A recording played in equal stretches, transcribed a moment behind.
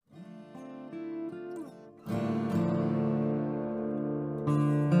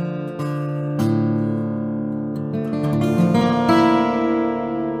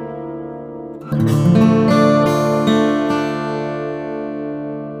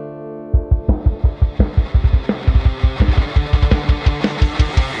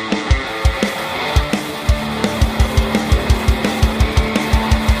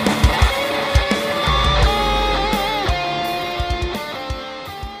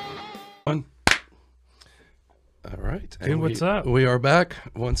All right. Dude, what's up? We are back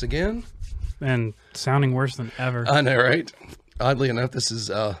once again. And sounding worse than ever. I know, right? Oddly enough, this is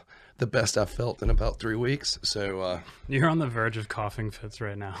the best I've felt in about 3 weeks. So, You're on the verge of coughing fits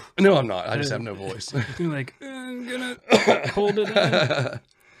right now. no, I'm not. I just have no voice. You're like, I'm gonna hold it in.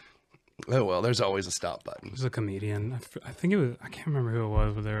 Oh, well, there's always a stop button. There's a comedian. I think it was, I can't remember who it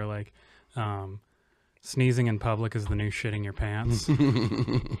was, but they were like, sneezing in public is the new shitting your pants.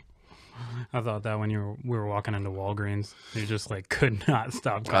 I thought that when we were walking into Walgreens, you just like could not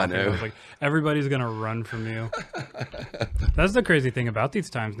stop coughing. I know. Was like, everybody's gonna run from you. That's the crazy thing about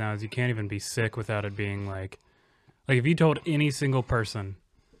these times now is you can't even be sick without it being like if you told any single person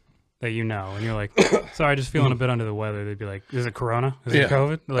that you know and you're like, sorry, just feeling a bit under the weather, they'd be like, is it corona? Is it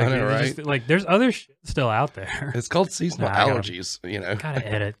COVID? Like, I know, right? just, like there's other shit still out there. It's called seasonal Nah, I gotta- allergies, you know. Gotta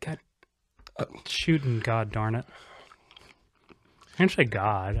edit. God, shooting. God darn it. I can say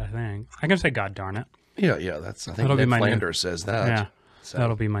God. I think I can say God darn it. Yeah, that's, I think That'll be Ned my new- Flanders says that. Yeah, So,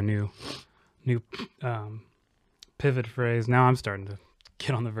 that'll be my new pivot phrase. Now I'm starting to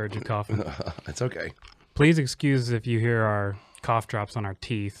get on the verge of coughing. it's okay. Please excuse if you hear our cough drops on our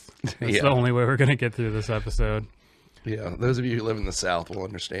teeth. That's Yeah. the only way we're gonna get through this episode. Yeah, those of you who live in the South will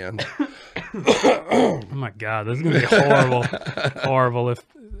understand. Oh my God, this is gonna be horrible. Horrible.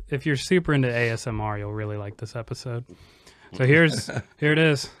 If you're super into ASMR, you'll really like this episode. So here it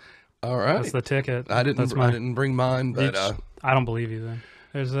is. All right. That's the ticket. I didn't bring mine, but I don't believe you then.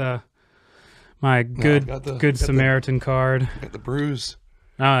 There's my good got the- good got the- Samaritan card. got the bruise.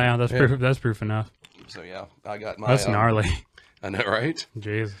 Oh yeah, that's proof. That's proof enough. So yeah, I got my. That's gnarly. I know, right?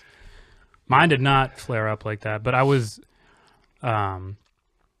 Jeez. Mine did not flare up like that, but I was,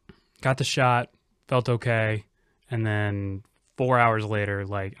 got the shot, felt okay, and then 4 hours later,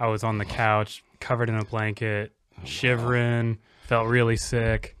 like I was on the couch, covered in a blanket, shivering, felt really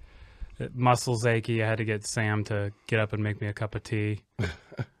sick, muscles achy. I had to get Sam to get up and make me a cup of tea.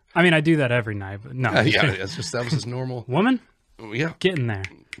 I mean, I do that every night, but no. Yeah, it's just that was his normal. Woman, Yeah, get in there.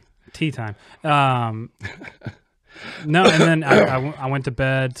 Tea time. No, and then I went to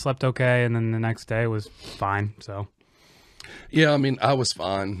bed, slept okay, and then the next day was fine. So yeah. I mean, I was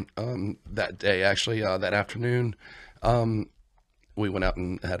fine that day. Actually, that afternoon, we went out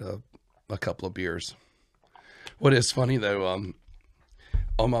and had a couple of beers. What is funny though,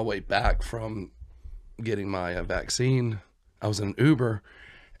 on my way back from getting my vaccine, I was in an Uber,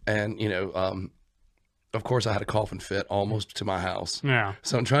 and of course, I had a coughing fit almost to my house. yeah.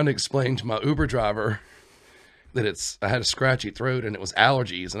 So I'm trying to explain to my Uber driver that I had a scratchy throat and it was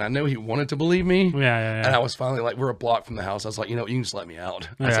allergies, and I know he wanted to believe me. Yeah. And I was finally like, we're a block from the house. I was like, you can just let me out.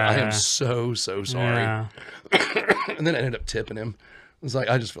 I said, I am so sorry. Yeah. And then I ended up tipping him. I was like,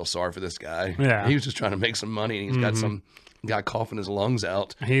 I just feel sorry for this guy. Yeah. He was just trying to make some money, and he's got some guy coughing his lungs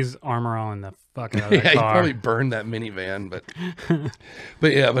out. He's armor all in the fuck out of Yeah, that he car. probably burned that minivan, but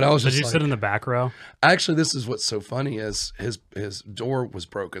I was Did just you like, sit in the back row? actually, this is what's so funny is his door was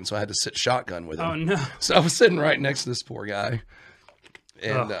broken, so I had to sit shotgun with him. Oh no. So I was sitting right next to this poor guy,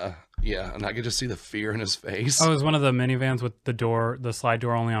 and and I could just see the fear in his face. Oh, it was one of the minivans with the slide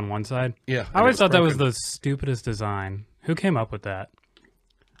door only on one side. Yeah, I always thought that was the stupidest design. Who came up with that?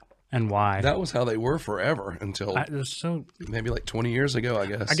 And why? that was how they were forever until It was so. maybe like 20 years ago, I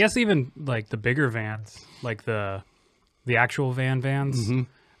guess. I guess even like the bigger vans, like the actual vans,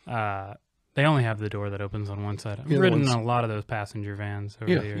 they only have the door that opens on one side. I've Yeah, the ridden ones- a lot of those passenger vans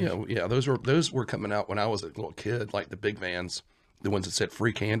over the years. Yeah. Those were coming out when I was a little kid, like the big vans, the ones that said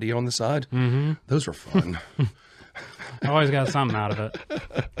free candy on the side. Mm-hmm. Those were fun. I always got something out of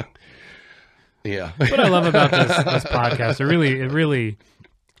it. Yeah. What I love about this podcast, it really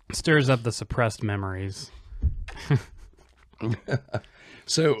stirs up the suppressed memories.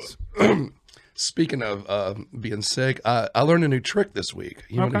 So, speaking of being sick, I learned a new trick this week.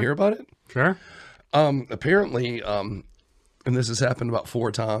 You want to Okay. hear about it? Sure. Apparently, and this has happened about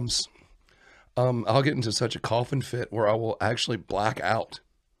 4 times, I'll get into such a coughing fit where I will actually black out.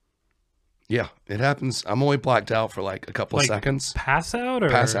 Yeah, it happens. I'm only blacked out for like a couple of seconds. Pass out or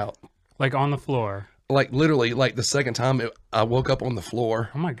Pass out. like on the floor. Like literally, like the second time I woke up on the floor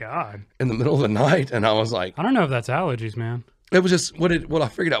Oh my God. in the middle of the night, and I was like, I don't know if that's allergies, man. it was just I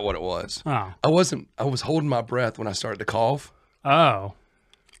figured out what it was. Oh. I was holding my breath when I started to cough Oh.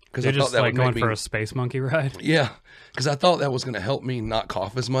 because You're I thought just that like would going make for me. a space monkey ride. Yeah, because I thought that was going to help me not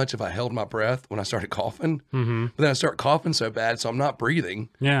cough as much if I held my breath when I started coughing. Mm-hmm. But then I start coughing so bad, so I'm not breathing.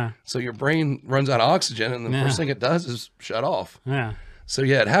 Yeah. So your brain runs out of oxygen, and the Yeah. first thing it does is shut off. Yeah. So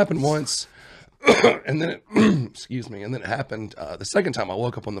yeah, it happened once, and then excuse me, and then it happened the second time. I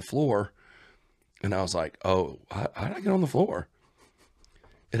woke up on the floor, and I was like, "Oh, how did I get on the floor?"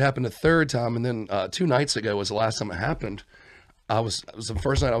 It happened a third time, and then 2 nights ago was the last time it happened. It was the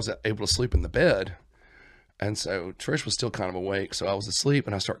first night I was able to sleep in the bed, and so Trish was still kind of awake, so I was asleep,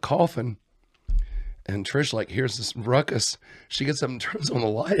 and I start coughing, and Trish like hears this ruckus. She gets up and turns on the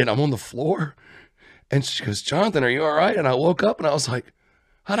light, and I'm on the floor, and she goes, "Jonathan, are you all right?" And I woke up, and I was like,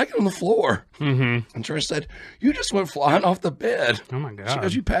 "How'd I get on the floor?" And Trish said, "You just went flying off the bed." Oh my She God.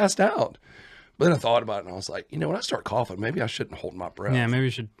 goes, "You passed out." But then I thought about it, and I was like, when I start coughing, maybe I shouldn't hold my breath. Yeah, maybe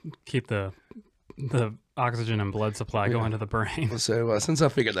you should keep the oxygen and blood supply going to the brain. So since I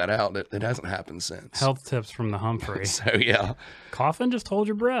figured that out, it hasn't happened since. Health tips from the Humphrey. So yeah, Coughing, just hold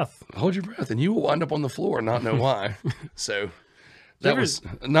your breath. hold your breath, and you will wind up on the floor and not know why. So that ever- was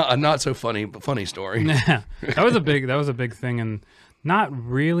not a not so funny, but funny story. Yeah, that was a big thing, and not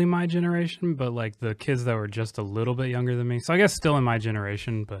really my generation, but like the kids that were just a little bit younger than me. So I guess still in my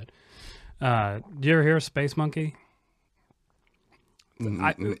generation. But do you ever hear of Space Monkey?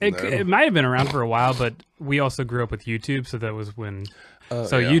 No. It might have been around for a while, but we also grew up with YouTube, so that was when.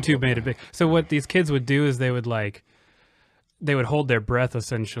 So yeah, YouTube made it big. So what these kids would do is they would hold their breath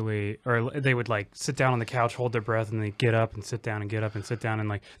essentially, or they would like sit down on the couch, hold their breath, and they get up and sit down and get up and sit down. And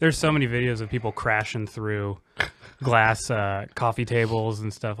like, there's so many videos of people crashing through glass coffee tables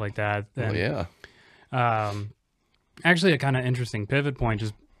and stuff like that. Well, And, yeah. actually, a kind of interesting pivot point,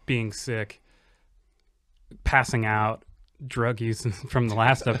 just being sick, passing out, drug use from the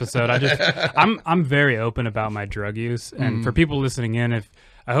last episode. I'm very open about my drug use, and for people listening in,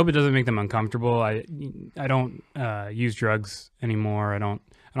 I hope it doesn't make them uncomfortable. I don't use drugs anymore. I don't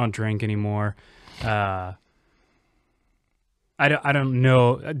drink anymore. I don't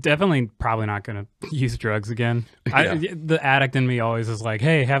know. Definitely, probably not going to use drugs again. Yeah. The addict in me always is like,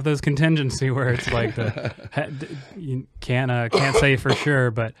 hey, have those contingency where it's like you can't say for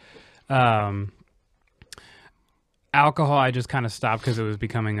sure, but alcohol I just kind of stopped because it was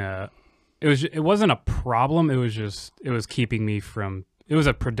becoming it wasn't a problem. It was keeping me from. It was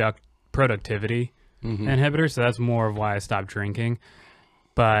a productivity inhibitor, so that's more of why I stopped drinking.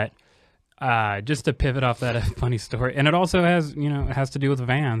 But just to pivot off that funny story, and it also has it has to do with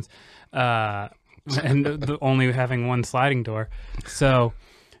vans, and only having one sliding door. So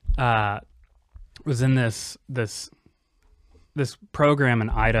was in this program in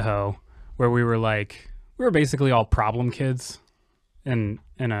Idaho where we were basically all problem kids in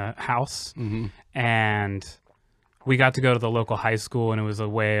a house, and we got to go to the local high school, and it was a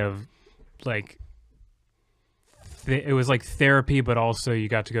way of like it was like therapy, but also you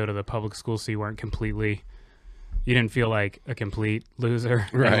got to go to the public school, so you didn't feel like a complete loser.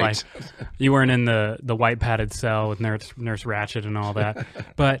 Right. And, like, you weren't in the white padded cell with Nurse Ratched and all that.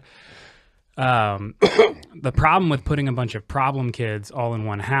 But the problem with putting a bunch of problem kids all in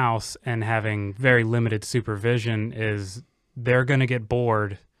one house and having very limited supervision is they're going to get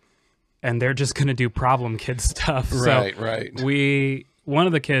bored and they're just going to do problem kid stuff. Right, so right. One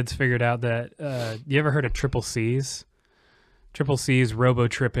of the kids figured out that, you ever heard of triple C's? Triple C's,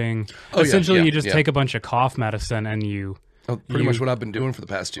 robo-tripping. Oh, Essentially, yeah, you just yeah. take a bunch of cough medicine and you... Pretty much what I've been doing for the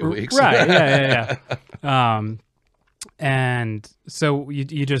past 2 weeks. Right, yeah. And so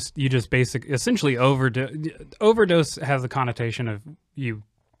you just essentially overdose has the connotation of you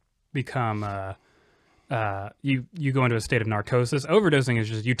become you go into a state of narcosis. Overdosing is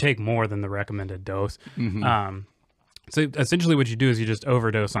just you take more than the recommended dose. So essentially what you do is you just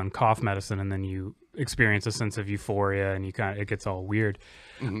overdose on cough medicine, and then you experience a sense of euphoria, and it gets all weird.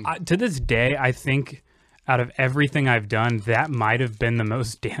 To this day, I think out of everything I've done, that might have been the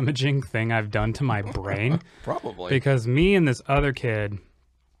most damaging thing I've done to my brain. Probably. Because me and this other kid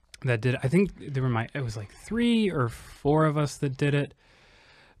that did, I think it was like 3 or 4 of us that did it.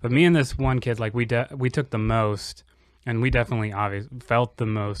 But me and this one kid, like we took the most, and we definitely obviously felt the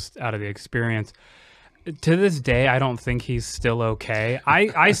most out of the experience. To this day, I don't think he's still okay.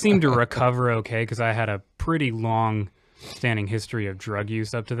 I seem to recover okay because I had a pretty long standing history of drug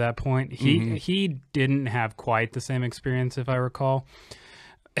use up to that point. He didn't have quite the same experience, if I recall.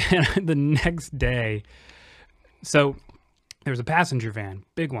 And the next day, so there was a passenger van,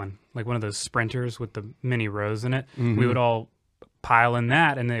 big one, like one of those Sprinters with the mini rows in it. We would all pile in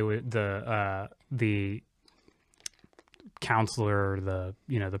that, and they would the counselor,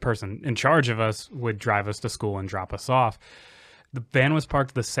 the person in charge of us would drive us to school and drop us off. The van was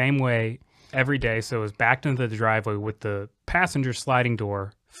parked the same way every day, so it was backed into the driveway with the passenger sliding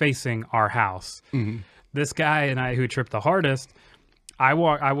door facing our house. This guy and I, who tripped the hardest, I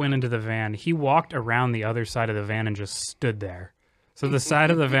went into the van. He walked around the other side of the van and just stood there, So the side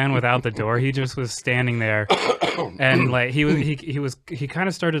of the van without the door, he just was standing there, and like he kind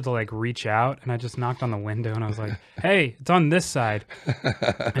of started to like reach out, and I just knocked on the window, and I was like, "Hey, it's on this side,"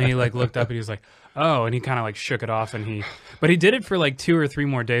 and he like looked up, and he was like, "Oh," and he kind of like shook it off, but he did it for like 2 or 3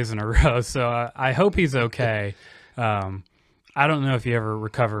 more days in a row. So I hope he's okay. I don't know if you ever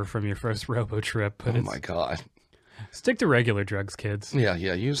recover from your first robo trip, but Oh my God. stick to regular drugs, kids. Yeah,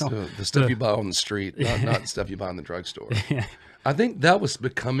 use the stuff you buy on the street, not the stuff you buy in the drugstore. Yeah. I think that was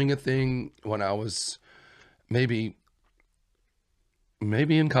becoming a thing when I was maybe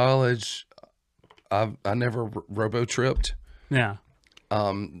in college. I never robo tripped. Yeah.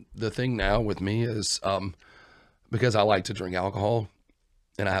 The thing now with me is because I like to drink alcohol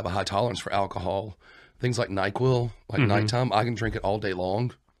and I have a high tolerance for alcohol. Things like NyQuil, like nighttime, I can drink it all day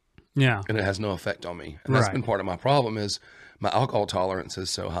long. Yeah. And it has no effect on me. And that's been part of my problem is my alcohol tolerance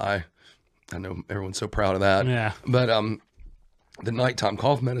is so high. I know everyone's so proud of that. Yeah. But the nighttime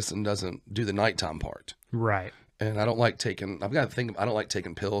cough medicine doesn't do the nighttime part. Right. And I don't like taking, I don't like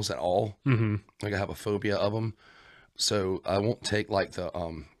taking pills at all. Mm-hmm. Like I have a phobia of them. So I won't take like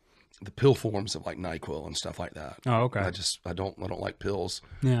the pill forms of like NyQuil and stuff like that. Oh, okay. I don't like pills.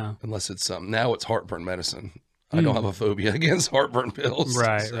 Yeah. Unless it's now it's heartburn medicine. I don't have a phobia against heartburn pills.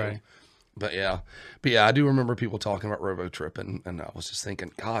 Right, so. right. But yeah, I do remember people talking about robo trip, and I was just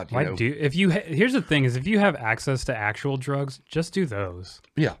thinking, God, here's the thing: is if you have access to actual drugs, just do those.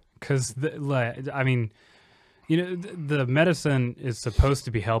 Yeah, because I mean, the medicine is supposed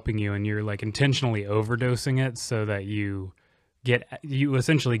to be helping you, and you're like intentionally overdosing it so that you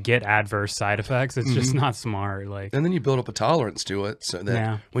essentially get adverse side effects. It's just not smart. Like, and then you build up a tolerance to it, so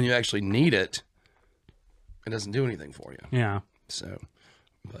that when you actually need it, it doesn't do anything for you. Yeah. So,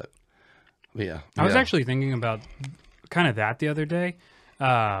 but yeah, I was actually thinking about kind of that the other day.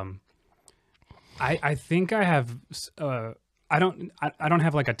 I think I have. I don't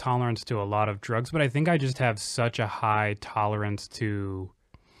have like a tolerance to a lot of drugs, but I think I just have such a high tolerance to,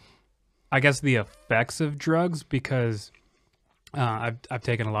 I guess, the effects of drugs because I've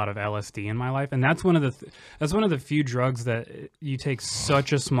taken a lot of LSD in my life, and that's one of the few drugs that you take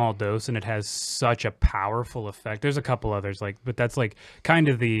such a small dose and it has such a powerful effect. There's a couple others but that's like kind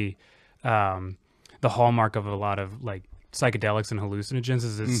of the hallmark of a lot of like psychedelics and hallucinogens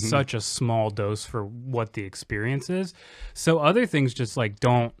is it's such a small dose for what the experience is. So other things just like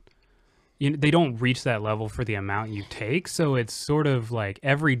they don't reach that level for the amount you take. So it's sort of like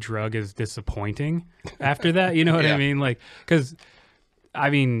every drug is disappointing after that. You know what I mean? Like, because I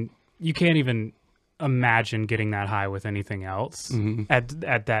mean, you can't even imagine getting that high with anything else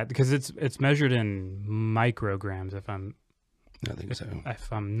at that, because it's measured in micrograms. If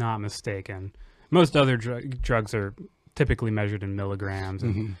I'm not mistaken, most other drugs are typically measured in milligrams,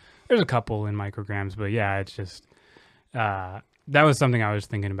 and there's a couple in micrograms. But yeah, it's just. That was something I was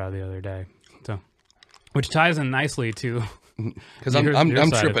thinking about the other day, so which ties in nicely to because I'm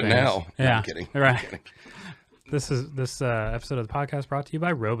tripping now. Yeah, no, I'm kidding. Right. I'm kidding. This episode of the podcast brought to you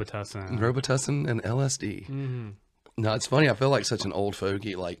by Robitussin. Robitussin and LSD. No, it's funny. I feel like such an old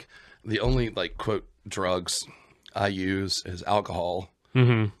fogey. Like the only like quote drugs I use is alcohol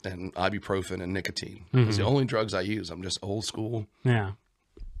and ibuprofen and nicotine. It's the only drugs I use. I'm just old school. Yeah.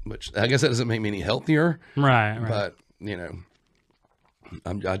 Which I guess that doesn't make me any healthier. Right. But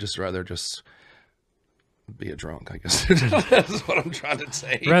I just rather just be a drunk, I guess. That's what I'm trying to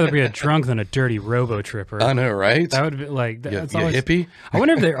say. I'd rather be a drunk than a dirty robo tripper. I know, right? That would be like that's you always, hippie. I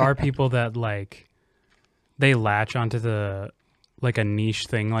wonder if there are people that like they latch onto the like a niche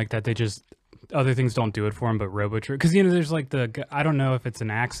thing like that. They just other things don't do it for them, but robo trip because there's like I don't know if it's an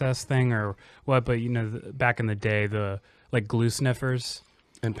access thing or what, but back in the day the like glue sniffers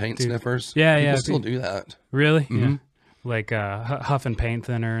and paint sniffers. Yeah, people still do that. Really? Yeah. Like huff and paint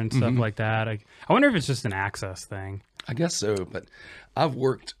thinner and stuff like that. I wonder if it's just an access thing. I guess so, but I've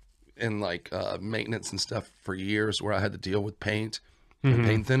worked in like maintenance and stuff for years where I had to deal with paint and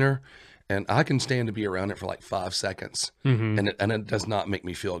paint thinner, and I can stand to be around it for like 5 seconds, and it does not make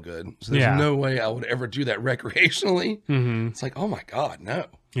me feel good. So there's no way I would ever do that recreationally. It's like, oh my God, no.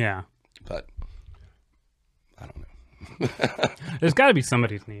 Yeah. But I don't know. There's got to be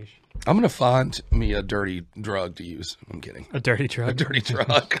somebody's niche. I'm going to find me a dirty drug to use. I'm kidding. A dirty drug? A dirty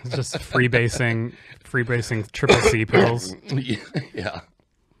drug. Just freebasing triple C pills. Yeah.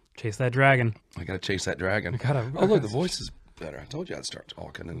 Chase that dragon. I got to chase that dragon. Oh, look, the voice is better. I told you I'd start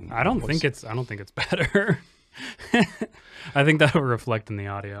talking. And I don't think it's better. I think that will reflect in the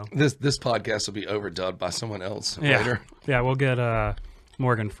audio. This podcast will be overdubbed by someone else later. Yeah, we'll get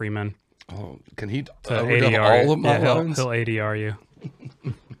Morgan Freeman. Oh, can he overdub all of my lines? He'll ADR you.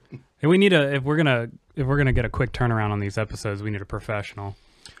 And we need if we're gonna if we're gonna get a quick turnaround on these episodes, we need a professional.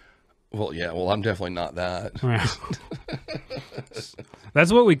 Well, yeah. Well, I'm definitely not that. Yeah.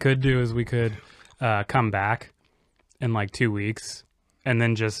 That's what we could do. Is we could come back in like 2 weeks and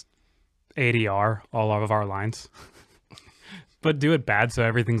then just ADR all of our lines. But do it bad so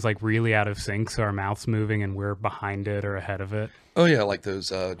everything's like really out of sync, so our mouth's moving and we're behind it or ahead of it. Oh yeah, like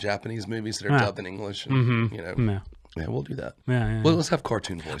those Japanese movies that are dubbed in English. And, you know, Yeah, we'll do that. yeah. Well, let's have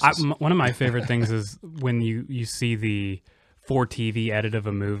cartoon voices. One of my favorite things is when you see the for TV edit of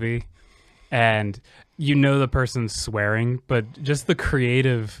a movie, and you know the person's swearing, but just the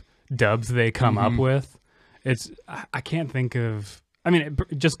creative dubs they come up with. I can't think of. I mean,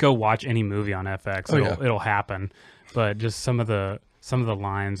 just go watch any movie on FX. It'll happen. But just some of the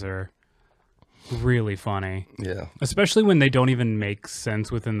lines are really funny. Yeah. Especially when they don't even make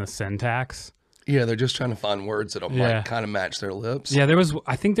sense within the syntax. Yeah, they're just trying to find words that'll like, kind of match their lips. Yeah,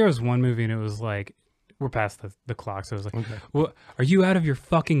 I think there was one movie and it was like, we're past the clock, so it was like, well, are you out of your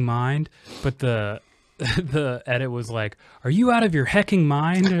fucking mind? But the edit was like, are you out of your hecking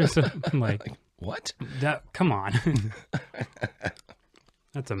mind? Or something. I'm like, what? Come on.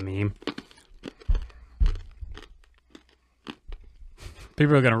 That's a meme.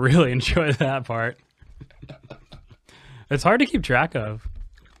 People are going to really enjoy that part. It's hard to keep track of.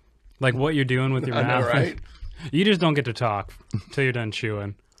 Like what you're doing with your mouth. I know, right? You just don't get to talk until you're done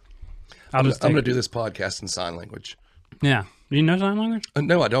chewing. I'm going to do this podcast in sign language. Yeah. Do you know sign language?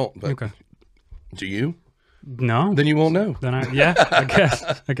 No, I don't. But Okay. Do you? No. Then you won't know. Then I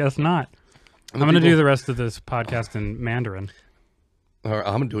guess not. I'm going to do the rest of this podcast in Mandarin. Or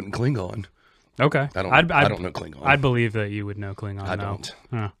I'm going to do it in Klingon. Okay. I don't know Klingon. I'd believe that you would know Klingon. I don't.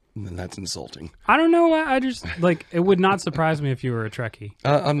 Huh. Then that's insulting. I don't know why. I just, like, it would not surprise me if you were a Trekkie.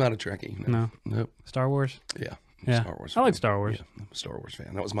 I'm not a Trekkie. No. Nope. Star Wars? Yeah. Yeah. Star Wars. I like Star Wars. Yeah, I'm a Star Wars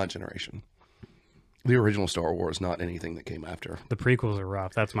fan. That was my generation. The original Star Wars, not anything that came after. The prequels are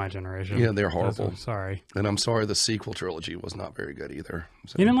rough. That's my generation. Yeah, they're horrible. Sorry. And I'm sorry the sequel trilogy was not very good either.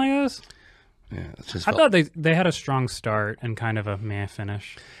 So, You didn't like those? Yeah, it just I thought they had a strong start and kind of a meh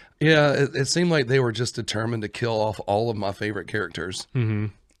finish. Yeah, it seemed like they were just determined to kill off all of my favorite characters. Mm-hmm.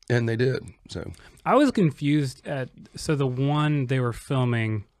 And they did. So I was confused so the one they were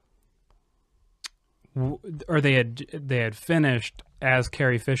filming, or they had finished as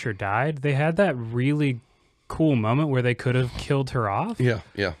Carrie Fisher died. They had that really cool moment where they could have killed her off. yeah.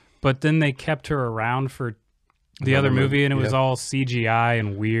 But then they kept her around for the other movie, and it was all CGI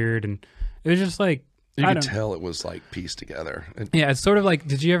and weird, and it was just like You could tell it was like pieced together. Yeah, it's sort of like,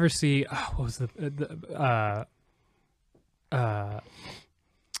 did you ever see what was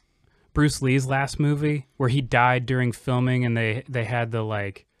Bruce Lee's last movie where he died during filming, and they had the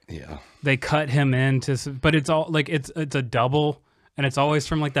like they cut him but it's all like it's a double, and it's always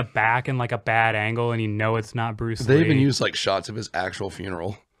from like the back and like a bad angle, and you know it's not Bruce Lee. They even used like shots of his actual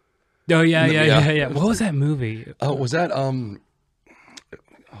funeral. Oh yeah. What was that movie? Oh, was that oh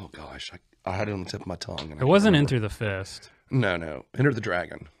gosh, I had it on the tip of my tongue. It wasn't Enter the Fist. No, Enter the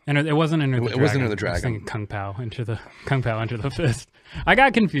Dragon. It wasn't Enter the Dragon. It wasn't Enter the Dragon. I was thinking Kung Pao, Enter the Fist. I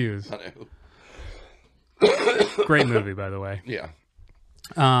got confused. I know. Great movie, by the way. Yeah.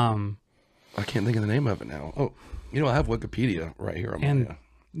 I can't think of the name of it now. Oh, I have Wikipedia right here.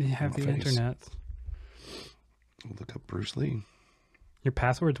 You have the internet. I'll look up Bruce Lee. Your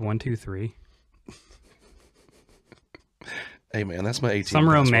password's 123. Hey man, that's my ATM Some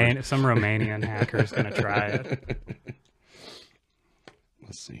password. Some Romanian hacker's gonna try it.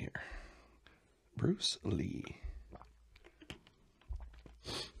 Let's see here. Bruce Lee.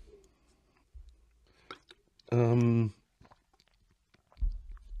 Don't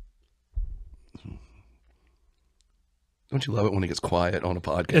you love it when it gets quiet on a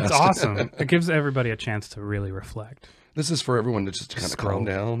podcast? It's awesome. It gives everybody a chance to really reflect. This is for everyone to just kind of calm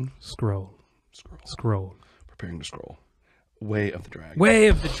down. Scroll. Preparing to scroll. Way of the Dragon. Way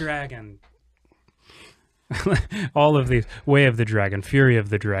of the Dragon. All of these. Way of the Dragon. Fury of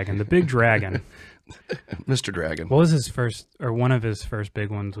the Dragon. The Big Dragon. Mr. Dragon. What was his first, or one of his first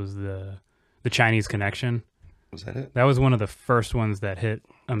big ones was the Chinese Connection. Was that it? That was one of the first ones that hit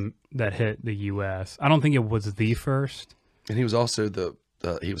the U.S. I don't think it was the first. And he was also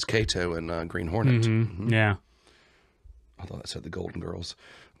he was Kato in Green Hornet. Mm-hmm. Mm-hmm. Yeah. I thought that said the Golden Girls.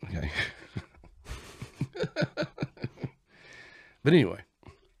 Okay. But anyway,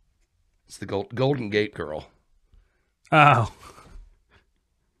 it's the Golden Gate Girl. Oh.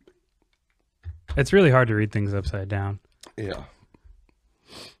 It's really hard to read things upside down. Yeah.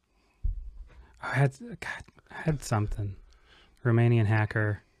 I had something. Romanian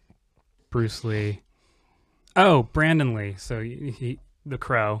hacker, Bruce Lee. Oh, Brandon Lee. So The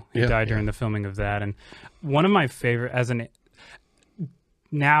Crow. He Yeah, died during the filming of that. And one of my favorite,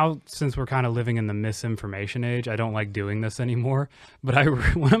 now, since we're kind of living in the misinformation age, I don't like doing this anymore. But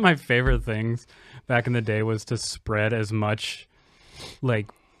one of my favorite things back in the day was to spread as much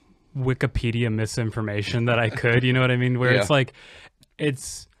like Wikipedia misinformation that I could. You know what I mean? Where Yeah. it's like,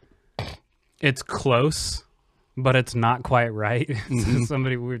 it's close, but it's not quite right.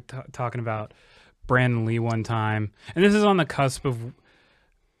 Somebody, we were talking about Brandon Lee one time, and this is on the cusp of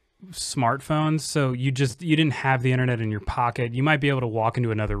smartphones, so you didn't have the internet in your pocket. You might be able to walk into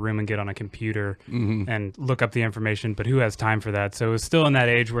another room and get on a computer and look up the information, but who has time for that? So it was still in that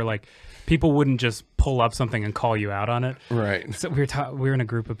age where like people wouldn't just pull up something and call you out on it. Right. So we were in a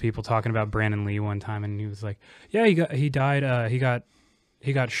group of people talking about Brandon Lee one time, and he was like, "Yeah, he died.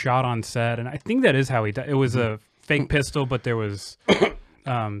 He got shot on set," and I think that is how he died. It was a fake pistol, but there was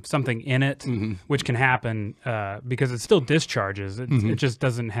something in it, which can happen because it still discharges. It just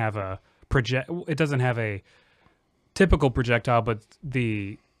doesn't have a It doesn't have a typical projectile, but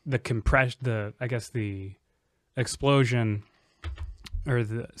the explosion or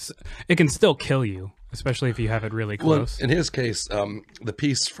it can still kill you, especially if you have it really close. Well, in his case, the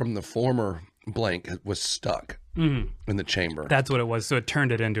piece from the former blank was stuck in the chamber. That's what it was. So it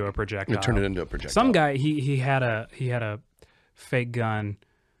turned it into a projectile. It turned it into a projectile. Some guy he had a fake gun,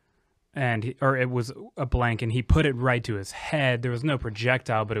 or it was a blank, and he put it right to his head. There was no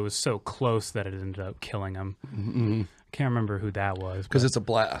projectile, but it was so close that it ended up killing him. Can't remember who that was because it's a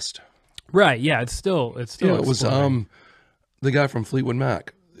blast. Right? Yeah, it's still. Yeah, it was the guy from Fleetwood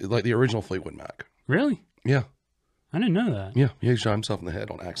Mac, like the original Fleetwood Mac. Really? Yeah. I didn't know that. Yeah, he shot himself in the head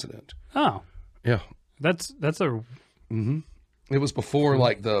on accident. Oh, yeah. That's a. It was before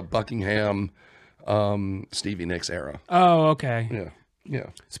like the Buckingham, Stevie Nicks era. Oh, okay. Yeah, yeah.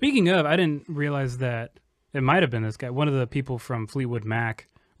 Speaking of, I didn't realize that it might have been this guy. One of the people from Fleetwood Mac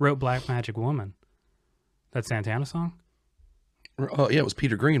wrote "Black Magic Woman." That Santana song. Oh yeah, it was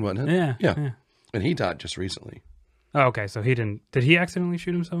Peter Green, wasn't it? Yeah. And he died just recently. Oh, okay, so he didn't. Did he accidentally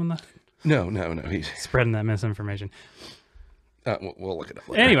shoot himself in the head? No. He's Spreading that misinformation. we'll look it up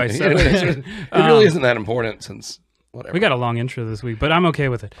later. Anyway, so it really isn't that important since whatever. we got a long intro this week, but I'm okay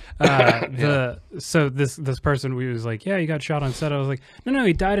with it. So this person, we was like, yeah, he got shot on set. I was like, no,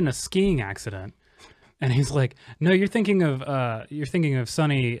 he died in a skiing accident. And he's like, no, you're thinking of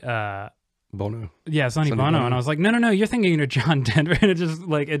Sonny. Bono. Yeah, Sonny Bono. And I was like, no, you're thinking of John Denver. And it just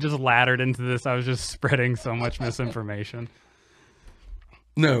laddered into this. I was just spreading so much misinformation.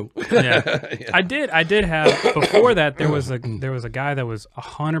 No. Yeah. I did have before that there was a guy that was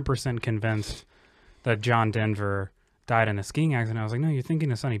 100% convinced that John Denver died in a skiing accident. I was like, no, you're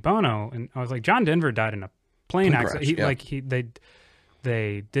thinking of Sonny Bono. And I was like, John Denver died in a plane accident.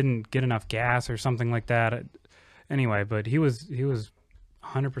 They didn't get enough gas or something like that. Anyway, but he was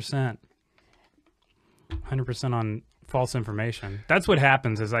 100% on false information. That's what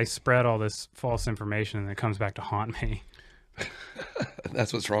happens is I spread all this false information and it comes back to haunt me.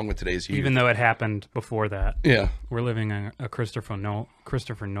 That's what's wrong with today's youth. Even though it happened before that. Yeah. We're living in a Christopher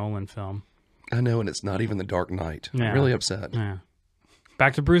Nolan film. I know, and it's not even The Dark Knight. Yeah. I'm really upset. Yeah.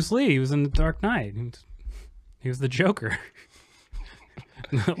 Back to Bruce Lee. He was in The Dark Knight. He was the Joker.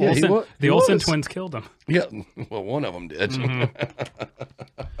 The Olsen twins killed him. Yeah, well, one of them did.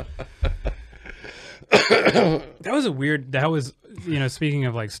 That was, speaking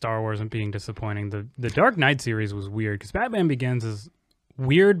of like Star Wars and being disappointing, the Dark Knight series was weird because Batman Begins is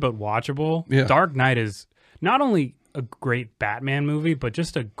weird but watchable. Yeah. Dark Knight is not only a great Batman movie, but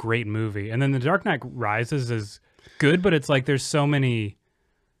just a great movie. And then The Dark Knight Rises is good, but it's like there's so many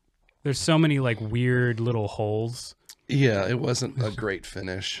like weird little holes. Yeah, it wasn't a great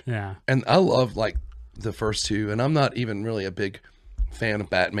finish. Yeah. And I love like the first two, and I'm not even really a big fan of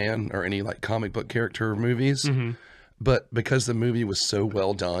Batman or any like comic book character movies, but because the movie was so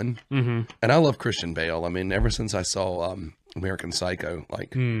well done, and I love Christian Bale. I mean, ever since I saw American Psycho,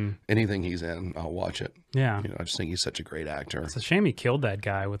 like anything he's in, I'll watch it. Yeah. I just think he's such a great actor. It's a shame he killed that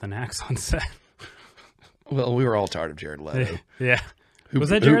guy with an axe on set. Well, we were all tired of Jared Leto. Yeah. Was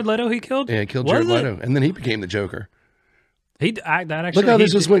that Jared Leto he killed? Yeah, he killed Jared Leto, and then he became the Joker. Look how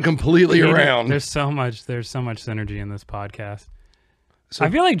this just went completely around. There's so much synergy in this podcast. So, I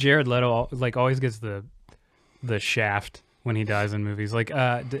feel like Jared Leto like always gets the shaft when he dies in movies, like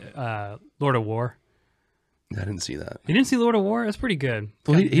Lord of War. I didn't see that. You didn't see Lord of War? That's pretty good.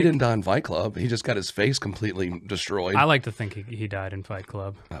 Well, he didn't die in Fight Club. He just got his face completely destroyed. I like to think he died in Fight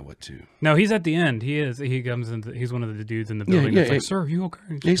Club. I would too. No, he's at the end. He comes in. He's one of the dudes in the building. Yeah, that's like, sir, you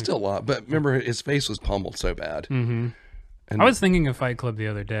okay? He's still alive, but remember his face was pummeled so bad. Mm-hmm. And I was thinking of Fight Club the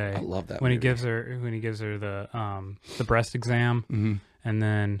other day. I love that when movie. he gives her the breast exam, And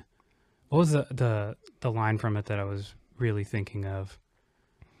then what was the line from it that I was really thinking of?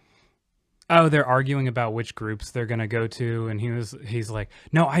 Oh, they're arguing about which groups they're gonna go to, and he's like,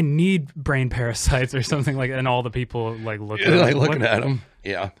 "No, I need brain parasites" or something like that. And all the people like look at him, like looking at him.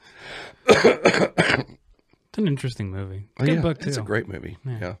 Yeah. It's an interesting movie. Good book too. It's a great movie.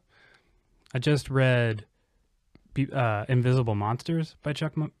 Yeah. I just read Invisible Monsters by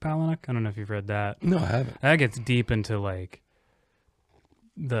Chuck Palahniuk. I don't know if you've read that. No, I haven't. That gets deep into like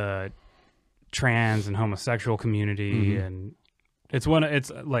the trans and homosexual community, and it's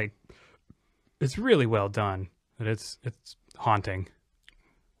really well done, but it's haunting.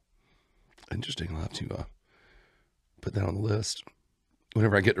 Interesting. I'll have to put that on the list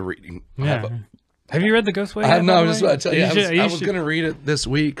whenever I get to reading. Yeah. Have you read The Ghostway? I know. I was just about to tell you. I was should. going to read it this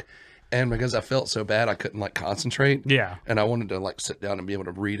week, and because I felt so bad, I couldn't like concentrate. Yeah. And I wanted to like sit down and be able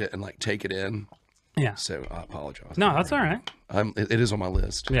to read it and like take it in. Yeah. So I apologize. No, that's all right. It is on my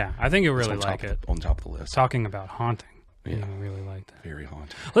list. Yeah, I think you'll really It's like it. on top of the list. Talking about haunting. Yeah. You really like that. Very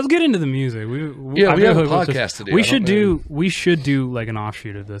haunting. Let's get into the music. We have a podcast to do. We should do like an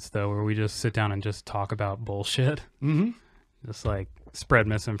offshoot of this though, where we just sit down and just talk about bullshit. Mm-hmm. Just like spread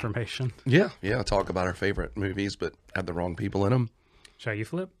misinformation. Yeah. Talk about our favorite movies, but have the wrong people in them. Shall you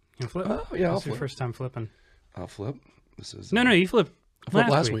flip? You flip? Oh yeah, I'll This your flip. first time flipping. I'll flip. This is No, you flipped. I flipped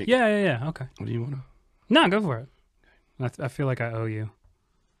last week. Yeah. Okay. What do you want to? No, go for it. I feel like I owe you.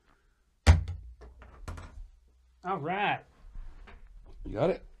 All right. You got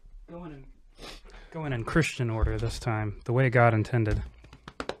it. Going in Christian order this time, the way God intended.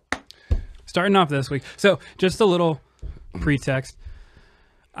 Starting off this week. So, just a little pretext.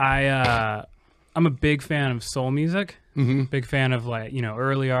 I'm a big fan of soul music. Mm-hmm. Big fan of like,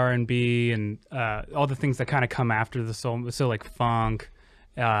 early R&B and all the things that kind of come after the soul, so like funk.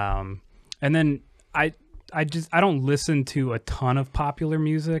 And then I don't listen to a ton of popular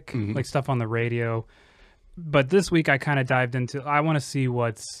music, like stuff on the radio. But this week I kind of dived into, I want to see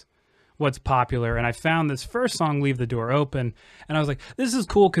what's popular, and I found this first song, Leave the Door Open, and I was like, this is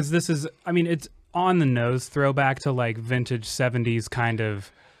cool because it's on the nose throwback to like vintage 70s kind of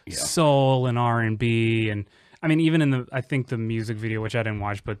soul and R&B, and I mean even I think the music video, which I didn't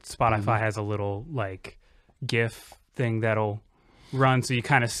watch, but Spotify has a little like GIF thing that'll run, so you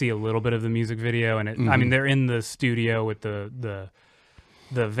kind of see a little bit of the music video, and I mean they're in the studio with the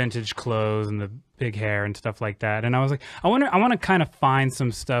vintage clothes and the big hair and stuff like that. And I was like, I want to kind of find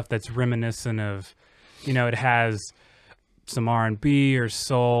some stuff that's reminiscent of, it has some R&B or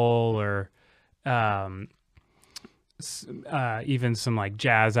soul or even some like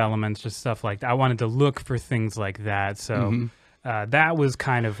jazz elements, just stuff like that. I wanted to look for things like that. So that was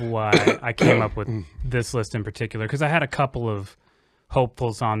kind of why I came up with this list in particular, because I had a couple of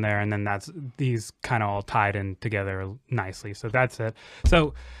hopefuls on there, and then these kind of all tied in together nicely. So that's it.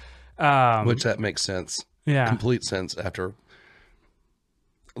 So which that makes sense. Yeah. Complete sense after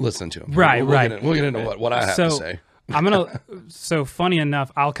listening to them. Right. We'll get into what I have to say. So funny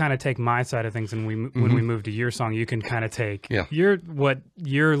enough, I'll kind of take my side of things, and when we move to your song, you can kind of take I had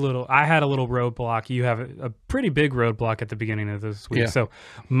a little roadblock. You have a pretty big roadblock at the beginning of this week. Yeah. So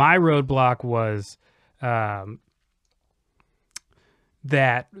my roadblock was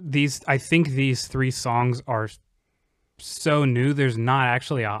that I think these three songs are so new. There's not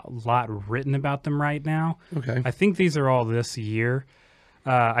actually a lot written about them right now. Okay. I think these are all this year.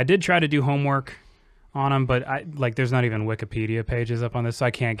 I did try to do homework on them, but there's not even Wikipedia pages up on this, so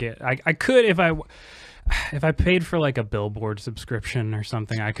I can't get. I could if I paid for like a Billboard subscription or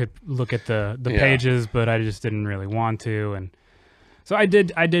something, I could look at the pages, but I just didn't really want to, and so I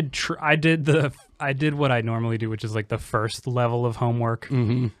did what I normally do, which is like the first level of homework,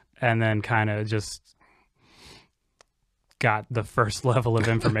 and then kind of just got the first level of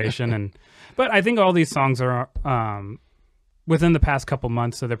information. But I think all these songs are within the past couple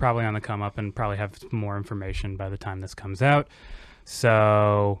months, so they're probably on the come up and probably have more information by the time this comes out.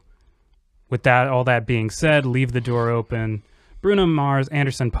 So with all that being said, Leave the Door Open, Bruno Mars,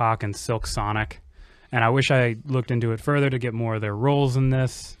 Anderson .Paak, and Silk Sonic. And I wish I looked into it further to get more of their roles in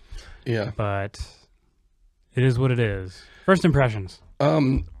this. Yeah. But it is what it is. First impressions.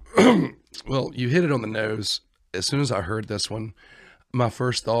 Well, you hit it on the nose. As soon as I heard this one, my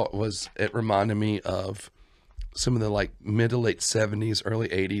first thought was it reminded me of some of the like mid to late 70s, early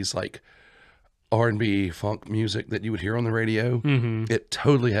 80s, like R&B funk music that you would hear on the radio. It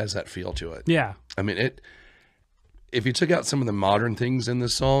totally has that feel to it. Yeah. I mean, if you took out some of the modern things in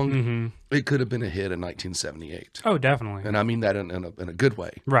this song, it could have been a hit in 1978. Oh, definitely. And I mean that in a good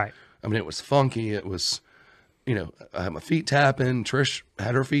way. Right. I mean, it was funky. It was, I had my feet tapping. Trish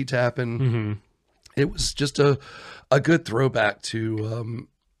had her feet tapping. it was just a good throwback to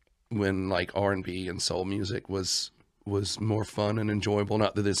when like R&B and soul music was more fun and enjoyable.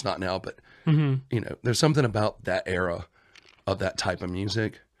 Not that it's not now, but you know, there's something about that era of that type of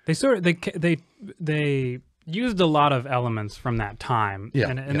music. They used a lot of elements from that time, Yeah,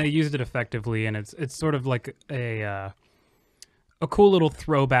 and they used it effectively, and it's sort of like a cool little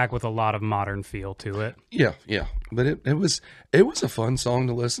throwback with a lot of modern feel to it. Yeah, yeah. But it was a fun song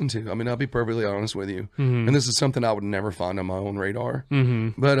to listen to. I mean, I'll be perfectly honest with you. And this is something I would never find on my own radar.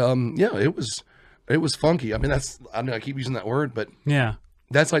 But yeah, it was funky. I mean, I know I keep using that word, but Yeah.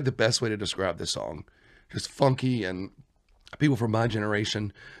 that's like the best way to describe this song. Just funky, and people from my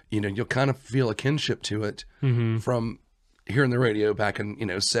generation, you know, you'll kind of feel a kinship to it from hearing the radio back in, you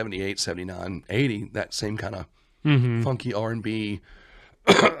know, 78, 79, 80, that same kind of funky R&B.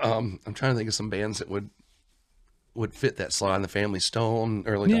 I'm trying to think of some bands that would fit that Sly and the Family Stone,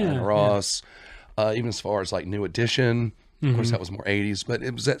 early Diana Ross, even as far as like New Edition. Of course, that was more 80s, but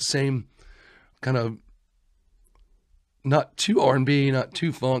it was that same kind of, not too R&B, not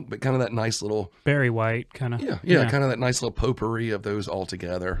too funk, but kind of that nice little Barry White kind of. yeah, kind of that nice little potpourri of those all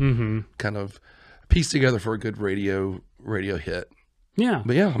together, kind of pieced together for a good radio hit. Yeah.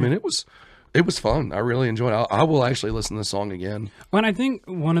 But yeah, I mean, it was fun. I really enjoyed it. I will actually listen to the song again. Well, and I think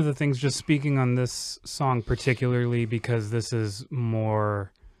one of the things, just speaking on this song particularly, because this is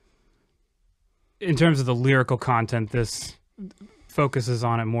more, in terms of the lyrical content, this focuses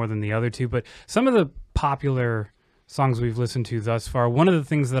on it more than the other two, but some of the popular songs we've listened to thus far, one of the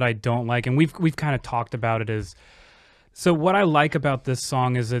things that I don't like, and we've kind of talked about it, is, so what I like about this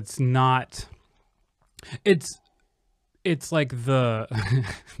song is it's like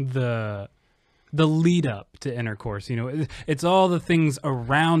the lead up to intercourse, you know, it's all the things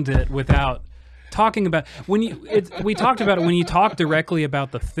around it without talking about, we talked about it when you talk directly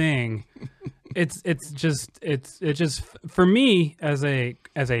about the thing. It's just for me as a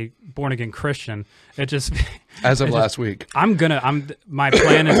born again Christian, it just As of last week, my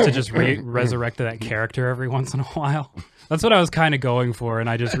plan is to just resurrect that character every once in a while. That's what I was kind of going for, and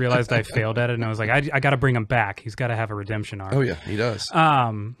I just realized I failed at it, and I was like, I got to bring him back. He's got to have a redemption arc. oh yeah, he does.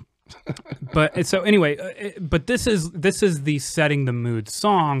 But so anyway, but this is the setting the mood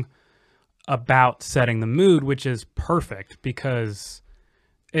song about setting the mood, which is perfect because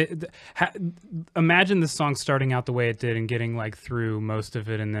imagine this song starting out the way it did and getting like through most of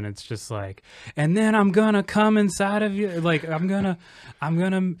it, and then it's just like, and then I'm gonna come inside of you, like I'm gonna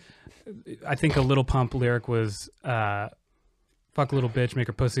I think a Little Pump lyric was fuck a little bitch, make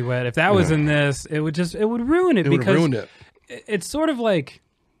her pussy wet. If that was in this, it would ruin it. It would have because ruined it. It's sort of like,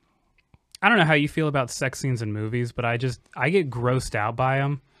 I don't know how you feel about sex scenes in movies, but I get grossed out by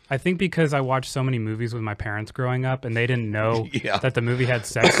them. I think because I watched so many movies with my parents growing up, and they didn't know that the movie had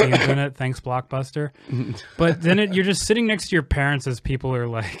sex scenes in it. Thanks, Blockbuster. But then you're just sitting next to your parents as people are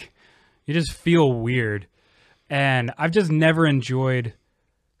like, you just feel weird. And I've just never enjoyed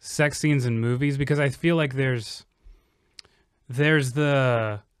sex scenes in movies because I feel like there's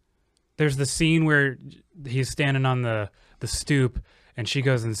the scene where he's standing on the stoop and she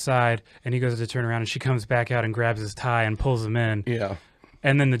goes inside and he goes to turn around and she comes back out and grabs his tie and pulls him in. Yeah.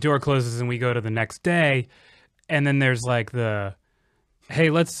 And then the door closes and we go to the next day. And then there's like hey,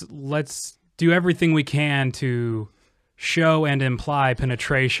 let's do everything we can to show and imply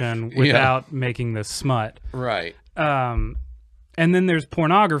penetration without making this smut. Right. And then there's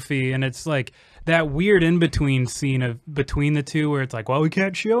pornography, and it's like that weird in-between scene of between the two where it's like, well, we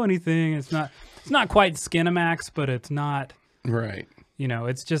can't show anything. It's not quite Skinamax, but it's not, right. You know,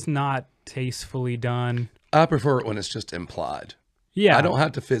 it's just not tastefully done. I prefer it when it's just implied. Yeah. I don't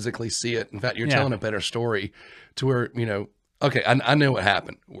have to physically see it. In fact, you're telling a better story to where, you know, okay, I know what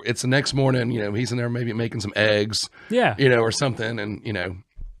happened. It's the next morning, you know, he's in there maybe making some eggs, you know, or something. And, you know,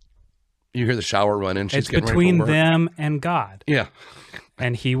 you hear the shower running. She's it's between them and God. Yeah.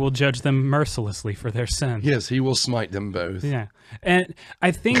 And he will judge them mercilessly for their sins. Yes, he will smite them both. Yeah. And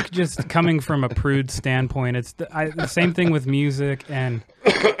I think just coming from a prude standpoint, it's the same thing with music. And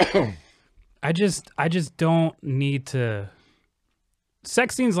I just don't need to.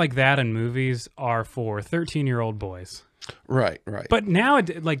 Sex scenes like that in movies are for 13-year-old boys. Right, right. But now,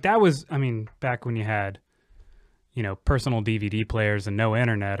 like that was, I mean, back when you had, you know, personal DVD players and no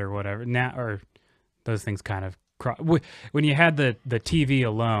internet or whatever. Now, or those things kind of, when you had the TV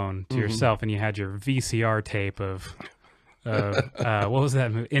alone to yourself and you had your VCR tape of what was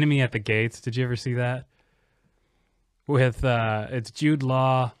that movie? Enemy at the Gates. Did you ever see that? With it's Jude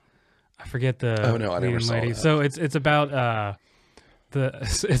Law. I forget the I never saw lady. that. So it's about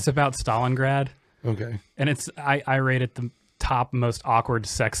it's about Stalingrad. Okay. And I rate it top most awkward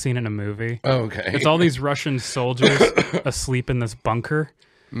sex scene in a movie. Okay. It's all these Russian soldiers asleep in this bunker,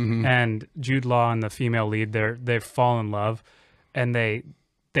 and Jude Law and the female lead, they fall in love, and they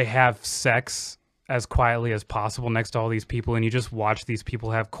have sex as quietly as possible next to all these people, and you just watch these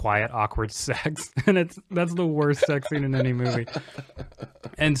people have quiet, awkward sex, and that's the worst sex scene in any movie.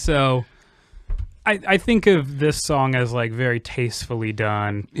 And so, I think of this song as like very tastefully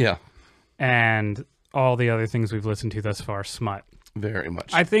done, Yeah. and all the other things we've listened to thus far, smut. Very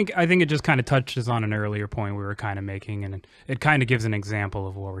much. I think it just kind of touches on an earlier point we were kind of making, and it kind of gives an example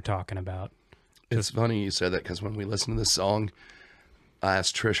of what we're talking about. It's funny you said that because when we listened to this song, I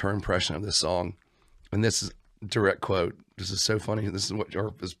asked Trish her impression of this song, and this is direct quote. This is so funny. This is what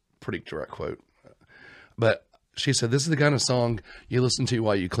or is pretty direct quote, but she said this is the kind of song you listen to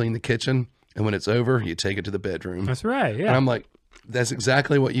while you clean the kitchen, and when it's over, you take it to the bedroom. That's right. Yeah. And I'm like, that's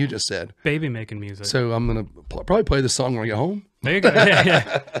exactly what you just said. Baby making music. So I'm gonna probably play this song when I get home. There you go.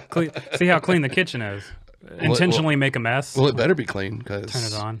 Yeah. See how clean the kitchen is. Intentionally make a mess. Well, it better be clean because Turn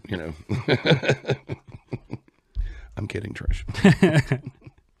it on. You know, I'm kidding, Trish.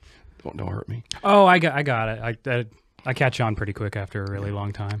 Don't hurt me. Oh, I got it. I catch on pretty quick after a really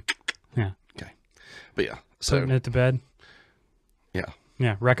long time. Yeah. Okay, but yeah. So Putting it to bed. yeah.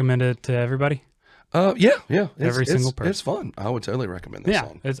 Yeah. Recommend it to everybody. Yeah. Every single person. It's fun. I would totally recommend this Yeah.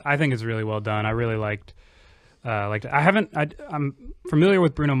 song. I think it's really well done. I really liked. I'm familiar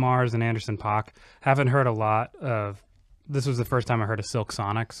with Bruno Mars and Anderson .Paak. Haven't heard a lot of. This was the first time I heard of Silk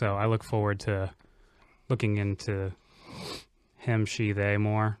Sonic, so I look forward to looking into him, she, they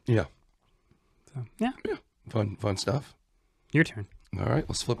more. Yeah. So yeah. Fun stuff. Your turn. All right,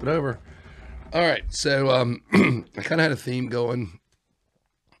 let's flip it over. All right, so I kind of had a theme going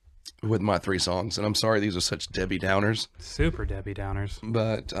with my 3 songs, and I'm sorry these are such Debbie Downers, Super Debbie Downers.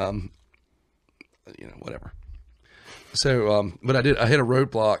 but whatever. So, but I hit a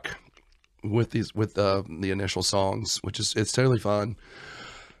roadblock with the initial songs, which it's totally fun.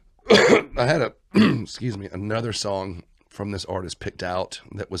 I had another song from this artist picked out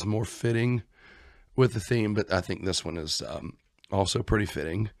that was more fitting with the theme, but I think this one is also pretty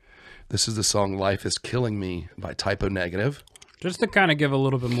fitting. This is the song "Life Is Killing Me" by Typo Negative. Just to kind of give a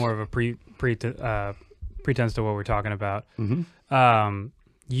little bit more of a pretense to what we're talking about. Mm-hmm.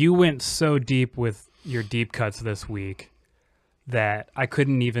 You went so deep with your deep cuts this week that I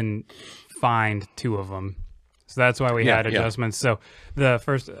couldn't even find 2 of them. So that's why we had adjustments. So the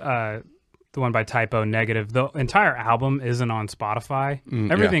first, the one by Typo Negative, the entire album isn't on Spotify.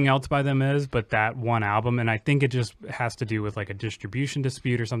 Everything else by them is, but that one album. And I think it just has to do with like a distribution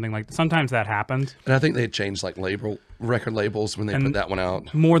dispute or something like that. Sometimes that happens. And I think they changed like record labels when they put that one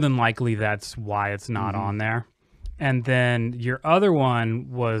out. More than likely, that's why it's not on there. And then your other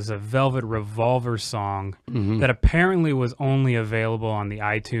one was a Velvet Revolver song that apparently was only available on the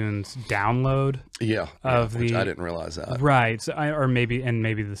iTunes download. Yeah, which I didn't realize that. Right. So maybe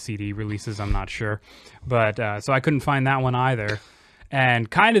the CD releases, I'm not sure. But so I couldn't find that one either. And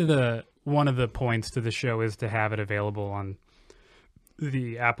kind of one of the points to the show is to have it available on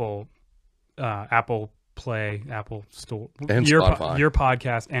the Apple Play, Apple Store, and Spotify. Your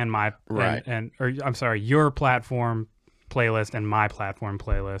podcast and my right, your platform playlist and my platform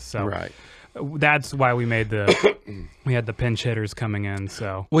playlist. So right, that's why we made we had the pinch hitters coming in.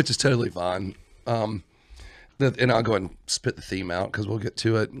 So which is totally fine. And I'll go ahead and spit the theme out because we'll get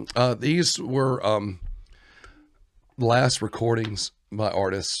to it. These were last recordings by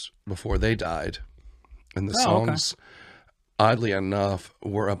artists before they died, and the songs, oddly enough,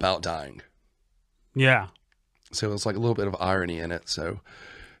 were about dying. Yeah. So it's like a little bit of irony in it. So.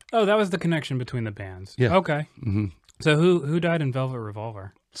 Oh, that was the connection between the bands. Yeah. Okay. Mm-hmm. So who died in Velvet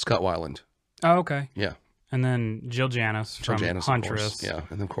Revolver? Scott Weiland. Oh, okay. Yeah. And then Jill Janis from Huntress. Yeah.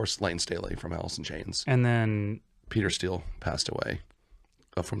 And then, of course, Lane Staley from Alice in Chains. And then Peter Steele passed away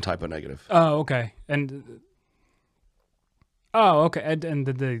from Typo Negative. Oh, okay. And and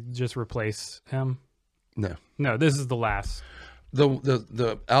did they just replace him? No. No, this is the last.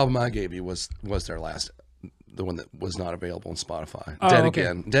 The album I gave you was their last, the one that was not available on Spotify. Oh, Dead okay.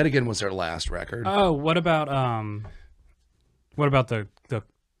 Again. Dead Again was their last record. Oh, what about the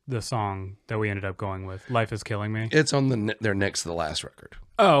song that we ended up going with? Life Is Killing Me. It's on their next to the last record.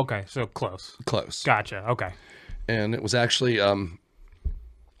 Oh, okay. So close. Close. Gotcha. Okay. And it was actually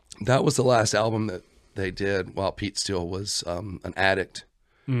that was the last album that they did while Pete Steele was an addict.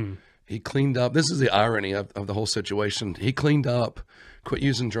 He cleaned up. This is the irony of the whole situation. He cleaned up, quit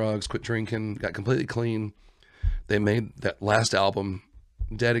using drugs, quit drinking, got completely clean. They made that last album,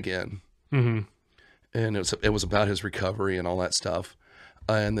 Dead Again. Mm-hmm. And it was about his recovery and all that stuff.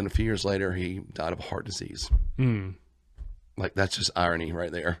 And then a few years later, he died of heart disease. Like that's just irony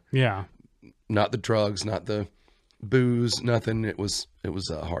right there. Yeah. Not the drugs, not the booze, nothing. It was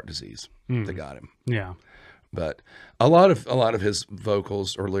a heart disease that got him. Yeah. But a lot of his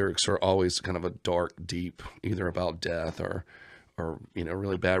vocals or lyrics are always kind of a dark, deep, either about death or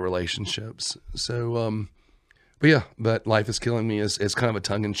really bad relationships. So but Life is Killing Me is kind of a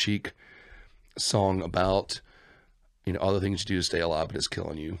tongue in cheek song about all the things you do to stay alive, but it's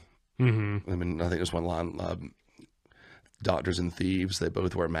killing you. Mm-hmm. I mean, I think there's one line. Doctors and thieves, they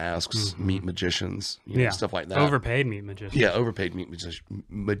both wear masks. Meat magicians, stuff like that. Overpaid meat magicians. Yeah, overpaid meat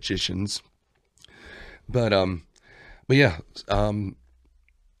magicians. But yeah,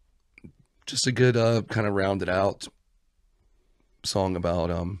 just a good kind of rounded out song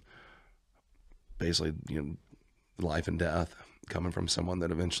about basically life and death, coming from someone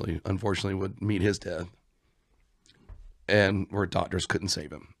that eventually, unfortunately, would meet his death, and where doctors couldn't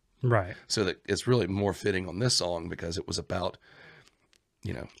save him. Right. So that it's really more fitting on this song because it was about,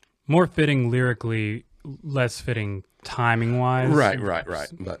 more fitting lyrically, less fitting timing wise. Right.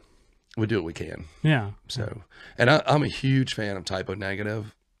 But we do what we can. Yeah. So, and I'm a huge fan of Typo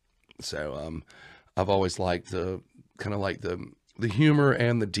Negative. So, I've always liked the humor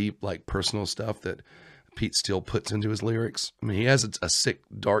and the deep, like personal stuff that Pete Steele puts into his lyrics. I mean, he has a sick,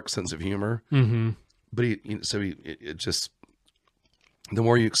 dark sense of humor, but it just, the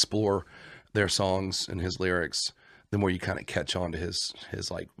more you explore their songs and his lyrics, the more you kind of catch on to his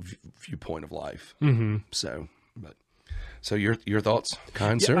like viewpoint of life. Mm-hmm. So your thoughts,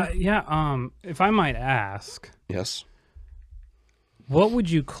 kind sir? If I might ask, Yes. what would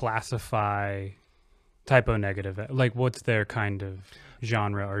you classify Typo Negative as? Like, what's their kind of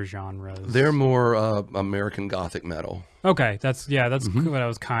genre or genres? They're more American Gothic metal. Okay, that's what I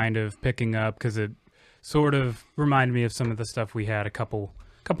was kind of picking up, because it sort of reminded me of some of the stuff we had a couple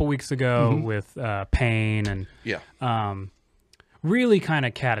weeks ago with Pain and really kind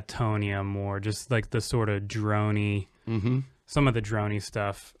of Catatonia, more just like the sort of drony, some of the drony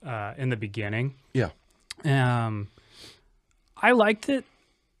stuff in the beginning. Yeah. I liked it.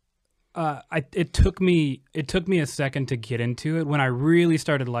 It took me a second to get into it. When I really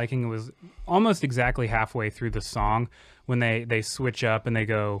started liking it was almost exactly halfway through the song, when they switch up and they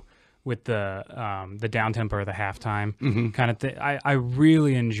go with the down tempo or the halftime kind of thing. I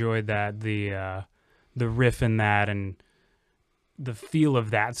really enjoyed that, the riff in that and the feel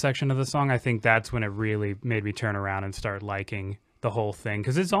of that section of the song. I think that's when it really made me turn around and start liking the whole thing,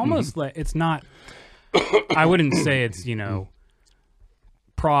 because it's almost like, it's not, I wouldn't say it's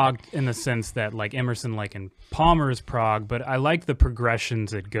prog in the sense that like Emerson, like in Palmer's prog, but I like the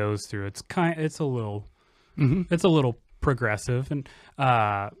progressions it goes through. It's a little progressive, and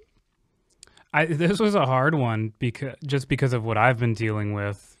this was a hard one because of what I've been dealing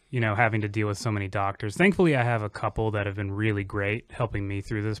with, having to deal with so many doctors. Thankfully, I have a couple that have been really great helping me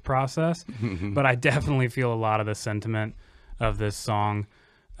through this process, but I definitely feel a lot of the sentiment of this song.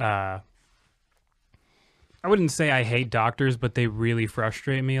 I wouldn't say I hate doctors, but they really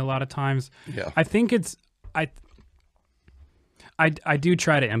frustrate me a lot of times. Yeah. I think I do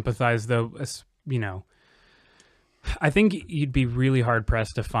try to empathize, though, I think you'd be really hard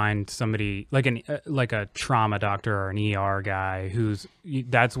pressed to find somebody like a trauma doctor or an ER guy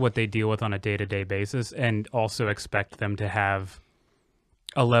that's what they deal with on a day-to-day basis, and also expect them to have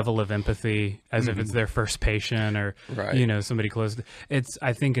a level of empathy as if it's their first patient or somebody close.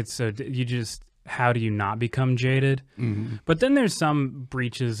 I think it's so how do you not become jaded? But then there's some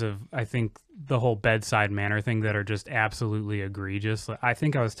breaches of, I think, the whole bedside manner thing that are just absolutely egregious. I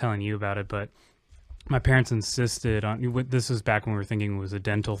think I was telling you about it, but my parents insisted on, this was back when we were thinking it was a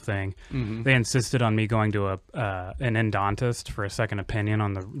dental thing. They insisted on me going to an endodontist for a second opinion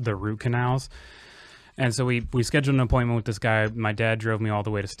on the root canals. And so we scheduled an appointment with this guy. My dad drove me all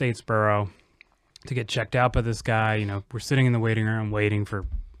the way to Statesboro to get checked out by this guy. We're sitting in the waiting room waiting for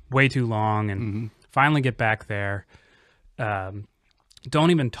way too long, and finally get back there. Don't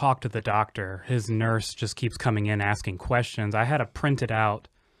even talk to the doctor. His nurse just keeps coming in asking questions. I had a printed out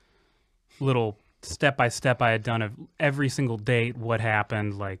little step-by-step I had done of every single date, what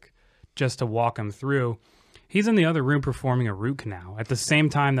happened, like just to walk him through. He's in the other room performing a root canal at the same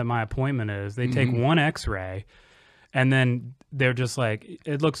time that my appointment is. They take one x-ray, and then they're just like,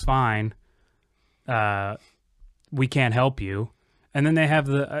 it looks fine. We can't help you. And then they have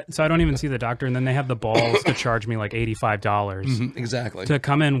so I don't even see the doctor, and then they have the balls to charge me like $85 exactly to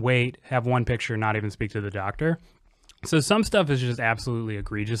come in, wait, have one picture, not even speak to the doctor. So some stuff is just absolutely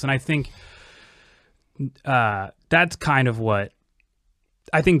egregious, and I think that's kind of what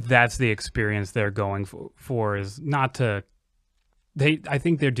I think that's the experience they're going for is not to. I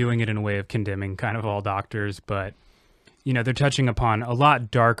think they're doing it in a way of condemning kind of all doctors, but you know, they're touching upon a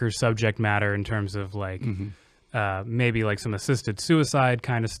lot darker subject matter in terms of like maybe like some assisted suicide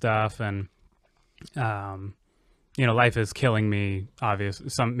kind of stuff, and you know, life is killing me.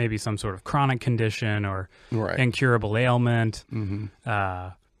 Obviously, maybe some sort of chronic condition or Right. incurable ailment.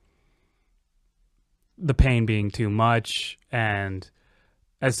 The pain being too much, and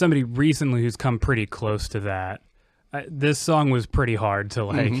as somebody recently who's come pretty close to that, this song was pretty hard to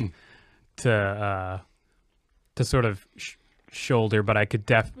like to sort of shoulder, but I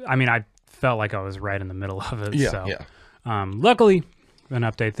could I mean, I felt like I was right in the middle of it. Yeah, So, yeah. Luckily, an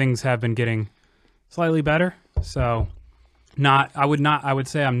update, things have been getting slightly better. So, I would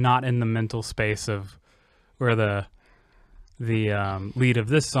say I'm not in the mental space of where the lead of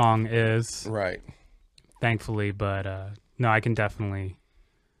this song is, Right. thankfully. But no, I can definitely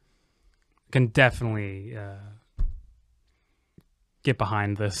get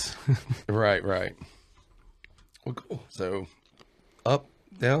behind this. Right, right. Well, cool. So, up,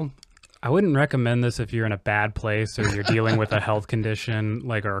 down. I wouldn't recommend this if you're in a bad place or you're dealing with a health condition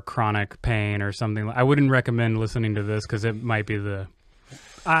like or chronic pain or something. I wouldn't recommend listening to this because it might be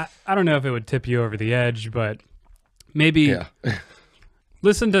I don't know if it would tip you over the edge, but maybe Yeah.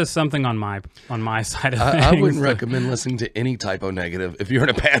 listen to something on my side of things. I wouldn't recommend listening to any Typo Negative if you're in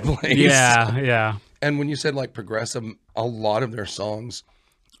a bad place. Yeah, yeah. And when you said like progressive, a lot of their songs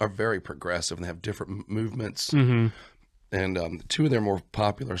are very progressive and they have different movements. And two of their more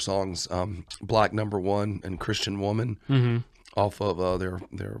popular songs, Black Number One and Christian Woman, off of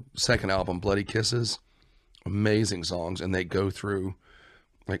their second album, Bloody Kisses. Amazing songs, and they go through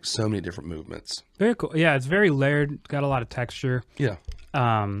like so many different movements. Very cool. Yeah, it's very layered, got a lot of texture. Yeah.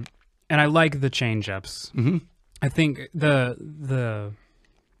 And I like the change ups. I think I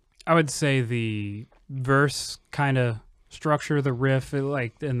would say the verse kind of structure, the riff,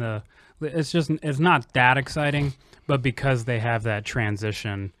 it's not that exciting, but because they have that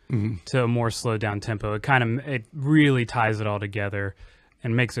transition to a more slowed down tempo, it really ties it all together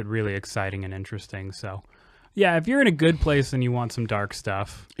and makes it really exciting and interesting. So yeah, if you're in a good place and you want some dark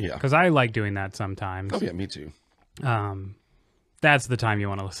stuff, Yeah. because I like doing that sometimes. Oh yeah, me too. That's the time you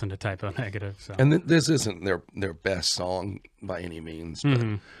want to listen to Typo Negative. So. And this isn't their best song by any means, but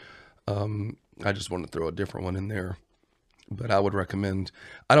I just wanted to throw a different one in there. But I would recommend,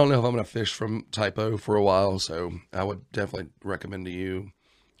 I don't know if I'm going to fish from Typo for a while, so I would definitely recommend to you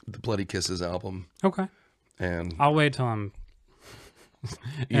the Bloody Kisses album. Okay. And I'll wait till I'm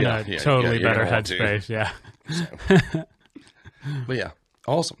in a totally you're better gonna want to. headspace. Yeah. But yeah,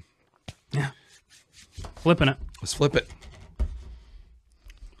 awesome. Flipping it. Let's flip it.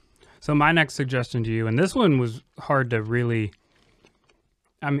 So my next suggestion to you, and this one was hard to really,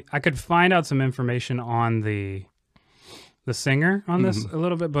 I mean, I could find out some information on the singer on this a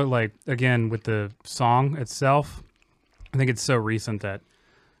little bit, but like, again, with the song itself, I think it's so recent that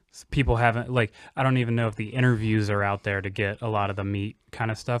people haven't, like, I don't even know if the interviews are out there to get a lot of the meat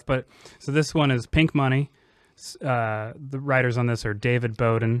kind of stuff. But so this one is Pink Money. The writers on this are David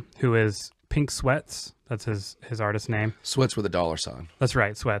Bowden, who is Pink Sweats. That's his artist name. Sweats with a $sign. That's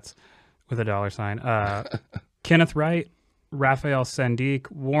right, Sweats with a $sign. Kenneth Wright, Raphael Sendik,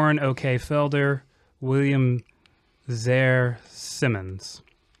 Warren O.K. Felder, William Zaire Simmons,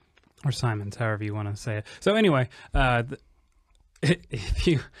 or Simons, however you want to say it. So anyway,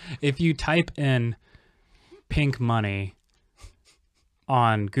 if you type in Pink Money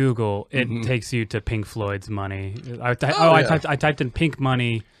on Google, it takes you to Pink Floyd's Money. I typed in Pink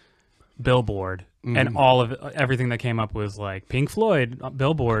Money Billboard, and everything that came up was like Pink Floyd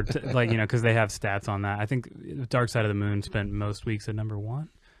Billboard, like, you know, because they have stats on that. I think Dark Side of the Moon spent most weeks at number 1.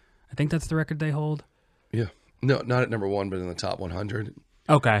 I think that's the record they hold. Yeah. No, not at number 1, but in the top 100.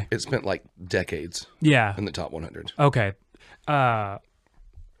 Okay. It spent like decades Yeah. in the top 100. Okay.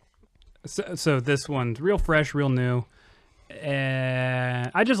 So this one's real fresh, real new.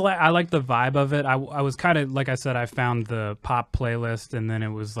 And I like the vibe of it. I was kind of, like I said, I found the pop playlist, and then it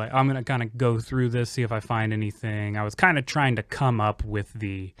was like, I'm going to kind of go through this, see if I find anything. I was kind of trying to come up with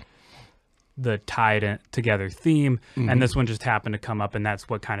the tied together theme, and this one just happened to come up, and that's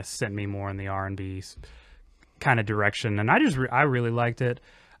what kind of sent me more in the R&B kind of direction. And I really liked it.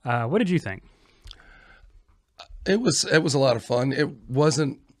 What did you think? It was a lot of fun.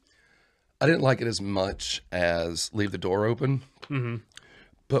 I didn't like it as much as Leave the Door Open,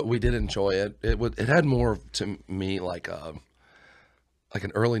 but we did enjoy it. It had more to me like an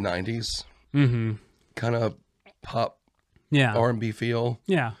early '90s kind of pop R&B feel.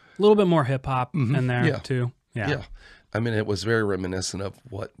 Yeah, a little bit more hip hop in there too. Yeah. I mean, it was very reminiscent of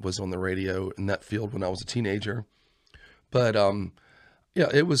what was on the radio in that field when I was a teenager. But yeah,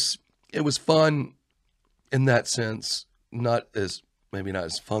 it was fun in that sense. not as maybe not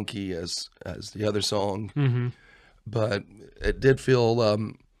as funky as the other song, Mm-hmm. but it did feel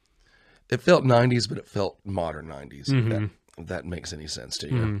it felt 90s, but it felt modern 90s. If that makes any sense to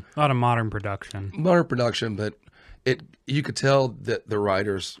you. Mm-hmm. A lot of modern production. Modern production, but you could tell that the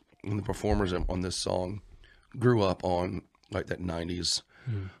writers and the performers on this song grew up on like that 90s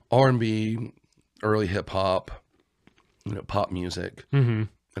R&B, early hip hop, pop music. Mm-hmm.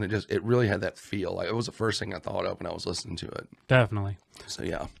 And it really had that feel. Like it was the first thing I thought of when I was listening to it. Definitely. So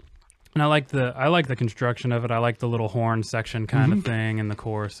yeah. And I like the construction of it. I like the little horn section kind of thing and the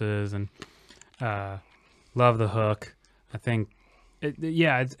choruses, and love the hook. I think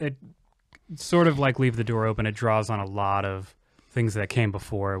it's sort of like Leave the Door Open. It draws on a lot of things that came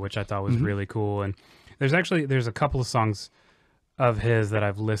before, which I thought was really cool. And there's a couple of songs of his that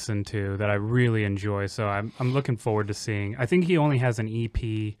I've listened to that I really enjoy. So I'm looking forward to seeing. I think he only has an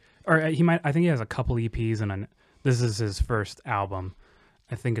EP, or I think he has a couple EPs, and this is his first album.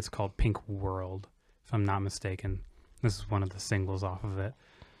 I think it's called Pink World, if I'm not mistaken. This is one of the singles off of it.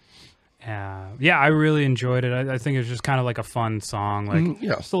 Yeah, I really enjoyed it. I think it was just kind of like a fun song, like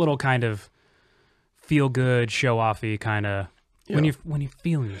just a little kind of feel good, show offy kind of when you're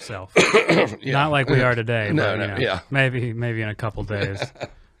feeling yourself. Not like we are today. No, but, maybe in a couple days,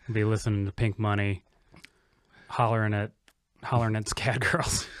 be listening to Pink Money, hollering at Scat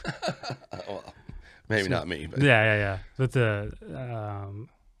Girls. Well, maybe not me, but yeah. With the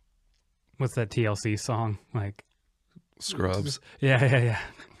what's that TLC song like? Scrubs. Yeah.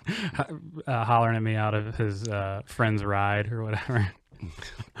 Hollering at me out of his friend's ride or whatever.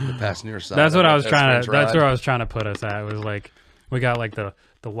 The passenger side. That's what I was trying to. That's where I was trying to put us at. It was like we got like the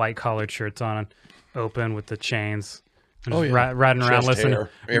white collared shirts on, open with the chains. And just riding around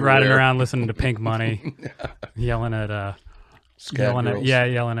listening to Pink Money, yelling at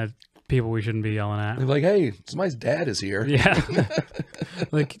yelling at people we shouldn't be yelling at. They're like, hey, somebody's dad is here. Yeah,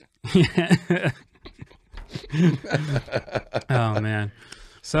 like. Oh man.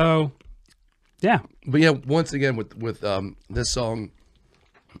 So, yeah. But yeah, once again with this song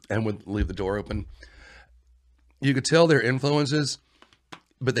and with Leave the Door Open, you could tell their influences,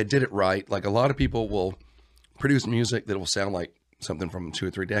 but they did it right. Like a lot of people will produce music that will sound like something from 2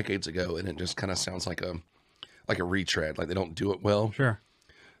 or 3 decades ago, and it just kind of sounds like a retread. Like they don't do it well. Sure.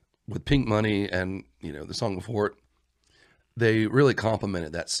 With Pink Money and the song before it, they really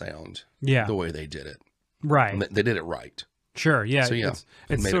complemented that sound. Yeah. The way they did it. Right. And they did it right. Sure. Yeah. So yeah,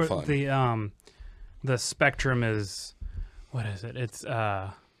 it's made sort it fun. of the spectrum is, what is it? It's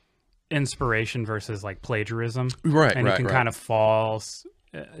inspiration versus like plagiarism. Right. And you can kind of fall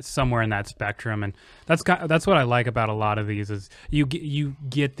somewhere in that spectrum, and that's what I like about a lot of these is you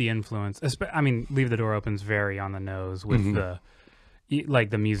get the influence. I mean, Leave the Door Open's very on the nose with the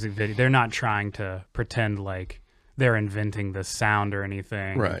music video. They're not trying to pretend like they're inventing the sound or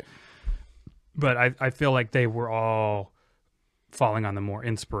anything. Right. But I feel like they were all falling on the more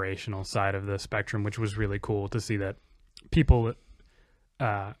inspirational side of the spectrum, which was really cool to see that people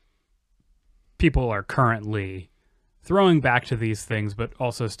are currently throwing back to these things, but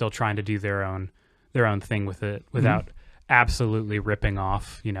also still trying to do their own thing with it without absolutely ripping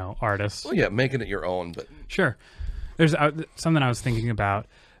off, artists. Well, yeah, making it your own, but sure. There's something I was thinking about.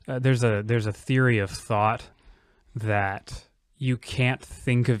 There's a theory of thought that you can't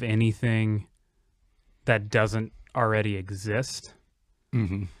think of anything that doesn't already exist.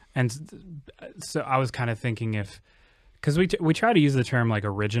 Mm-hmm. And so I was kind of thinking because we try to use the term like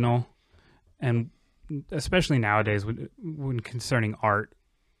original, and especially nowadays when concerning art,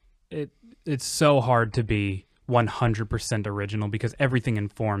 it's so hard to be 100% original because everything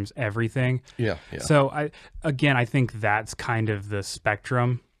informs everything. Yeah. So I think that's kind of the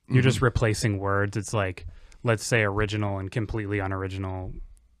spectrum. You're just replacing words. It's like, let's say original and completely unoriginal,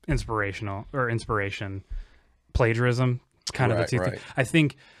 inspiration, plagiarism. It's kind of the two things. I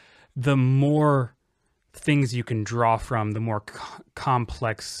think the more things you can draw from, the more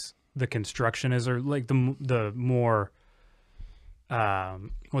complex the construction is, or like the more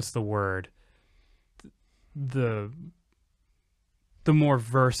what's the word? The more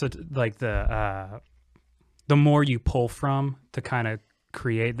versatile, like the more you pull from to kind of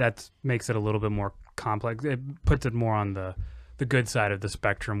create, that makes it a little bit more complex. It puts it more on the good side of the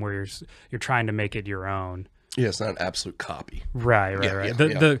spectrum where you're trying to make it your own. Yeah, it's not an absolute copy. Right.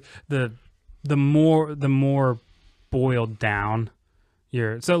 The more boiled down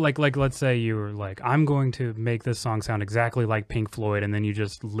so let's say you were like, I'm going to make this song sound exactly like Pink Floyd, and then you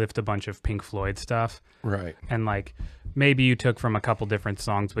just lift a bunch of Pink Floyd stuff. Right. And like maybe you took from a couple different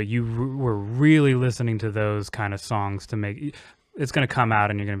songs, but you were really listening to those kind of songs to make. it's going to come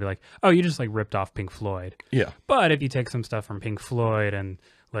out and you're going to be like, oh, you just like ripped off Pink Floyd. Yeah. But if you take some stuff from Pink Floyd and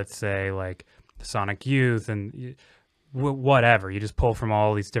let's say like Sonic Youth and whatever, you just pull from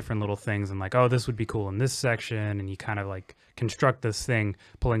all these different little things and like, oh, this would be cool in this section. And you kind of like construct this thing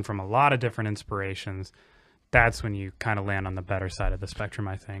pulling from a lot of different inspirations. That's when you kind of land on the better side of the spectrum,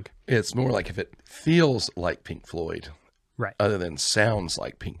 I think. It's more like if it feels like Pink Floyd, Right. other than sounds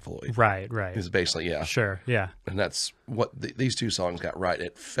like Pink Floyd. Right. Is basically, yeah. Sure. Yeah. And that's what these two songs got right.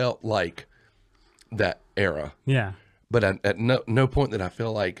 It felt like that era. Yeah. But at no point did I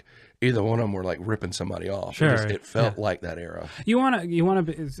feel like either one of them were like ripping somebody off. Sure. It felt like that era. You want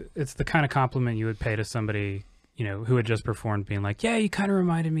to, it's the kind of compliment you would pay to somebody, you know, who had just performed being like, yeah, you kind of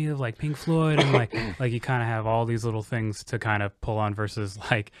reminded me of like Pink Floyd and like you kind of have all these little things to kind of pull on versus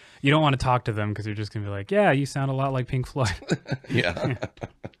like, you don't want to talk to them because you're just going to be like, yeah, you sound a lot like Pink Floyd. Yeah.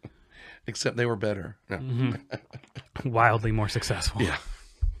 Except they were better. No. Wildly more successful. Yeah.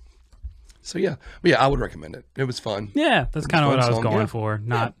 So yeah. But yeah, I would recommend it. It was fun. Yeah, that's kind of what I was song, going yeah. for.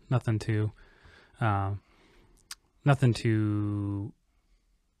 Nothing to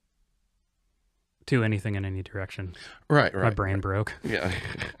anything in any direction. Right. My brain broke. Yeah.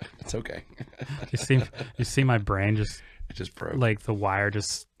 It's okay. You see my brain just It just broke. like the wire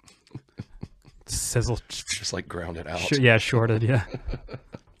just sizzled. Just like ground it out. Shorted. Yeah.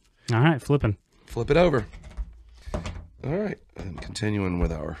 All right, flipping. Flip it over. All right. And continuing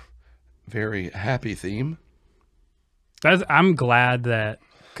with our very happy theme. I'm glad that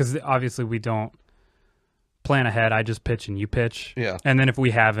because obviously we don't plan ahead. I just pitch and you pitch. Yeah. And then if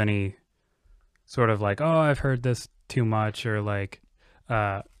we have any sort of like, oh, I've heard this too much, or like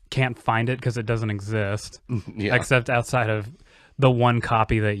can't find it because it doesn't exist, Yeah. except outside of the one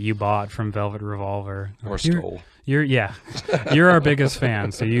copy that you bought from Velvet Revolver Or stole. You're our biggest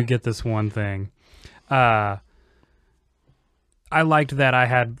fan, so you get this one thing. I liked that I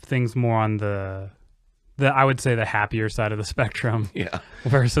had things more on the I would say the happier side of the spectrum. Yeah.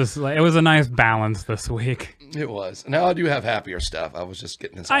 Versus like, it was a nice balance this week. It was. Now I do have happier stuff. I was just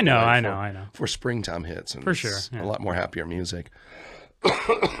getting this. I know. For springtime hits and For sure, it's yeah. a lot more happier music.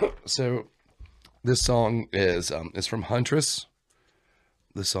 So this song is from Huntress.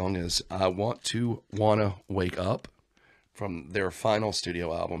 The song is "I Want to Wanna Wake Up" from their final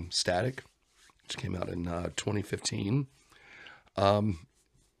studio album Static, which came out in 2015.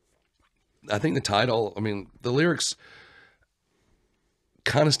 I think the title, I mean, the lyrics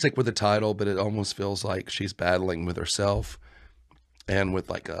kind of stick with the title, but it almost feels like she's battling with herself and with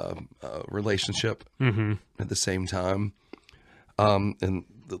like a relationship at the same time. And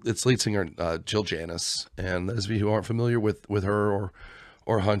its lead singer, Jill Janis. And those of you who aren't familiar with her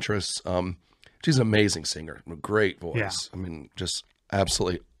or Huntress, she's an amazing singer, a great voice. Yeah. I mean, just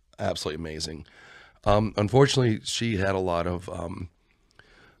absolutely amazing. Unfortunately, she had a lot of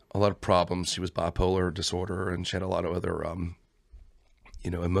problems. She was bipolar disorder, and she had a lot of other,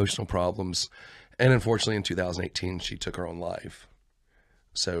 emotional problems. And unfortunately, in 2018, she took her own life.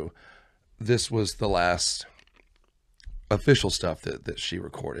 So this was the last official stuff that she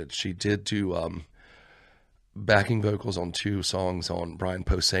recorded. She did do backing vocals on 2 songs on Brian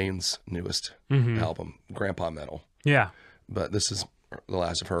Posehn's newest album, Grandpa Metal. Yeah. But this is the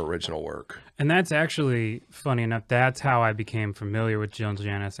last of her original work. And that's actually, funny enough, that's how I became familiar with Jill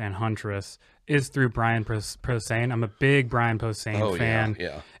Janis and Huntress, is through Brian Posehn. I'm a big Brian Posehn fan.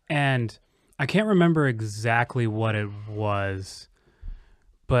 Yeah. And I can't remember exactly what it was,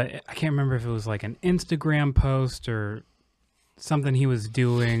 but I can't remember if it was like an Instagram post or something he was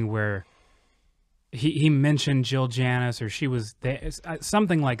doing where he mentioned Jill Janis, or she was there,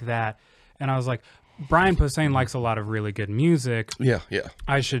 something like that. And I was like, Brian Posehn likes a lot of really good music. Yeah.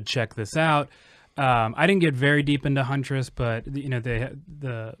 I should check this out. I didn't get very deep into Huntress, but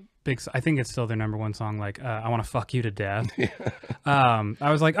the big, I think it's still their number one song. Like, I Want to Fuck You to Death.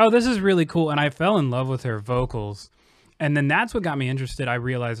 I was like, oh, this is really cool. And I fell in love with her vocals. And then that's what got me interested. I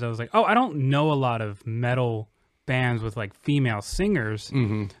realized I was like, oh, I don't know a lot of metal bands with like female singers.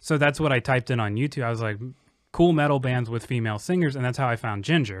 So that's what I typed in on YouTube. I was like, cool metal bands with female singers. And that's how I found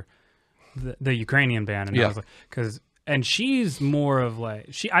Ginger, the Ukrainian band. And I was like, and she's more of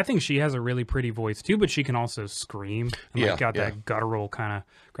like, I think she has a really pretty voice too, but she can also scream and like got that guttural kind of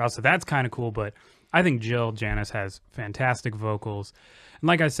growl. So that's kind of cool. But I think Jill Janis has fantastic vocals. And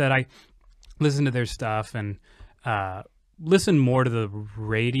like I said, I listen to their stuff and listen more to the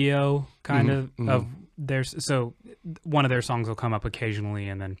radio kind of theirs. So one of their songs will come up occasionally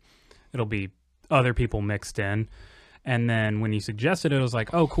and then it'll be other people mixed in. And then when you suggested it, I was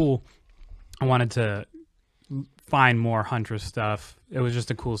like, oh, cool. I wanted to find more Huntress stuff. It was just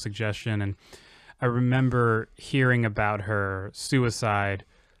a cool suggestion. And I remember hearing about her suicide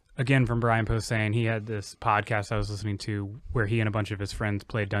again from Brian Posehn. He had this podcast I was listening to where he and a bunch of his friends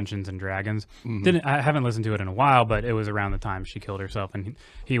played Dungeons and Dragons. I haven't listened to it in a while, but it was around the time she killed herself, and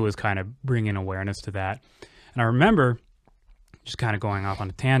he was kind of bringing awareness to that. And I remember, just kind of going off on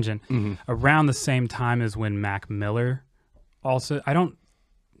a tangent, around the same time as when Mac Miller also, I don't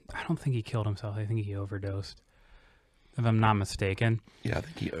think he killed himself. I think he overdosed, if I'm not mistaken. Yeah, I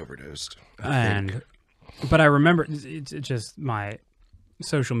think he overdosed. But I remember it's just my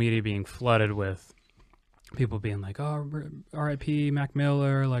social media being flooded with people being like, "Oh, R.I.P. Mac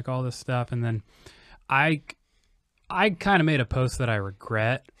Miller," like all this stuff, and then I kind of made a post that I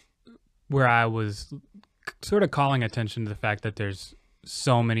regret, where I was sort of calling attention to the fact that there's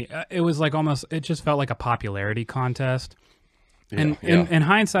so many. It was like it just felt like a popularity contest. And in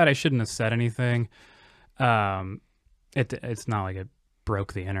hindsight, I shouldn't have said anything. It's not like it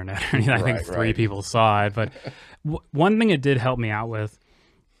broke the internet or anything. I think three people saw it. But one thing it did help me out with,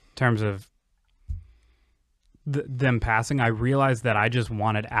 in terms of them passing, I realized that I just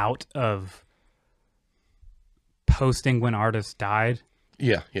wanted out of posting when artists died.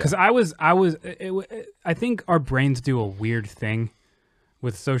 Yeah. Because I think our brains do a weird thing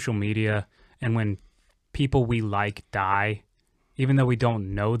with social media, and when people we like die, even though we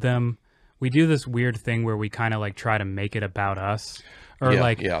don't know them, we do this weird thing where we kind of like try to make it about us, or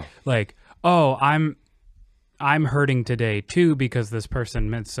like, oh, I'm hurting today too because this person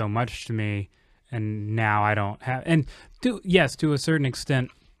meant so much to me, and now I don't have. And to a certain extent,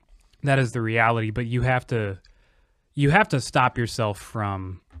 that is the reality. But you have to stop yourself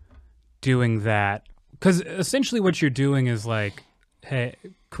from doing that, because essentially what you're doing is like, hey,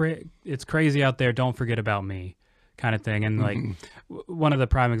 it's crazy out there, don't forget about me, kind of thing. And like one of the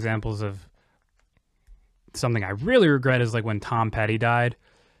prime examples of something I really regret is like when Tom Petty died.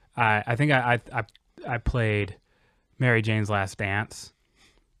 I think I played Mary Jane's Last Dance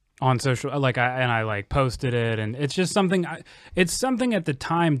on social, like I posted it, and it's just something it's something at the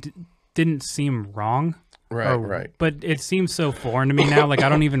time didn't seem wrong. Right. But it seems so foreign to me now. Like I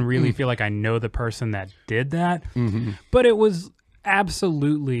don't even really feel like I know the person that did that. But it was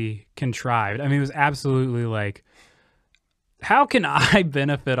absolutely contrived. I mean, it was absolutely like, how can I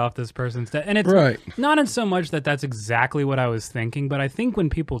benefit off this person's death? And it's not in so much that that's exactly what I was thinking, but I think when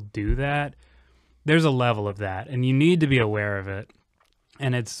people do that, there's a level of that, and you need to be aware of it.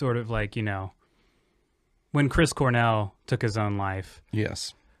 And it's sort of like, when Chris Cornell took his own life.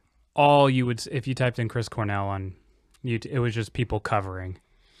 Yes. All you would, if you typed in Chris Cornell on YouTube, it was just people covering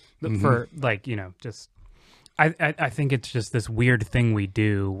for like, just, I think it's just this weird thing we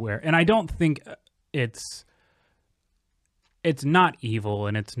do where, and I don't think it's not evil,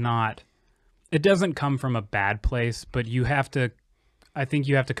 and it doesn't come from a bad place, but I think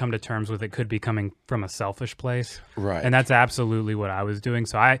you have to come to terms with it could be coming from a selfish place. Right. And that's absolutely what I was doing.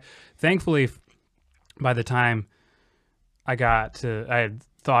 So thankfully, by the time I had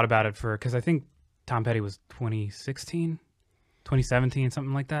thought about it because I think Tom Petty was 2016, 2017,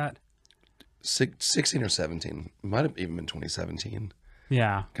 something like that. 16 or 17. It might have even been 2017.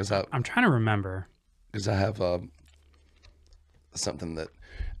 Yeah. Because I'm trying to remember. Because I have something that,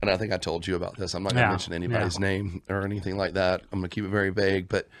 and I think I told you about this. I'm not going to mention anybody's name or anything like that. I'm going to keep it very vague.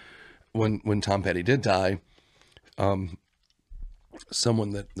 But when Tom Petty did die,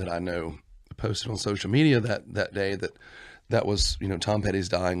 someone that I know posted on social media that day that was, Tom Petty's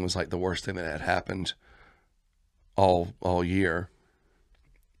dying was like the worst thing that had happened all year.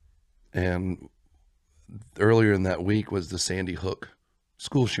 And earlier in that week was the Sandy Hook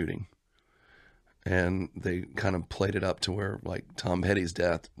school shooting. And they kind of played it up to where like Tom Petty's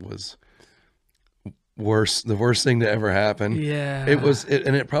death was the worst thing to ever happen. Yeah.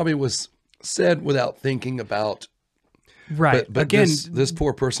 And it probably was said without thinking about. Right. But again, this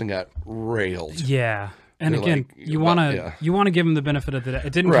poor person got railed. Yeah. And again, you want to give them the benefit of the doubt.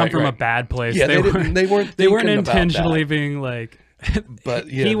 It didn't come from a bad place. Yeah, they weren't intentionally being like. But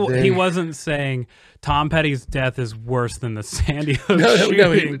he wasn't saying Tom Petty's death is worse than the Sandy Hook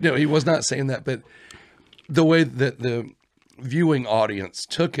shooting. No, he was not saying that. But the way that the viewing audience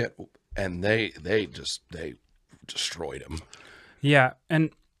took it, and they destroyed him. Yeah,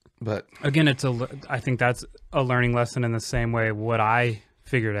 but again, I think that's a learning lesson in the same way what I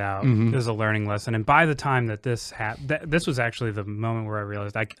figured out is a learning lesson. And by the time that this happened, this was actually the moment where I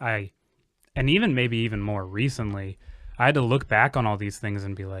realized I and even maybe even more recently, I had to look back on all these things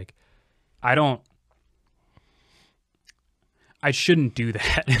and be like, I shouldn't do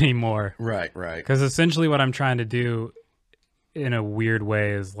that anymore. Right. Because essentially what I'm trying to do in a weird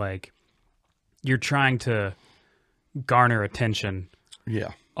way is like, you're trying to garner attention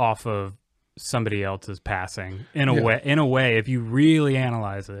off of somebody else's passing in a way, if you really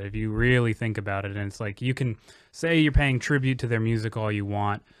analyze it, if you really think about it. And it's like, you can say you're paying tribute to their music all you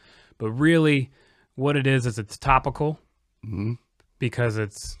want, but really what it is it's topical because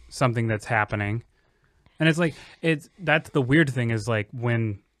it's something that's happening. And it's like, that's the weird thing is like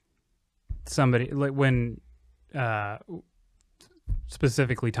when somebody, like when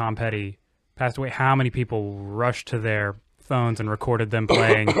specifically Tom Petty passed away, how many people rushed to their phones and recorded them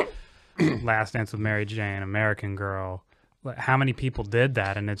playing Last Dance with Mary Jane, American Girl. How many people did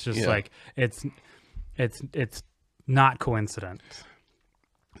that? And it's just like, it's not coincidence.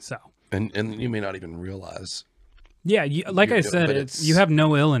 So, and you may not even realize. Yeah, like I said, you have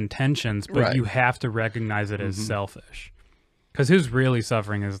no ill intentions, but you have to recognize it as selfish. Because who's really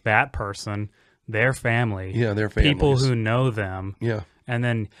suffering is that person, their family, their families. People who know them. Yeah. And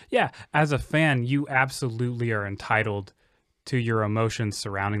then, as a fan, you absolutely are entitled to your emotions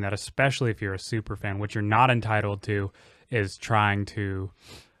surrounding that, especially if you're a super fan. What you're not entitled to is trying to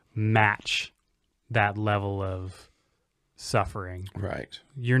match that level of suffering. Right.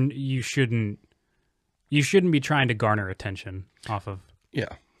 You shouldn't be trying to garner attention off of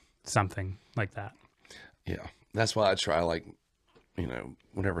something like that. Yeah. That's why I try, like,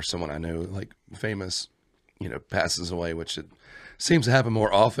 whenever someone I know, like famous, passes away, which it seems to happen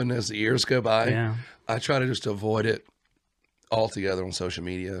more often as the years go by. Yeah. I try to just avoid it altogether on social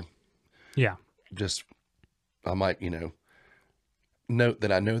media. Yeah. Just, I might, note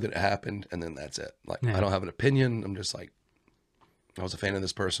that I know that it happened, and then that's it. Like, I don't have an opinion. I'm just like, I was a fan of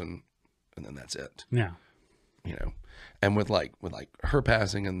this person, and then that's it. Yeah. And with her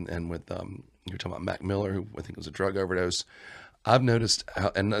passing and with, you're talking about Mac Miller, who I think was a drug overdose. I've noticed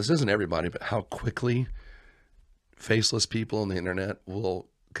how, and this isn't everybody, but how quickly faceless people on the internet will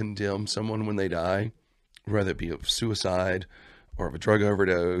condemn someone when they die, whether it be of suicide or of a drug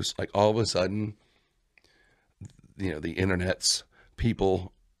overdose. Like, all of a sudden, the internet's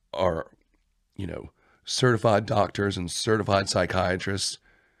people are, certified doctors and certified psychiatrists,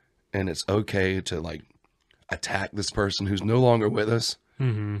 and it's okay to like attack this person who's no longer with us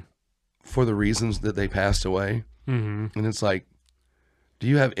for the reasons that they passed away. And it's like, do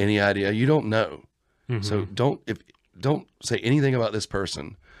you have any idea? You don't know. So don't say anything about this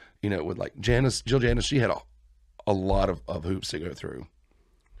person. With like Jill Janis, she had a lot of hoops to go through.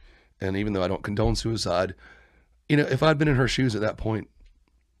 And even though I don't condone suicide, if I'd been in her shoes at that point,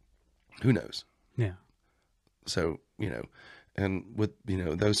 who knows? Yeah. So, and with,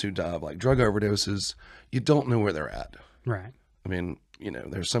 those who die of like drug overdoses, you don't know where they're at. Right. I mean,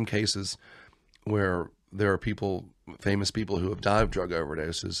 there's some cases where there are famous people who have died of drug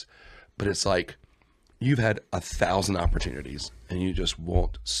overdoses, but it's like, you've had 1,000 opportunities and you just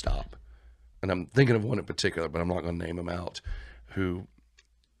won't stop. And I'm thinking of one in particular, but I'm not going to name him out, who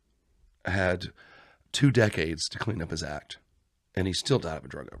had 2 decades to clean up his act, and he still died of a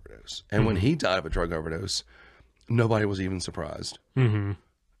drug overdose. And when he died of a drug overdose, nobody was even surprised. And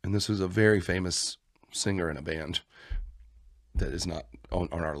this was a very famous singer in a band that is not on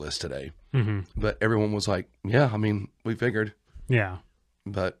our list today. But everyone was like, yeah, I mean, we figured. Yeah.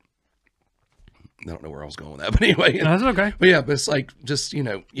 But I don't know where I was going with that. But anyway. No, that's okay. But yeah, but it's like, just, you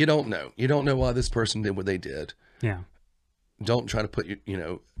don't know. You don't know why this person did what they did. Yeah. Don't try to put,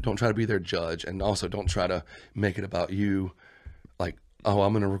 don't try to be their judge. And also don't try to make it about you. Like, oh,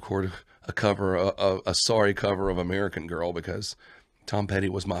 I'm going to record a cover, a sorry cover of American Girl because Tom Petty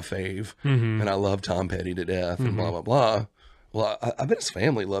was my fave. And I love Tom Petty to death and blah, blah, blah. Well, I bet his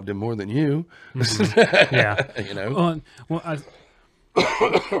family loved him more than you. Yeah.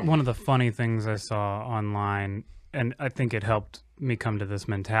 One of the funny things I saw online, and I think it helped me come to this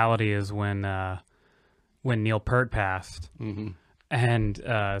mentality, is when Neil Peart passed, and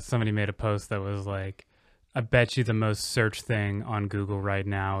somebody made a post that was like, I bet you the most searched thing on Google right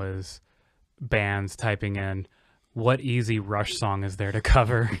now is bands typing in, what easy Rush song is there to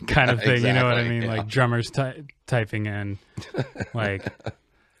cover, kind of thing. Exactly, you know what I mean? Yeah. Like drummers typing in, like,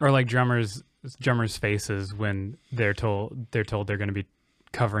 or like drummers' faces when they're told they're going to be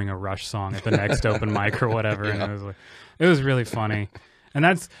covering a Rush song at the next open mic or whatever. Yeah. And it was really funny. And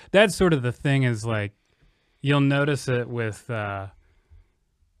that's sort of the thing, is like, you'll notice it with,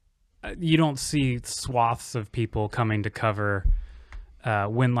 you don't see swaths of people coming to cover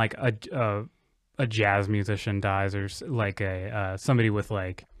when like a jazz musician dies, or like somebody with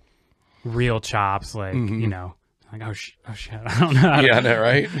like real chops, like, like, oh shit, I don't know. Yeah, I know,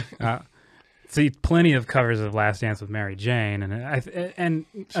 right? See plenty of covers of Last Dance with Mary Jane, and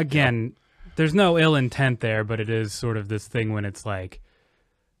again, there's no ill intent there, but it is sort of this thing when it's like,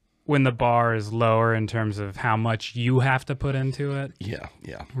 when the bar is lower in terms of how much you have to put into it. Yeah,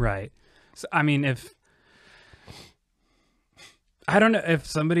 yeah. Right. So, I mean, if I don't know if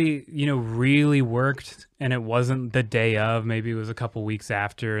somebody, really worked and it wasn't the day of, maybe it was a couple weeks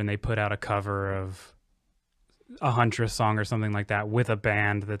after and they put out a cover of a Huntress song or something like that with a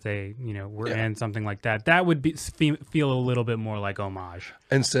band that they, were in, something like that. That would be feel a little bit more like homage.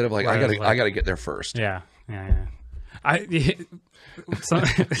 Instead of like, I gotta get there first. Yeah. So,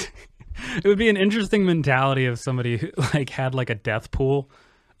 it would be an interesting mentality if somebody who, like, had like a death pool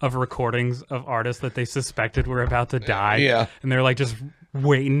of recordings of artists that they suspected were about to die. Yeah. And they're like just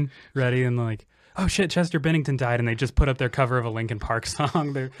waiting, ready, and like, oh shit, Chester Bennington died, and they just put up their cover of a Linkin Park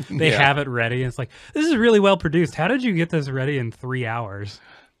song. They have it ready, and it's like, this is really well produced. How did you get this ready in 3 hours?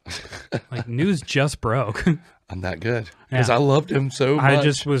 Like, news just broke. I'm that good because I loved him so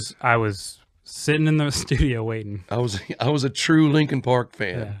much. I was sitting in the studio waiting. I was a true Linkin Park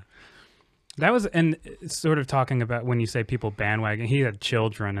fan. Yeah. That was, and sort of talking about when you say people bandwagon, he had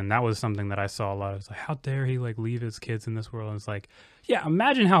children, and that was something that I saw a lot. I was like, how dare he like leave his kids in this world? And it's like, yeah,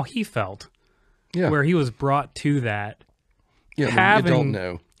 imagine how he felt. Yeah. Where he was brought to that. Yeah, you don't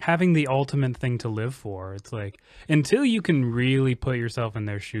know. Having the ultimate thing to live for. It's like, until you can really put yourself in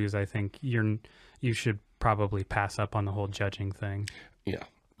their shoes, I think you should probably pass up on the whole judging thing. Yeah,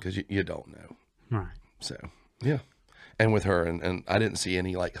 because you don't know. Right. So, yeah. And with her, and I didn't see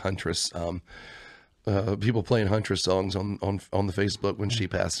any like Huntress, people playing Huntress songs on the Facebook when she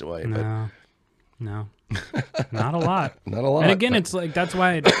passed away. No, not a lot. Not a lot. And again, it's like, that's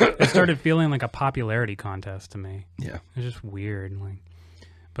why it started feeling like a popularity contest to me. Yeah. It's just weird. Like,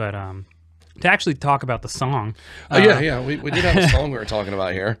 but to actually talk about the song. We did have a song we were talking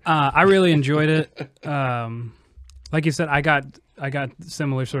about here. I really enjoyed it. Like you said, I got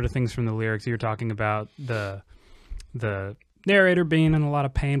similar sort of things from the lyrics. You were talking about the narrator being in a lot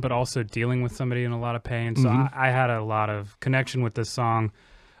of pain, but also dealing with somebody in a lot of pain. So I had a lot of connection with this song,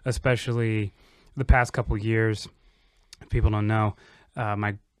 especially the past couple years. If people don't know,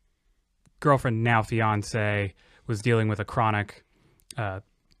 my girlfriend, now fiance, was dealing with a chronic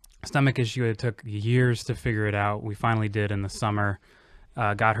stomach issue. It took years to figure it out. We finally did in the summer,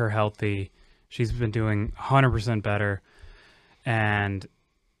 got her healthy. She's been doing 100% better. And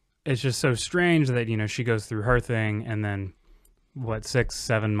it's just so strange that, she goes through her thing, and then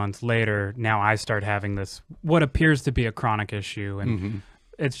 6-7 months later, now I start having this, what appears to be a chronic issue. And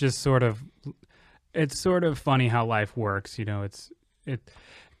it's just sort of funny how life works.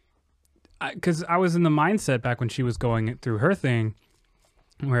 Because I was in the mindset back when she was going through her thing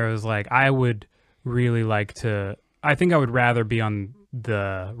where it was like, I would really like to, I think I would rather be on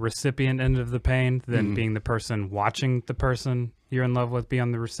the recipient end of the pain than being the person watching the person you're in love with be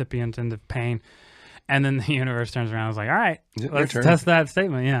on the recipient end of pain. And then the universe turns around and is like, all right, let's test that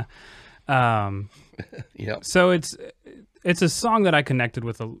statement. Yeah. Yep. So it's a song that I connected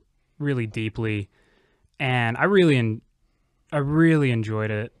with really deeply, and I really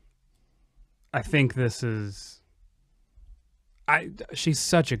enjoyed it. I think she's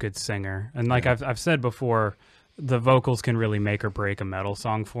such a good singer. And like I've said before, the vocals can really make or break a metal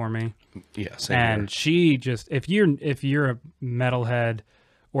song for me. Yeah, same and here. She just, if you're a metalhead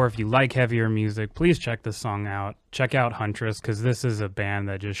or if you like heavier music, please check this song out. Check out Huntress, because this is a band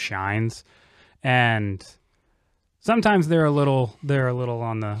that just shines. And sometimes they're a little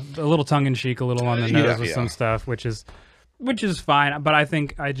on a little tongue in cheek, a little on the nose with some stuff, which is fine. But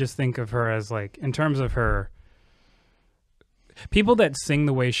I just think of her as, like, in terms of her, people that sing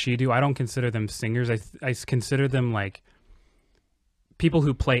the way she do, I don't consider them singers. I consider them like people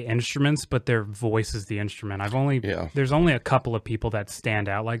who play instruments, but their voice is the instrument. There's only a couple of people that stand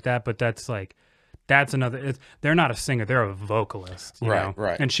out like that, but that's another. They're not a singer; they're a vocalist. You know?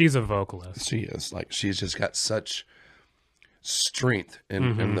 Right. And she's a vocalist. She is, like, she's just got such strength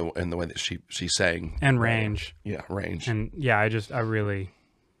in the way that she sang and range. Yeah, range. And yeah, I really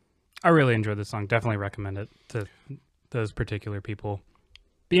enjoyed this song. Definitely recommend it to those particular people.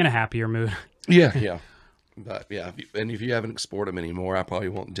 Be in a happier mood. Yeah. But yeah, if you haven't explored them anymore, I probably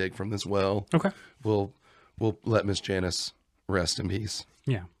won't dig from this well. Okay. We'll let Miss Janice rest in peace.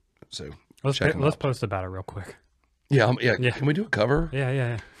 Yeah. So let's post about it real quick. Yeah. Can we do a cover?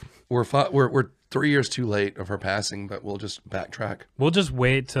 Yeah. We're 3 years too late of her passing, but we'll just backtrack. We'll just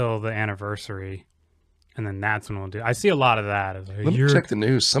wait till the anniversary, and then that's when we'll do. I see a lot of that. Like, Let me check the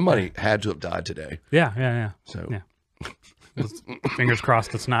news. Somebody had to have died today. Yeah. So yeah. Fingers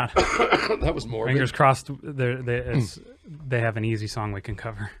crossed it's not. That was morbid. Fingers crossed they have an easy song we can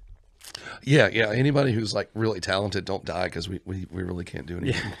cover. Yeah. Anybody who's like really talented, don't die, because we really can't do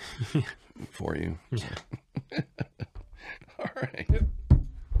anything for you. So. All right.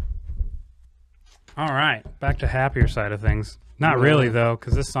 All right. Back to happier side of things. Not really though,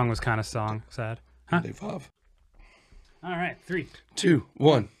 because this song was kind of sad. Huh? Day 5. All right, 3. 2,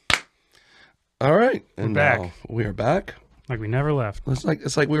 1. All right, and back. now we are back. Like we never left.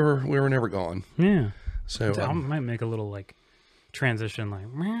 It's like we were never gone. Yeah. So I might make a little like transition, like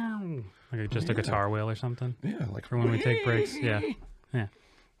meow, like just a guitar wheel or something yeah, like for when we take breaks. Yeah. Yeah.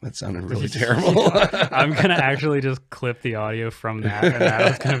 that sounded really terrible. I'm gonna actually just clip the audio from that, and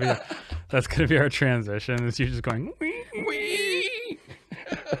that's gonna be our transition. Is you just going. Wee. Whee!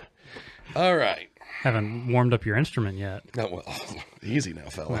 All right. Haven't warmed up your instrument yet. Oh, well, easy now,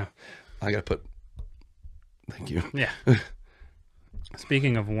 fella. Yeah. I gotta put. Thank you. Yeah.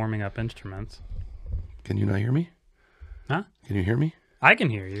 Speaking of warming up instruments, Can you not hear me? huh? Can you hear me? I can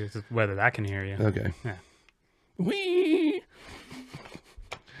hear you. It's just whether that can hear you. Okay. Yeah. Whee!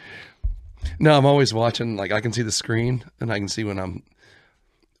 No, I'm always watching. Like I can see the screen, and I can see when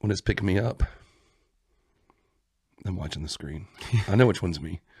it's picking me up. I'm watching the screen. I know which one's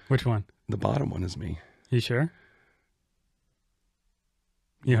me. Which one? The bottom one is me. You sure?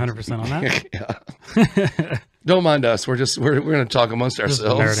 You 100% on that? Yeah. Don't mind us. We're going to talk amongst Just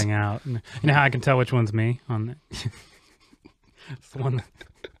ourselves. nerding out. You know how I can tell which one's me on the it's the one that,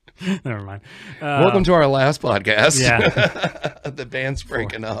 never mind. Welcome to our last podcast. Yeah. The band's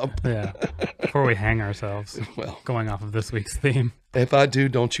breaking up. Yeah. Before we hang ourselves, Well, going off of this week's theme. if I do,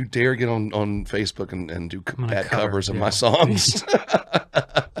 don't you dare get on Facebook and do gonna bad cover, covers of yeah. my songs.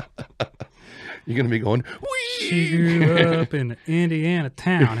 You're going to be going, She grew up in an Indiana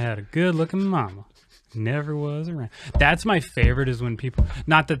town, had a good looking mama. Never was around. That's my favorite is when people,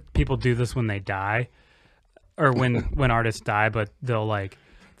 not that people do this when they die or when artists die, but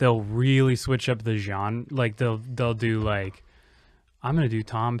they'll really switch up the genre. Like they'll do like, I'm going to do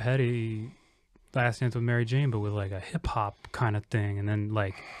Tom Petty Last Dance with Mary Jane, but with like a hip hop kind of thing. And then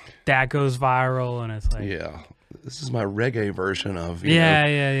like that goes viral and it's like, yeah, this is my reggae version of, you know.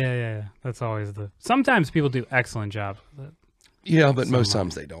 yeah. That's always sometimes people do excellent jobs with it. Yeah, but most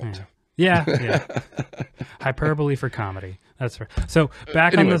times they don't. Yeah. Hyperbole for comedy. That's right. So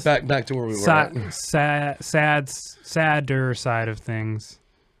back Anyway, on this back to where we were at. sadder side of things.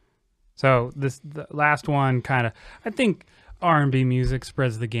 So the last one kind of, I think R&B music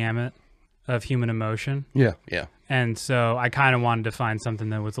spreads the gamut of human emotion. Yeah. And so I kind of wanted to find something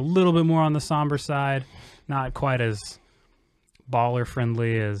that was a little bit more on the somber side, not quite as baller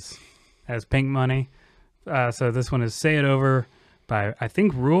friendly as Pink Money. So this one is Say It Over by, I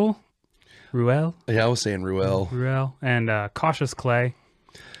think, Ruel, Yeah, I was saying Ruel. and Cautious Clay,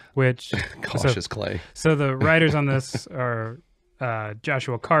 which Cautious Clay. So the writers on this are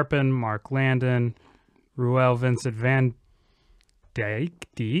Joshua Carpin, Mark Landon, Ruel Vincent Van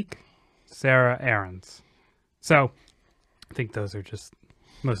Dyke, Sarah Aarons. So I think those are just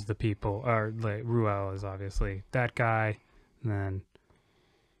most of the people. Are like Ruel is obviously that guy, and then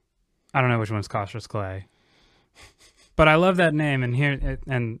I don't know which one's Cautious Clay, but I love that name. And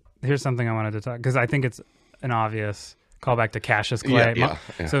here's something I wanted to talk, because I think it's an obvious callback to Cassius Clay. Yeah.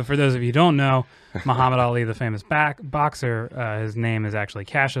 So for those of you who don't know, Muhammad Ali, the famous boxer, his name is actually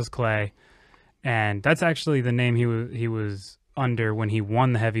Cassius Clay, and that's actually the name he was under when he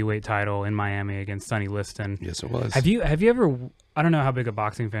won the heavyweight title in Miami against Sonny Liston. Yes, it was. Have you ever? I don't know how big a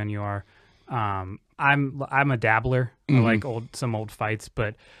boxing fan you are. I'm a dabbler. I like some old fights,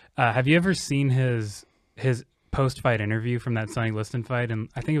 but have you ever seen his post-fight interview from that Sonny Liston fight? And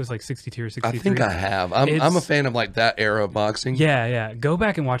I think it was like 62 or 63. I think I have. I'm a fan of like that era of boxing. Yeah. Go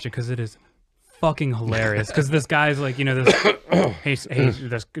back and watch it because it is fucking hilarious. Because this guy's like, he's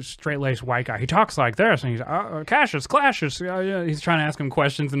this straight-laced white guy. He talks like this, and he's Cassius, Clashes. He's trying to ask him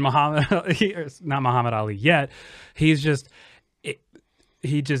questions, and not Muhammad Ali yet. He's just.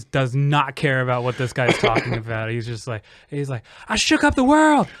 He just does not care about what this guy's talking about. He's like, I shook up the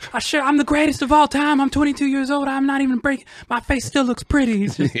world. I'm the greatest of all time. I'm 22 years old. I'm not even breaking. My face still looks pretty.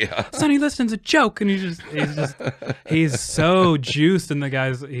 He's just, Sonny Liston's a joke. And he's so juiced. And the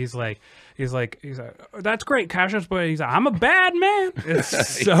guy's, he's like, that's great, Cassius, but he's like, I'm a bad man.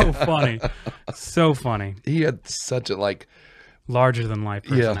 It's so funny. So funny. He had such a larger than life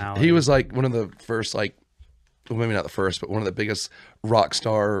personality. Yeah, he was like one of the first well, maybe not the first, but one of the biggest rock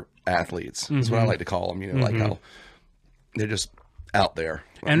star athletes. That's what I like to call them. Like how they're just out there.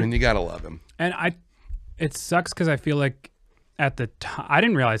 I mean, you gotta love him. And it sucks because I feel like at the time I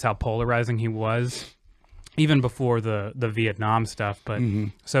didn't realize how polarizing he was, even before the Vietnam stuff. But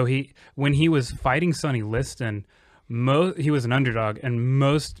so when he was fighting Sonny Liston, he was an underdog, and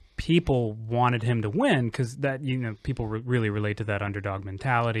most people wanted him to win because that people really relate to that underdog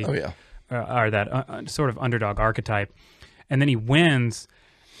mentality. Oh yeah. Or that sort of underdog archetype, and then he wins,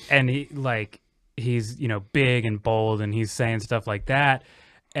 and he he's, big and bold, and he's saying stuff like that.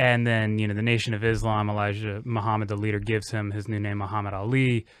 And then, the Nation of Islam, Elijah Muhammad, the leader, gives him his new name, Muhammad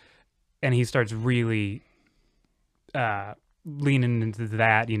Ali. And he starts really leaning into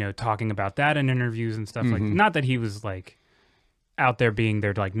that, talking about that in interviews and stuff. Like, not that he was like out there being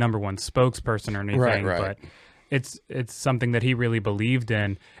their like number one spokesperson or anything, Right. but it's something that he really believed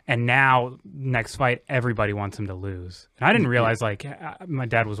in. And now, next fight, everybody wants him to lose. And I didn't realize, like, my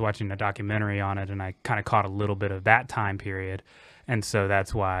dad was watching a documentary on it, and I kind of caught a little bit of that time period. And so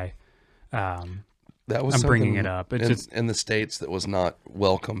that's why That was I'm bringing something it up. It's just, in the States that was not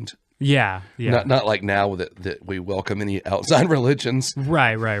welcomed. yeah. Not like now that we welcome any outside religions.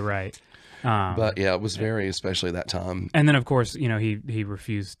 Right. But yeah, it was very, especially that time. And then, of course, he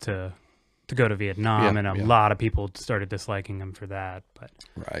refused to go to Vietnam, and a lot of people started disliking him for that. But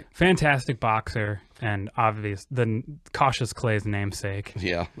Right. fantastic boxer, and the Cautious Clay's namesake.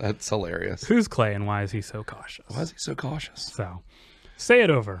 Yeah, that's hilarious. Who's Clay, and why is he so cautious? Why is he so cautious? So, say it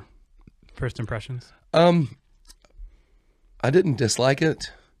over. First impressions. I didn't dislike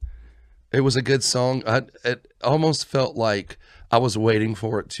it. It was a good song. It almost felt like I was waiting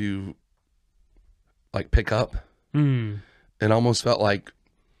for it to like pick up. It almost felt like,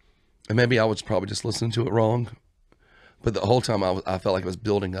 and maybe I was probably just listening to it wrong, but the whole time I felt like it was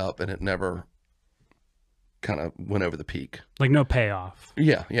building up, and it never kind of went over the peak. Like no payoff.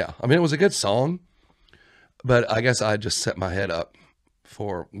 Yeah. I mean, it was a good song, but I guess I just set my head up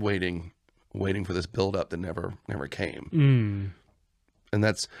for waiting for this build up that never came. And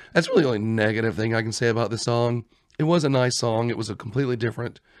that's really the only negative thing I can say about this song. It was a nice song. It was a completely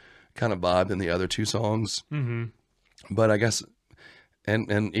different kind of vibe than the other two songs. But I guess,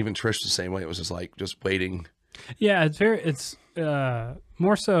 and even Trish the same way. It was just waiting. Yeah, it's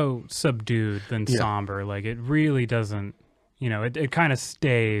more so subdued than somber. Like, it really doesn't, it kind of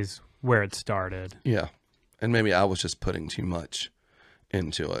stays where it started. Yeah. And maybe I was just putting too much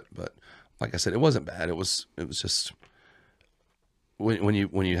into it, but like I said, it wasn't bad. It was just when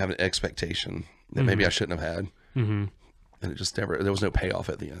you have an expectation that maybe I shouldn't have had, and it just never. There was no payoff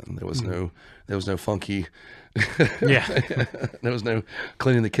at the end. There was no funky. There was no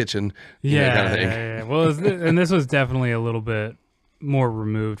cleaning the kitchen. Kind of thing. Yeah. Well, and this was definitely a little bit more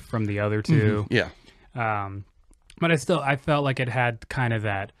removed from the other two. Yeah. But I felt like it had kind of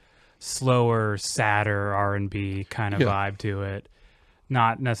that slower, sadder R&B kind of vibe to it.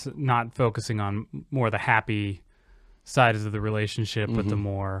 Not focusing on more the happy sides of the relationship, but the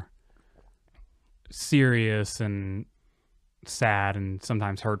more serious and sad and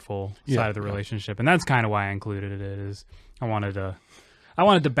sometimes hurtful side of the relationship. And that's kind of why I included it. Is I wanted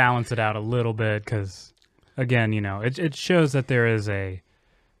to balance it out a little bit, because again, it shows that there's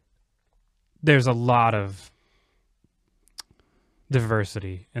a lot of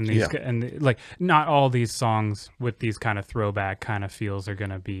diversity in these, and like not all these songs with these kind of throwback kind of feels are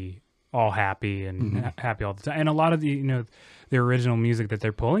going to be all happy and happy all the time. And a lot of the the original music that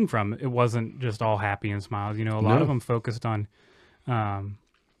they're pulling from, it wasn't just all happy and smiles. A lot of them focused on I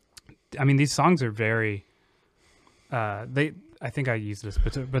mean, these songs are very I think I used this,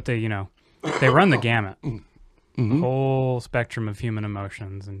 but they they run the gamut, whole spectrum of human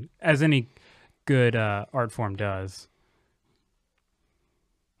emotions, and as any good art form does.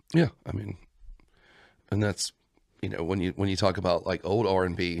 Yeah, I mean, and that's when you talk about like old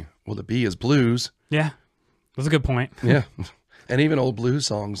R&B, well, the B is blues. Yeah, that's a good point. Yeah, and even old blues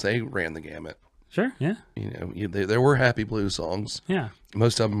songs, they ran the gamut. Sure. Yeah. There were happy blues songs. Yeah.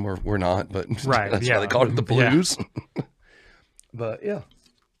 Most of them were not, but right. That's why they called it the blues. Yeah. But yeah.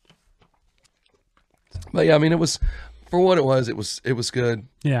 But yeah, I mean, it was, for what it was good.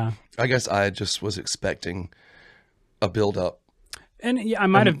 Yeah. I guess I just was expecting a build up. And yeah, I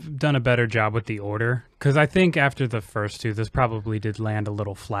might have done a better job with the order, because I think after the first two, this probably did land a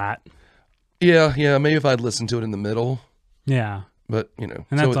little flat. Yeah. Maybe if I'd listened to it in the middle. Yeah. But and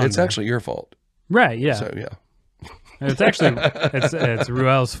so it's actually your fault. Right. Yeah. So yeah. It's actually it's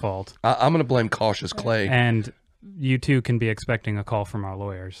Ruel's fault. I'm gonna blame Cautious Clay. And you too can be expecting a call from our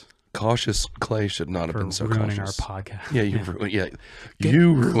lawyers. Cautious Clay should not have been so ruining cautious. Our podcast. Yeah,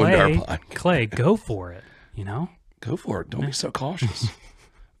 you ruined our podcast. Clay, go for it. Go for it. Don't be so cautious.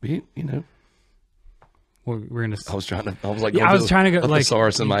 We're gonna. I was like, I was trying to go like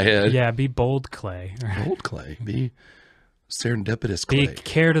thesaurus in my head. Yeah, be bold, Clay. Bold Clay. Be serendipitous, Clay. Be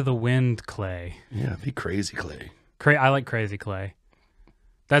care to the wind, Clay. Yeah, be crazy, Clay. I like crazy, Clay.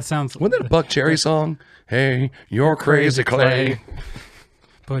 That sounds. Wasn't that a Buck Cherry song? Hey, you're crazy, Clay.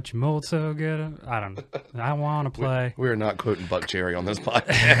 but you mold so good. I don't know. I want to play. We're not quoting Buck Cherry on this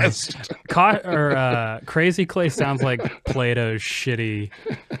podcast. Crazy Clay sounds like Plato's shitty,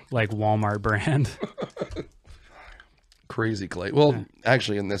 like Walmart brand. Crazy Clay. Well,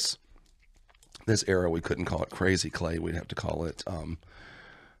 actually, in this era, we couldn't call it Crazy Clay. We'd have to call it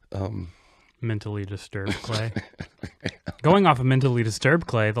Mentally Disturbed Clay. Going off of Mentally Disturbed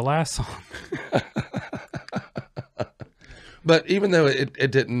Clay, the last song. But even though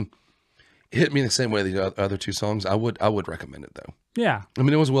it didn't hit me the same way the other two songs, I would recommend it though. Yeah. I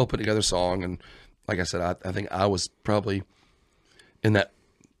mean, it was a well put together song, and like I said, I think I was probably in that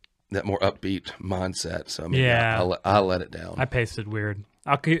more upbeat mindset. So I mean, Yeah. I let it down. I pasted weird.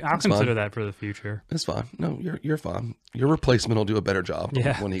 I'll consider fine. that for the future. It's fine. No, you're fine. Your replacement will do a better job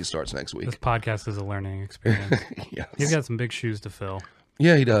Yeah. when he starts next This week. podcast is a learning experience. Yes. He's got some big shoes to fill.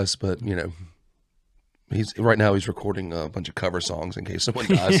 Yeah, he does. But you know, he's recording a bunch of cover songs in case someone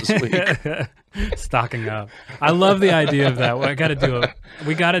dies this week. Stocking up. I love the idea of that. We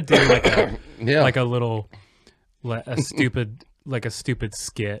got to do Yeah. like a little a stupid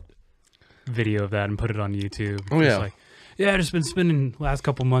skit video of that and put it on YouTube. Oh, Just yeah. like, yeah, I just been spending last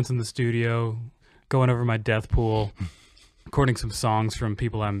couple months in the studio going over my death pool, recording some songs from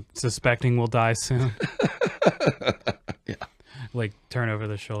people I'm suspecting will die soon. Yeah. Like turn over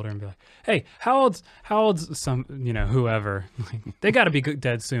the shoulder and be like, "Hey, how old's some, whoever? Like, they got to be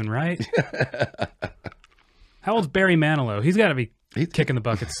dead soon, right? How old's Barry Manilow? He's got to be kicking the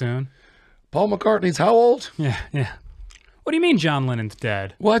bucket soon." Paul McCartney's how old? Yeah. What do you mean John Lennon's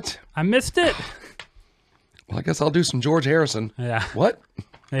dead? What? I missed it. Well, I guess I'll do some George Harrison. Yeah. What?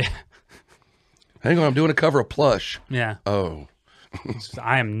 Yeah. Hang on, I'm doing a cover of Plush. Yeah. Oh,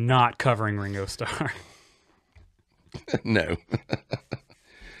 I am not covering Ringo Starr. no.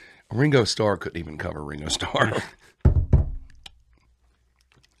 Ringo Starr couldn't even cover Ringo Starr.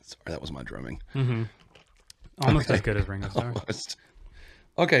 Sorry, that was my drumming. Almost as good as Ringo Starr. Almost.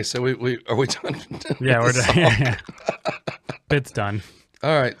 Okay, so we are we done? Yeah, we're done. Yeah. Bit's done.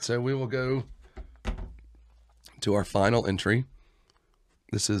 All right, so we will go to our final entry.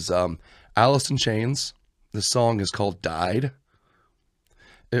 This is Alice in Chains. The song is called Died.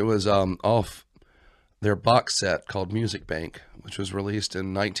 It was off their box set called Music Bank, which was released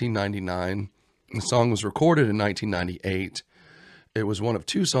in 1999. The song was recorded in 1998. It was one of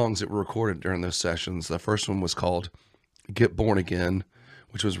two songs that were recorded during those sessions. The first one was called Get Born Again,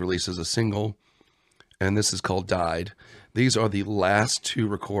 which was released as a single, and this is called Died. These are the last two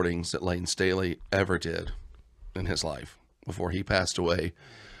recordings that Lane Staley ever did in his life before he passed away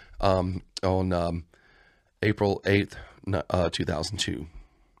on April 8th, 2002,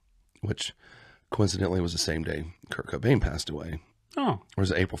 which coincidentally was the same day Kurt Cobain passed away. Oh, Or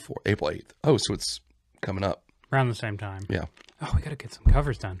is it April 4th? April 8th. Oh, so it's coming up. around the same time. Yeah. Oh, we got to get some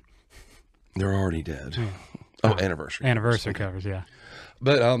covers done. They're already dead. Oh, anniversary. Anniversary covers, yeah.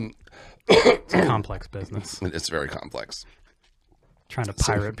 But It's a complex business. it's very complex. Trying to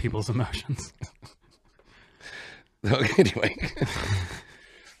pirate people's emotions. Anyway,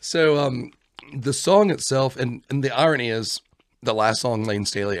 so the song itself, and the irony is, the last song Lane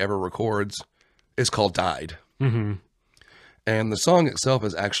Staley ever records is called "Died," and the song itself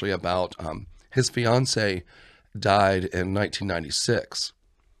is actually about his fiance died in 1996,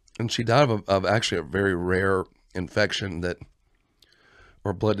 and she died of actually a very rare infection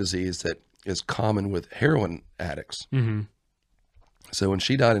or blood disease that is common with heroin addicts. So when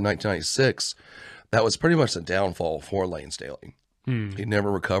she died in 1996, that was pretty much the downfall for Lane Staley. He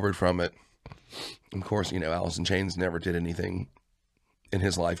never recovered from it. Of course, Alice in Chains never did anything in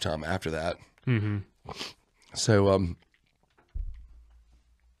his lifetime after that. So,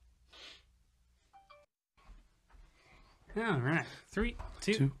 All right. 3,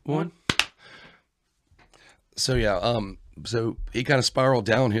 2, 1. So yeah, so he kind of spiraled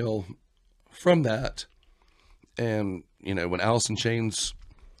downhill from that. And, when Alice in Chains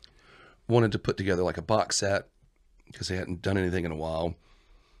wanted to put together like a box set because they hadn't done anything in a while,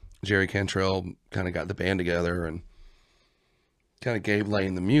 Jerry Cantrell kind of got the band together and kind of gave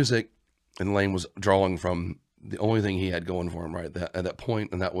Lane the music, and Lane was drawing from the only thing he had going for him right at that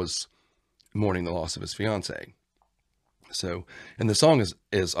point, and that was mourning the loss of his fiance. So, and the song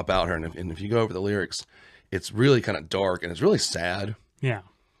is about her, and if you go over the lyrics, it's really kind of dark and it's really sad. Yeah.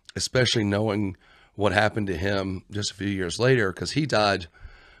 Especially knowing what happened to him just a few years later, because he died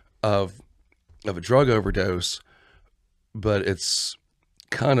of a drug overdose, but it's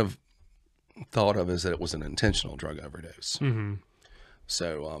kind of thought of as that it was an intentional drug overdose.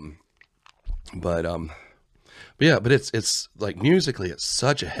 So, but it's like musically, it's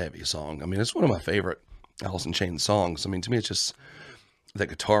such a heavy song. I mean, it's one of my favorite Alice in Chains songs. I mean, to me, that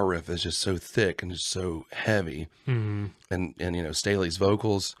guitar riff is just so thick and just so heavy. Mm-hmm. And you know, Staley's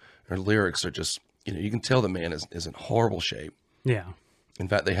vocals or lyrics are just, you know, you can tell the man is in horrible shape. Yeah. In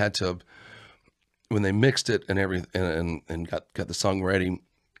fact, they had to, when they mixed it and everything and got the song ready,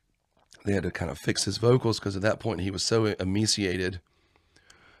 they had to kind of fix his vocals because at that point he was so emaciated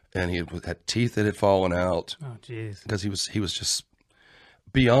and he had teeth that had fallen out Oh, jeez. because he was just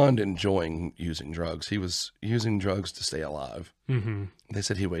beyond enjoying using drugs. He was using drugs to stay alive. Mm-hmm. They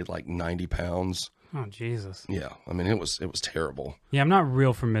said he weighed like 90 pounds. Oh, Jesus. Yeah. I mean, it was terrible. Yeah, I'm not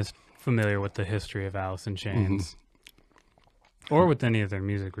real familiar with the history of Alice in Chains or with any of their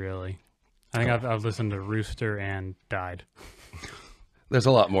music, really. I think I've listened to Rooster and Died. There's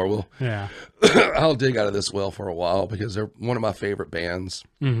a lot more. Yeah. I'll dig out of this well for a while because they're one of my favorite bands.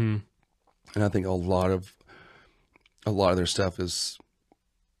 Mm-hmm. And I think a lot of their stuff is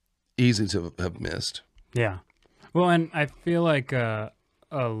easy to have missed. Yeah. Well, and I feel like pretty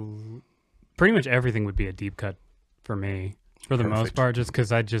much everything would be a deep cut for me, for the most Perfect. part, just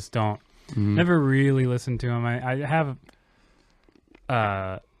because I just don't never really listen to them. I have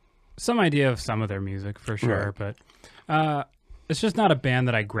some idea of some of their music for sure, Right. but it's just not a band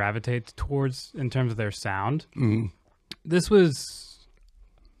that I gravitate towards in terms of their sound. Mm-hmm. This was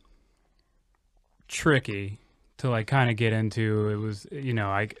tricky to like kind of get into. It was, you know,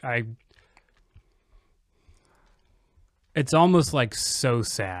 I it's almost like so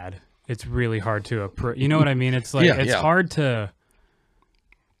sad. It's really hard to approach. You know what I mean? It's like, it's hard to,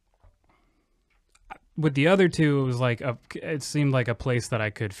 with the other two, it was like, it seemed like a place that I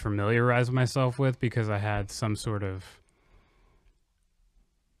could familiarize myself with because I had some sort of,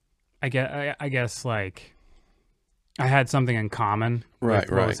 I guess like I had something in common. Right,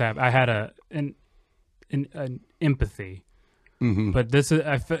 with what was happening. I had an empathy, but this is,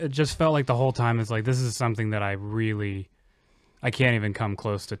 it just felt like the whole time is like, this is something that I can't even come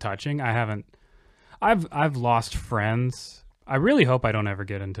close to touching. I've lost friends. I really hope I don't ever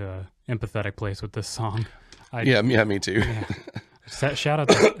get into an empathetic place with this song. Yeah, me too. Yeah. Shout out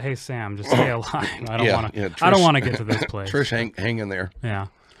to Hey Sam, just stay alive. I don't want to. Yeah, I don't want to get to this place. Trish, hang in there. Yeah.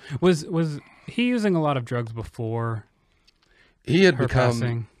 Was he using a lot of drugs before He had her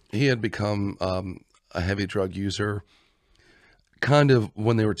passing? become a heavy drug user, kind of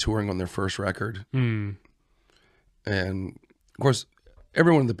when they were touring on their first record. Mm. And of course,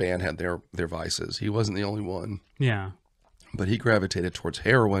 everyone in the band had their vices. He wasn't the only one, Yeah. but he gravitated towards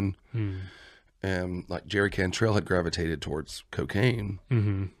heroin, Mm. and like Jerry Cantrell had gravitated towards cocaine.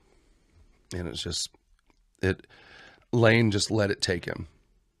 Mm-hmm. And it's just Lane just let it take him.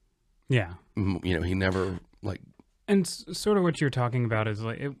 Yeah. You know, he never like. And sort of what you're talking about is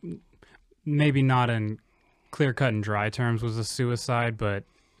like, it, maybe not in clear cut and dry terms was a suicide, but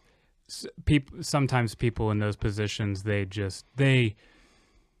sometimes people in those positions, they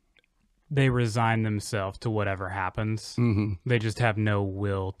resign themselves to whatever happens. Mm-hmm. They just have no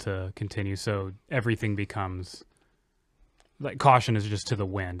will to continue. So everything becomes like caution is just to the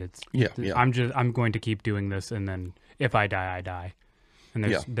wind. It's I'm going to keep doing this. And then if I die, I die. And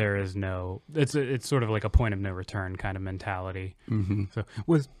there is no, it's sort of like a point of no return kind of mentality. Mm-hmm. So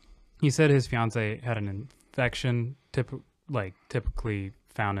he said his fiance had an infection, typically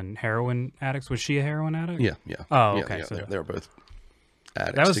found in heroin addicts. Was she a heroin addict? Yeah. Oh, okay. Yeah, So they were both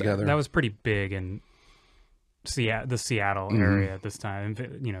addicts together. That was pretty big in the Seattle area at this time.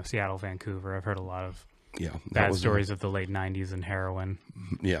 You know, Seattle, Vancouver. I've heard a lot of bad stories of the late 90s and heroin.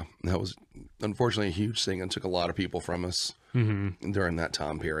 Yeah, that was unfortunately a huge thing and took a lot of people from us during that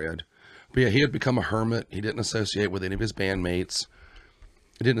time period. But yeah, he had become a hermit. He didn't associate with any of his bandmates.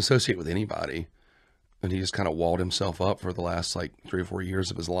 He didn't associate with anybody. And he just kind of walled himself up for the last like 3 or 4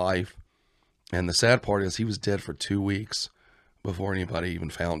 years of his life. And the sad part is he was dead for 2 weeks before anybody even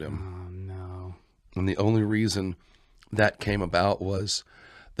found him. Oh, no. And the only reason that came about was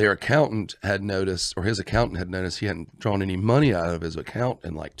their accountant had noticed, or his accountant had noticed he hadn't drawn any money out of his account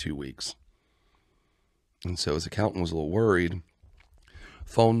in like 2 weeks. And so his accountant was a little worried,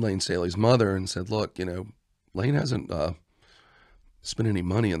 phoned Lane Staley's mother and said, look, you know, Lane hasn't spent any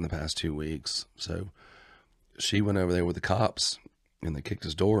money in the past 2 weeks. So she went over there with the cops and they kicked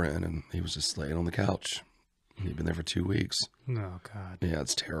his door in and he was just laying on the couch. He'd been there for 2 weeks. Oh, God. Yeah,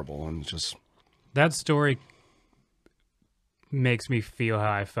 it's terrible. And just that story makes me feel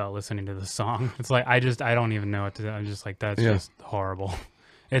how I felt listening to the song. It's like, I don't even know what to do. I'm just like, that's just horrible.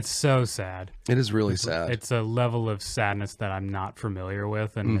 It's so sad. It is really sad. It's a level of sadness that I'm not familiar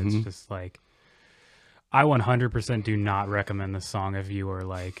with. And it's just like, I 100% do not recommend this song if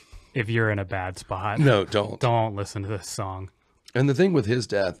you're in a bad spot. No, don't. Don't listen to this song. And the thing with his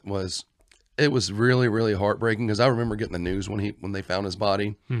death was it was really, really heartbreaking because I remember getting the news when they found his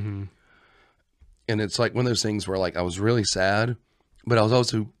body. Mm-hmm. And it's like one of those things where like I was really sad, but I was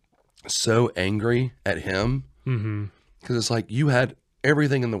also so angry at him Mm-hmm. because it's like you had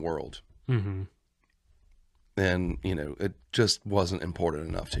everything in the world. Mm-hmm. And, you know, it just wasn't important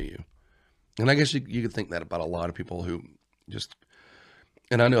enough to you. And I guess you could think that about a lot of people who just,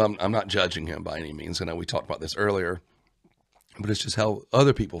 and I know I'm not judging him by any means. I know we talked about this earlier, but it's just how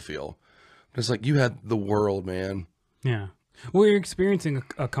other people feel. But it's like you had the world, man. Yeah. Well, you're experiencing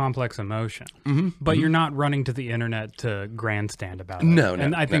a complex emotion, but you're not running to the internet to grandstand about it. No,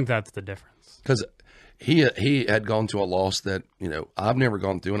 and I think that's the difference. Because he had gone to a loss that, you know, I've never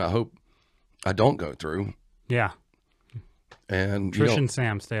gone through, and I hope I don't go through. Yeah. And Trish and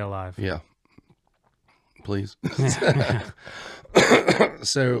Sam, stay alive. yeah, please.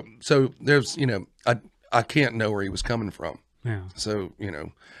 So there's, you know, I can't know where he was coming from. Yeah. So, you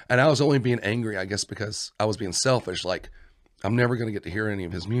know, and I was only being angry, I guess, because I was being selfish. Like, I'm never going to get to hear any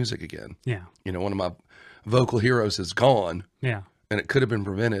of his music again. Yeah. You know, one of my vocal heroes is gone, Yeah. and it could have been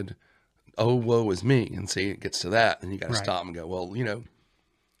prevented. Oh, woe is me. And see, it gets to that, and you got to Right. stop and go, well, you know,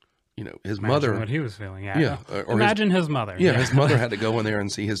 his Imagine mother. what he was feeling. Yeah. Yeah, or Imagine his mother. Yeah, his mother had to go in there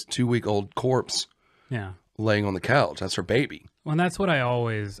and see his 2-week-old corpse Yeah. laying on the couch. That's her baby. Well, and that's what I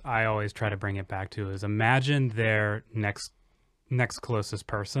always try to bring it back to is imagine their next closest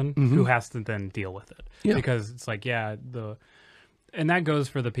person who has to then deal with it. Yeah. Because it's like, and that goes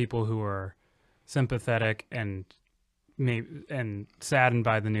for the people who are sympathetic and saddened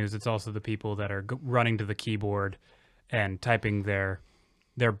by the news. It's also the people that are running to the keyboard and typing their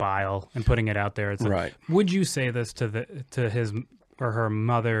bile and putting it out there. It's like, Right. would you say this to his or her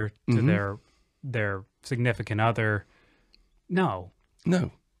mother, to their significant other? No,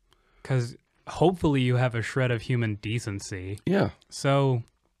 No. because hopefully you have a shred of human decency. Yeah. So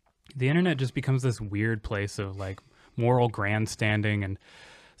the internet just becomes this weird place of like moral grandstanding and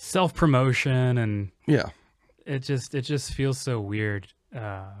self-promotion, and Yeah. it just feels so weird.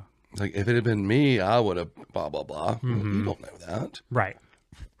 It's like, if it had been me, I would have blah, blah, blah. Well, you don't know that. Right.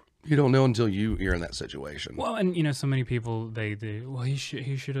 You don't know until you're in that situation. Well, and you know, so many people they well, he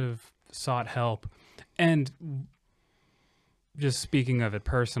should have sought help. And just speaking of it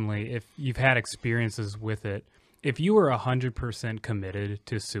personally, if you've had experiences with it, if you were 100% committed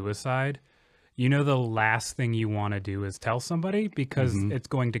to suicide, you know, the last thing you want to do is tell somebody, because it's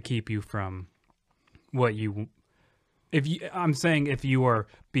going to keep you from what you. I'm saying if you are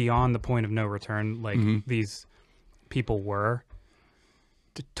beyond the point of no return, like these people were,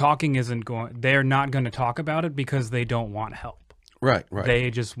 talking isn't going. They're not going to talk about it because they don't want help. Right, right.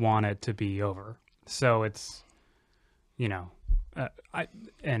 They just want it to be over. So it's, you know,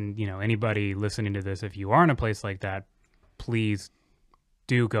 anybody listening to this, if you are in a place like that, please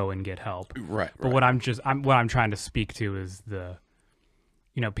do go and get help. Right. But what I'm trying to speak to is the,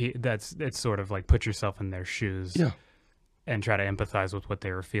 you know, it's sort of like put yourself in their shoes. Yeah. And try to empathize with what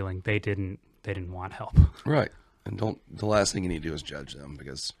they were feeling. They didn't want help. Right. And the last thing you need to do is judge them,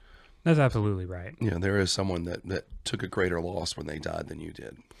 because That's absolutely right. you know, there is someone that took a greater loss when they died than you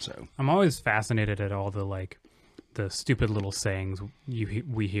did. So I'm always fascinated at all the stupid little sayings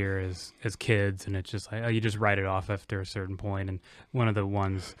we hear as kids, and it's just like, oh, you just write it off after a certain point. And one of the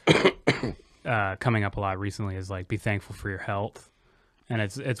ones coming up a lot recently is like, be thankful for your health. And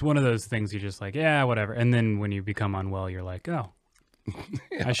it's one of those things you're just like, yeah, whatever. And then when you become unwell, you're like, oh,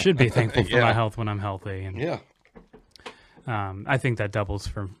 I should be thankful for my health when I'm healthy. And yeah. I think that doubles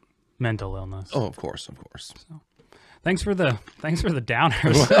for mental illness. Oh, of course, of course. Thanks for the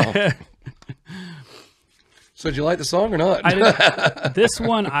downers. Well. So did you like the song or not? This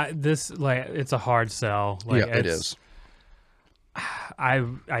one, it's a hard sell. Like, yeah, it is.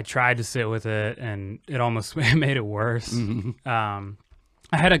 I tried to sit with it, and it almost made it worse. Mm-hmm.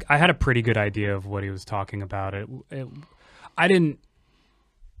 I had a pretty good idea of what he was talking about. I didn't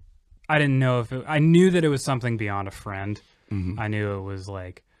know if I knew that it was something beyond a friend. Mm-hmm. I knew it was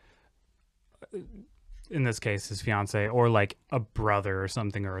like, in this case, his fiance, or like a brother or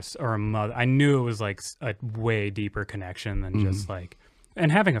something, or a mother. I knew it was like a way deeper connection than just like,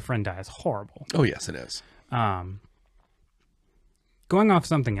 and having a friend die is horrible. Oh yes, it is. Going off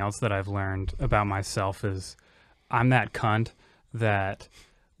something else that I've learned about myself is I'm that cunt that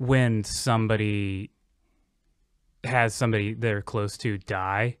when somebody has somebody they're close to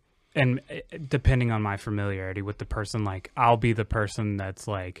die, and depending on my familiarity with the person, like I'll be the person that's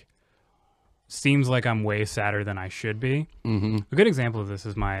like, seems like I'm way sadder than I should be. Mm-hmm. A good example of this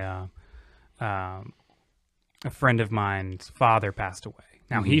is my a friend of mine's father passed away.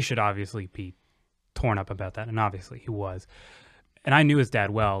 Now he should obviously be torn up about that, and obviously he was. And I knew his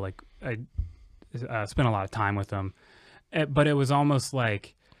dad well. Like spent a lot of time with him. But it was almost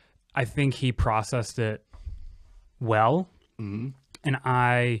like I think he processed it well. Mm-hmm. And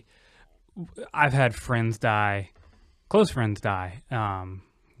I've had friends die, close friends die.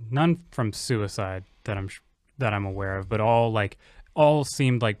 None from suicide that I'm aware of, but all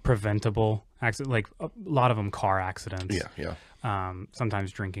seemed like preventable accident. Like a lot of them car accidents. Yeah.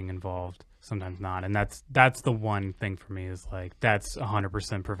 Sometimes drinking involved, sometimes not. And that's the one thing for me is like that's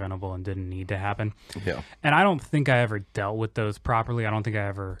 100% preventable and didn't need to happen. Yeah. And I don't think I ever dealt with those properly. I don't think I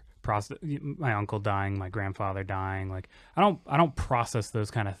ever my uncle dying, my grandfather dying. Like I don't process those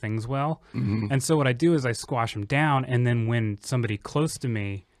kind of things well. Mm-hmm. And so what I do is I squash them down. And then when somebody close to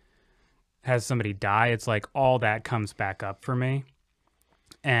me has somebody die, it's like all that comes back up for me.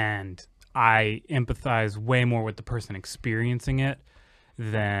 And I empathize way more with the person experiencing it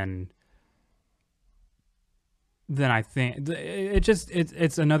than I think.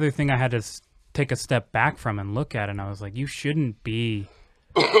 It's another thing I had to take a step back from and look at. And I was like, you shouldn't be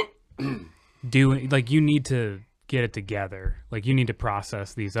doing, like, you need to get it together. Like, you need to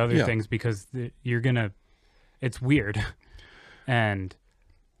process these other things because it's weird. And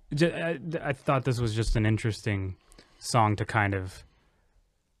I thought this was just an interesting song to kind of,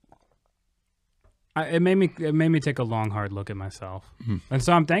 it made me take a long, hard look at myself. Mm-hmm. And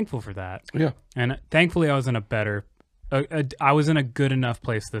so I'm thankful for that. Yeah. And thankfully I was in I was in a good enough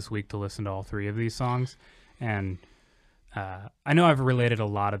place this week to listen to all three of these songs. And I know I've related a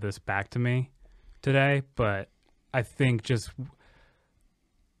lot of this back to me today, but I think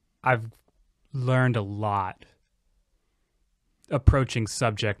I've learned a lot approaching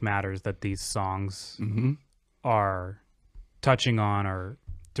subject matters that these songs mm-hmm. are touching on or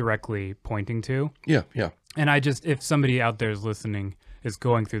directly pointing to. Yeah. And if somebody out there is listening is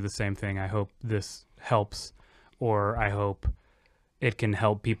going through the same thing, I hope this helps, or I hope it can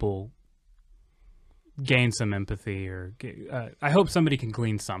help people gain some empathy, or I hope somebody can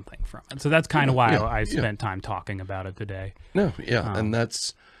glean something from it. So that's kind of why I spent time talking about it today. No, yeah. And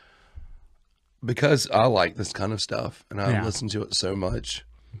that's because I like this kind of stuff and I listen to it so much.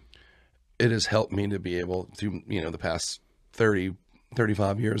 It has helped me to be able through, the past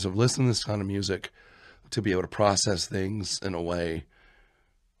 35 years of listening to this kind of music to be able to process things in a way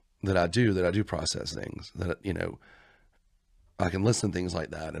that I do process things, that, I can listen to things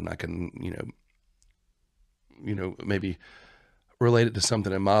like that and I can, maybe relate it to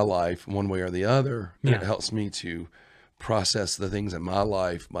something in my life one way or the other. And it helps me to process the things in my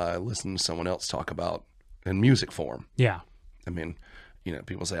life by listening to someone else talk about in music form. Yeah. I mean,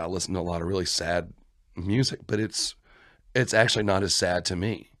 people say I listen to a lot of really sad music, but it's actually not as sad to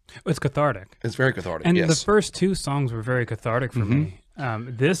me. It's cathartic. It's very cathartic. And yes. The first two songs were very cathartic for mm-hmm.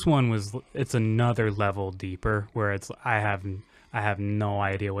 me. This one it's another level deeper where I have no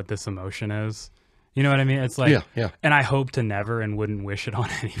idea what this emotion is. You know what I mean? It's like, yeah. And I hope to never and wouldn't wish it on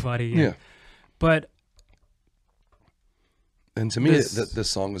anybody. Yeah. But. And to me, this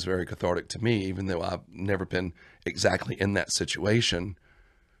song was very cathartic to me, even though I've never been exactly in that situation.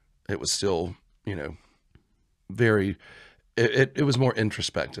 It was still, it was more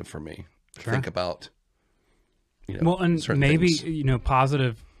introspective for me to think about, well, and maybe, things.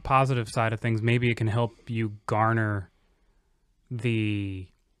 Positive side of things, maybe it can help you garner the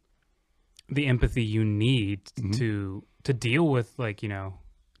empathy you need mm-hmm. to deal with, like,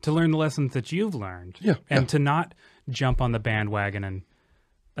 to learn the lessons that you've learned. Yeah. And to not jump on the bandwagon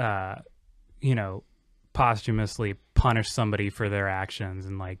and, posthumously punish somebody for their actions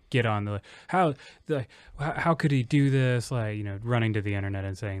and like get on how could he do this? Like, running to the internet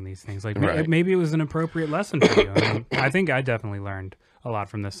and saying these things, like maybe it was an appropriate lesson for you. I mean, I think I definitely learned a lot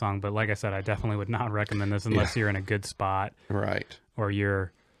from this song, but like I said, I definitely would not recommend this unless you're in a good spot. Right. Or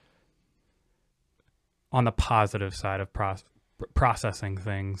you're on the positive side of processing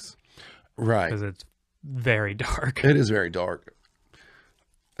things. Right. Because it's very dark. It is very dark.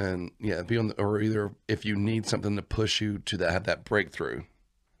 And or either if you need something to push you to have that breakthrough,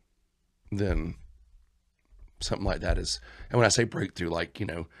 then something like that is, and when I say breakthrough, like,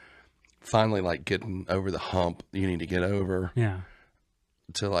 finally like getting over the hump you need to get over. Yeah.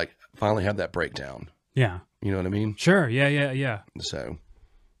 To like finally have that breakdown. Yeah. You know what I mean? Sure. Yeah. So.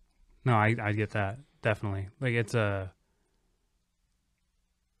 No, I get that. Definitely. Like it's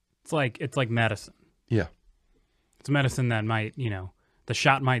like medicine. Yeah. It's medicine that might, the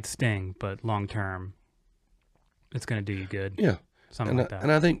shot might sting, but long term, it's going to do you good. Yeah. Something like that.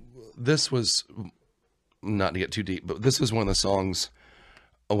 And I think this was, not to get too deep, but this was one of the songs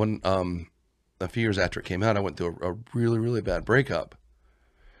when, a few years after it came out, I went through a really, really bad breakup.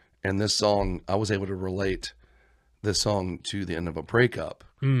 And this song, I was able to relate this song to the end of a breakup.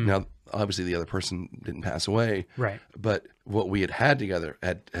 Mm. Now, obviously the other person didn't pass away, Right. but what we had together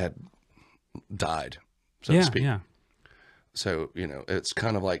had died, so to Yeah. speak. Yeah. So, it's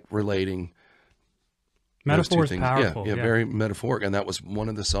kind of like relating those two Metaphor is things. powerful. Yeah, Yeah. very metaphoric. And that was one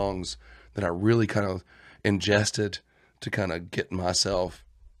of the songs that I really kind of ingested to kind of get myself,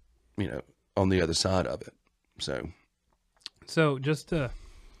 on the other side of it. So just to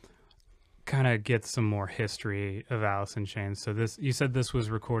kind of get some more history of Alice in Chains. So you said this was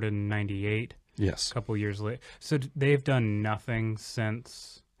recorded in 98, Yes. a couple years later. So they've done nothing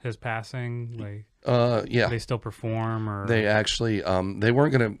since his passing? Like, Yeah. they still perform, or They actually, they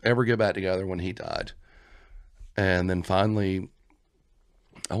weren't going to ever get back together when he died. And then finally,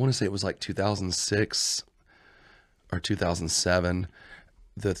 I want to say it was like 2006 or 2007,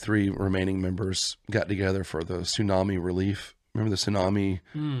 the three remaining members got together for the tsunami relief. Remember the tsunami?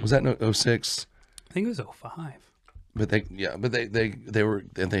 Was that in 06? I think it was 05. But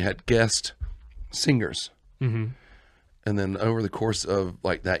they had guest singers. Mm-hmm. And then over the course of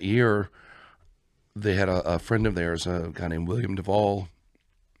like that year, they had a friend of theirs, a guy named William Duvall,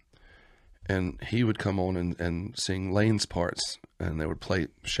 and he would come on and sing Lane's parts, and they would play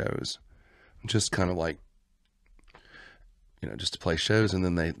shows, just kind of like, just to play shows. And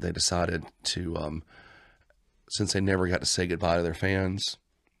then they decided to, since they never got to say goodbye to their fans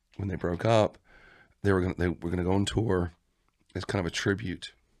when they broke up, they were gonna go on tour as kind of a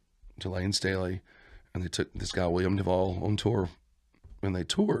tribute to Lane Staley, and they took this guy William Duvall on tour, and they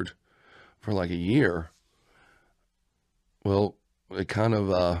toured for like a year. Well, it kind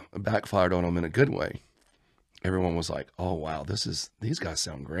of backfired on them in a good way. Everyone was like, "Oh wow, these guys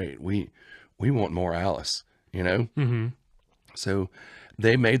sound great. We want more Alice," Mm-hmm. So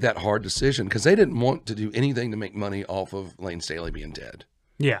they made that hard decision because they didn't want to do anything to make money off of Lane Staley being dead.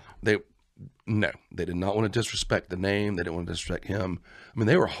 Yeah. They did not want to disrespect the name. They didn't want to disrespect him. I mean,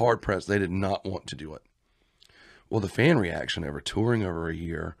 they were hard pressed. They did not want to do it. Well, the fan reaction over touring over a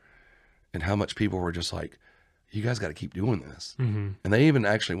year and how much people were just like, you guys got to keep doing this. Mm-hmm. And they even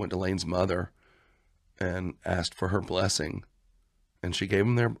actually went to Lane's mother and asked for her blessing. And she gave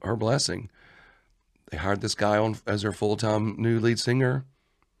them her blessing. They hired this guy on as their full-time new lead singer.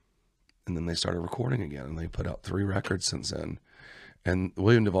 And then they started recording again. And they put out 3 records since then. And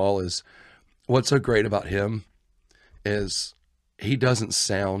William Duvall what's so great about him is he doesn't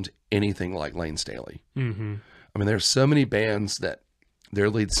sound anything like Lane Staley. Mm-hmm. I mean, there's so many bands that their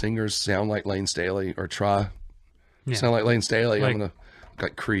lead singers sound like Lane Staley or try sound like Lane Staley.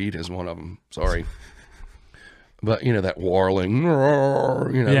 Like Creed is one of them. Sorry. But, that warling,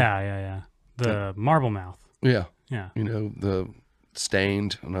 Yeah. The Marble Mouth. Yeah. Yeah. The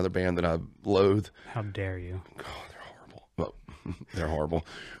Stained, another band that I loathe. How dare you? God, they're horrible. Well, they're horrible.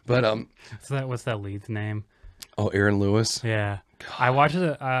 But, What's that lead's name? oh, Aaron Lewis. Yeah. I watched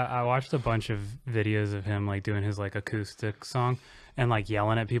a bunch of videos of him like doing his like acoustic song and like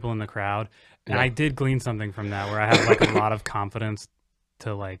yelling at people in the crowd. And Yeah. I did glean something from that where I have like a lot of confidence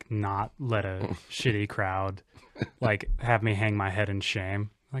to like not let a shitty crowd like have me hang my head in shame.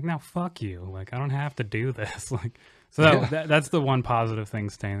 Like, no, fuck you. Like, I don't have to do this. Like, so that's the one positive thing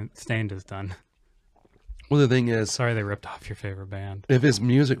Stained has done. Well, the thing is, Sorry they ripped off your favorite band. if his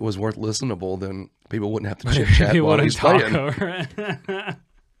music was worth listenable, then people wouldn't have to chit chat You while wouldn't he's talk playing. over it.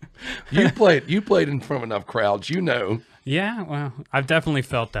 You played in front of enough crowds, Yeah, well, I've definitely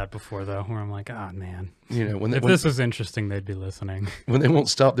felt that before, though, where I'm like, oh, man. When If this was interesting, they'd be listening. when they won't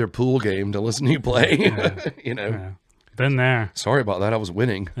stop their pool game to listen to you play. Yeah. Been there. Sorry about that. I was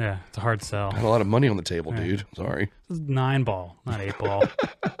winning. Yeah, it's a hard sell. I had a lot of money on the table, dude. Sorry. This is 9 ball, not 8 ball.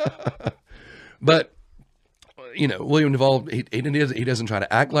 But, William Duvall, he doesn't try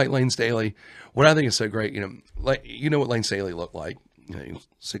to act like Lane Staley. What I think is so great, what Lane Staley looked like. He was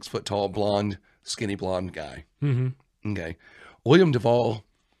 6 foot tall, blonde, skinny blonde guy. Mm-hmm. Okay. William Duvall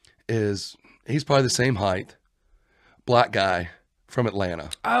he's probably the same height, black guy from Atlanta.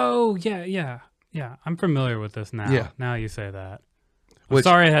 Oh, yeah. I'm familiar with this now. Yeah. Now you say that. I'm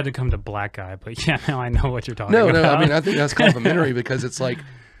sorry I had to come to black guy, but yeah, now I know what you're talking No, about. I mean, I think that's complimentary because it's like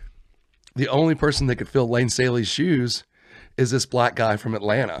the only person that could fill Lane Staley's shoes is this black guy from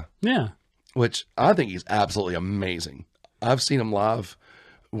Atlanta, Yeah. which I think he's absolutely amazing. I've seen him live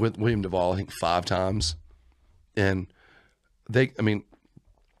with William Duvall, I think 5 times. And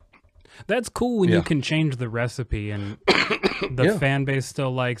That's cool when you can change the recipe and the fan base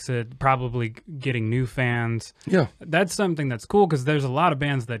still likes it, probably getting new fans. yeah, That's something that's cool because there's a lot of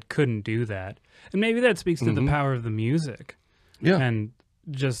bands that couldn't do that. And maybe that speaks to the power of the music yeah, and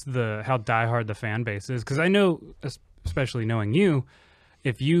just how diehard the fan base is. Because I know, especially knowing you,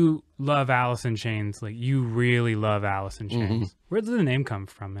 if you love Alice in Chains, like you really love Alice in Chains. Where did the name come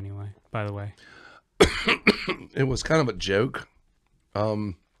from anyway, by the way? It was kind of a joke. Let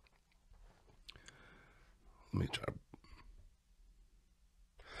me try.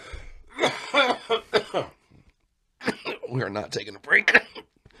 We are not taking a break.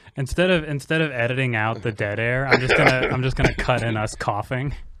 Instead of editing out the dead air, I'm just gonna cut in us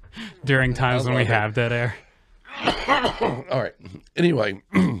coughing during times when we have dead air. All right. Anyway,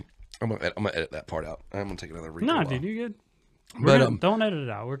 I'm gonna edit that part out. I'm gonna take another read. No, dude, you good. But Don't edit it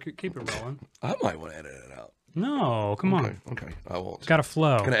out. Keep it rolling. I might want to edit it out. No, come on. Okay, I won't. It's got to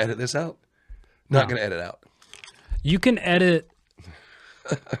flow. Gonna edit this out? Not gonna edit out. You can edit.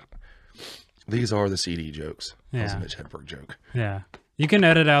 These are the CD jokes. Yeah. That was a Mitch Hedberg joke. Yeah, you can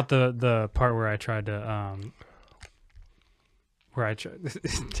edit out the part where I tried to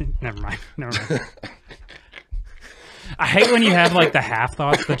never mind. I hate when you have like the half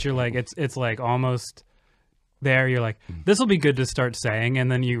thoughts that you're like it's like almost there. You're like, this will be good to start saying, and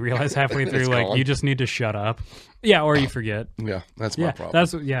then you realize halfway through like gone. you just need to shut up. Yeah, or you forget. Yeah, that's my problem.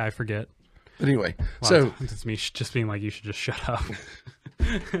 I forget. But anyway, Wow, so it's me just being like, you should just shut up.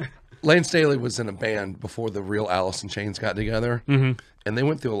 Lane Staley was in a band before the real Alice in Chains got together, and they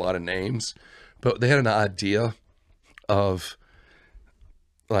went through a lot of names, but they had an idea of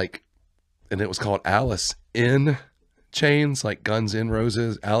like, and it was called Alice in Chains, like Guns N'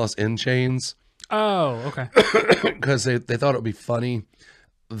 Roses, Alice in Chains. Oh, okay. Because they thought it would be funny,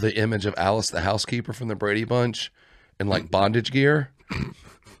 the image of Alice the housekeeper from the Brady Bunch in like bondage gear.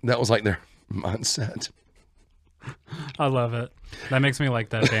 That was like their mindset. I love it. That makes me like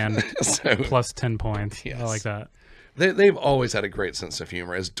that band. So, Plus 10 points. Yes. I like that. they've always had a great sense of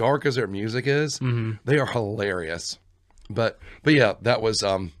humor. As dark as their music is, they are hilarious. But yeah, that was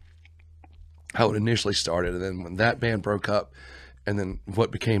how it initially started. And then when that band broke up, and then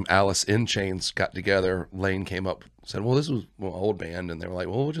what became Alice in Chains got together, Lane came up, said, well, this was an old band. And they were like,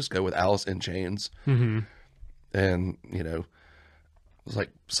 well, we'll just go with Alice in Chains. And, you know, it was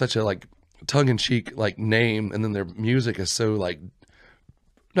like such a like tongue-in-cheek like name. And then their music is so like,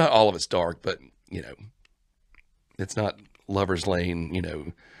 not all of it's dark, but, you know, it's not Lover's Lane, you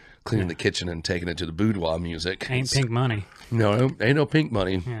know, cleaning the kitchen and taking it to the boudoir music. Ain't Pink Money. No, ain't no Pink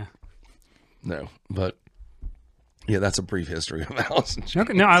Money. Yeah. No, but yeah, that's a brief history of Alice in Chains.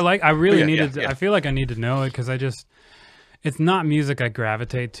 Okay, no, I really Yeah, needed. yeah. I feel like I need to know it because it's not music I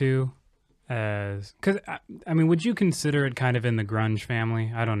gravitate to. Because I mean, would you consider it kind of in the grunge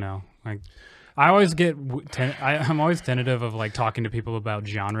family? I don't know. Like, I always get. I'm always tentative of like talking to people about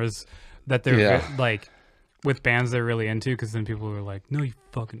genres that they're like with bands they're really into, because then people are like, "No, you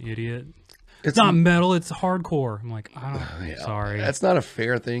fucking idiot! It's not metal. It's hardcore." I'm like, sorry. That's not a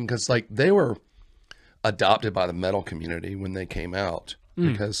fair thing, because like they were adopted by the metal community when they came out,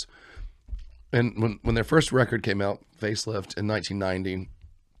 because and when their first record came out, Facelift, in 1990,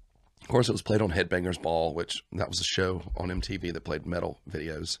 of course it was played on Headbangers Ball, which that was a show on MTV that played metal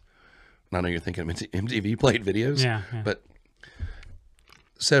videos. And I know you're thinking MTV played videos, Yeah. but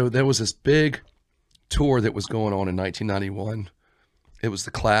so there was this big tour that was going on in 1991. It was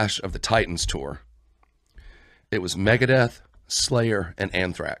the Clash of the Titans tour. It was Megadeth, Slayer, and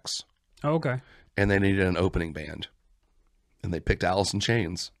Anthrax. Oh, okay. And they needed an opening band. And they picked Alice in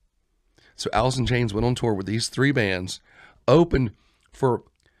Chains. So Alice in Chains went on tour with these three bands, opened for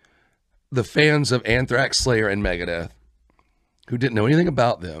the fans of Anthrax, Slayer, and Megadeth, who didn't know anything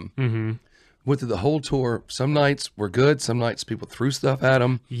about them. Went through the whole tour. Some nights were good. Some nights people threw stuff at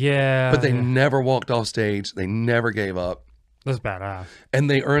them. Yeah. But they never walked off stage. They never gave up. That's badass. And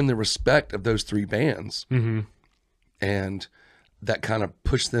they earned the respect of those three bands. And that kind of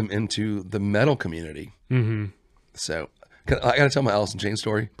pushed them into the metal community. So I got to tell my Alice in Chains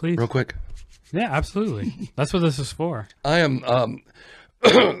story, Please. real quick. Yeah, absolutely. That's what this is for. I am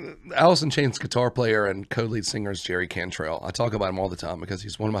Alice in Chains guitar player and co-lead singer is Jerry Cantrell. I talk about him all the time because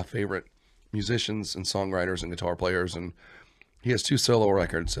he's one of my favorite musicians and songwriters and guitar players, and he has 2 solo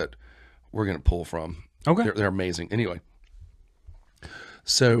records that we're going to pull from. Okay. They're amazing. Anyway,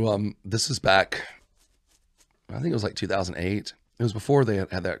 so this is back, I think it was like 2008. It was before they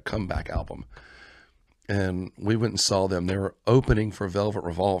had that comeback album, and we went and saw them. They were opening for Velvet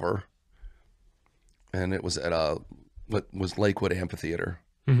Revolver, and it was at what was Lakewood Amphitheater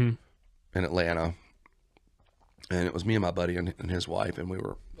in Atlanta. And it was me and my buddy and his wife, and we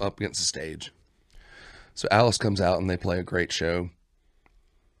were up against the stage. So Alice comes out and they play a great show.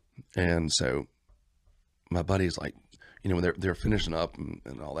 And so my buddy's like, you know, they're finishing up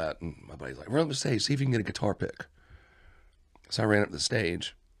and all that. And my buddy's like, run up the stage, see if you can get a guitar pick. So I ran up to the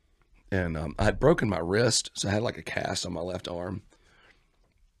stage, and I had broken my wrist. So I had like a cast on my left arm.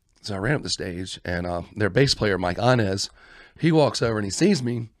 So I ran up the stage, and their bass player, Mike Inez, he walks over and he sees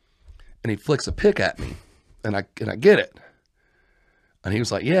me, and he flicks a pick at me, and I get it. And he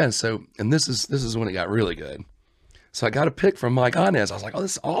was like, yeah. And this is when it got really good. So I got a pick from Mike Inez. I was like, oh,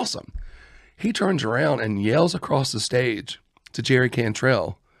 this is awesome. He turns around and yells across the stage to Jerry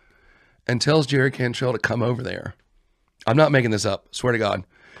Cantrell and tells Jerry Cantrell to come over there. I'm not making this up. Swear to God.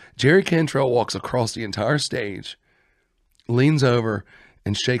 Jerry Cantrell walks across the entire stage, leans over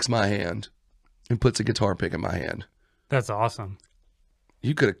and shakes my hand and puts a guitar pick in my hand. That's awesome.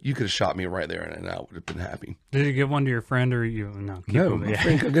 You could have shot me right there, and I would have been happy. Did you give one to your friend or you? No, My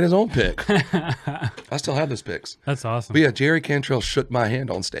friend could get his own pick. I still have those picks. That's awesome. But yeah, Jerry Cantrell shook my hand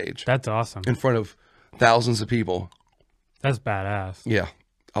on stage That's awesome. in front of thousands of people. That's badass. Yeah,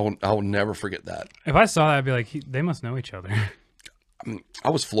 I will never forget that. If I saw that, I'd be like, they must know each other. I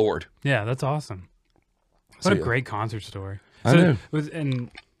was floored. Yeah, that's awesome. What So, a yeah. great concert story. I know.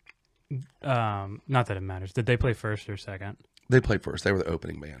 Not that it matters. Did they play first or second? They played first. They were the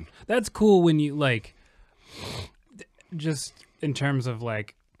opening band. That's cool when you like, just in terms of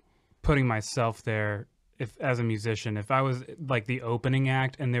like putting myself there. If as a musician, if I was like the opening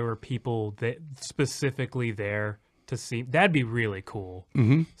act and there were people that specifically there to see, that'd be really cool.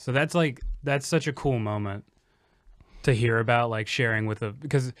 Mm-hmm. So that's such a cool moment to hear about, like sharing with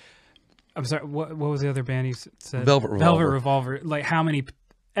because I'm sorry, what was the other band you said? Velvet Revolver. Velvet Revolver. Like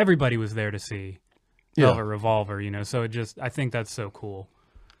everybody was there to see Velvet Revolver, so I think that's so cool.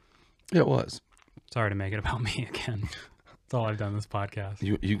 Yeah, it was. Sorry to make it about me again. That's all I've done this podcast.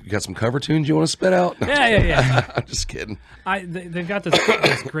 You got some cover tunes you want to spit out? Yeah. I'm just kidding. They've got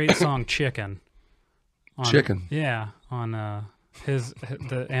this great song, Chicken. Chicken. Yeah, on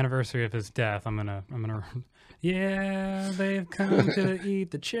the anniversary of his death. I'm gonna. Yeah, they've come to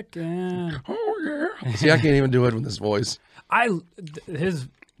eat the chicken. Oh yeah. See, I can't even do it with this voice.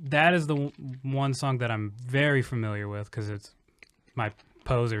 That is the one song that I'm very familiar with because it's my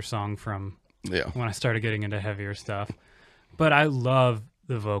poser song from when I started getting into heavier stuff. But I love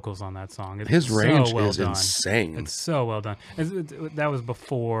the vocals on that song. His range so well is done. insane. It's so well done. That was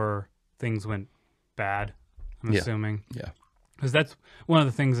before things went bad, I'm assuming. Yeah. Because that's one of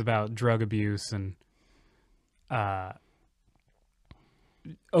the things about drug abuse and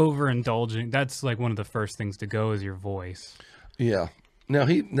overindulging. That's like one of the first things to go is your voice. Yeah.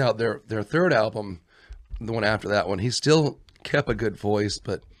 Now their third album, the one after that one, he still kept a good voice,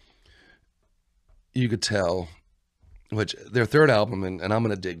 but you could tell, which their third album, and I'm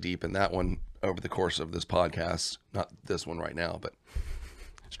going to dig deep in that one over the course of this podcast, not this one right now, but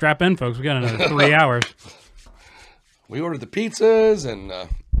strap in, folks. We got another 3 hours. We ordered the pizzas, and We're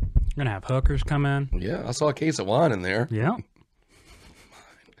gonna have hookers come in. yeah, I saw a case of wine in there. Yeah.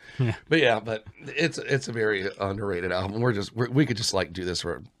 But it's a very underrated album. We could just like do this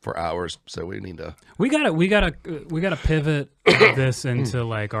for hours, so we need to. We gotta pivot this into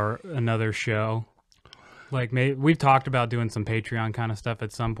like another show. Like we've talked about doing some Patreon kind of stuff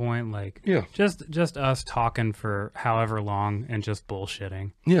at some point. Like just us talking for however long and just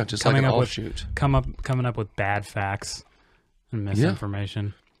bullshitting. Yeah, just coming like an up offshoot. Coming up with bad facts and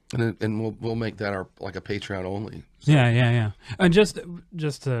misinformation. And we'll make that our like a Patreon only. So. Yeah. And just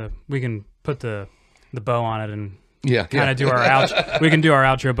we can put the bow on it and kind of do our outro. We can do our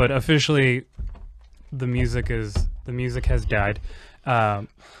outro, but officially the music has died.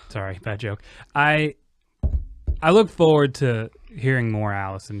 Sorry, bad joke. I look forward to hearing more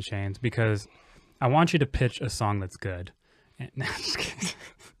Alice in Chains because I want you to pitch a song that's good. No, I'm just kidding.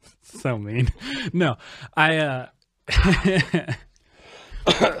 So mean. No,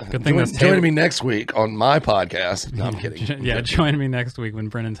 good thing join me next week on my podcast. No, I'm kidding. Yeah, join me next week when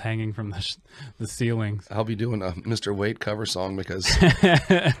Brennan's hanging from the ceilings. I'll be doing a Mr. Wait cover song because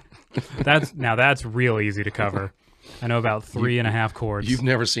that's real easy to cover. I know about 3.5 chords. You've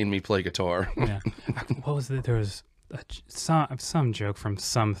never seen me play guitar. Yeah. What was it? There was some joke from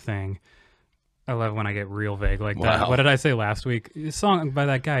something. I love when I get real vague like that. What did I say last week? A song by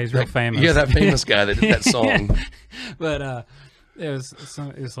that guy. He's real famous. Yeah, that famous guy that did that song. But it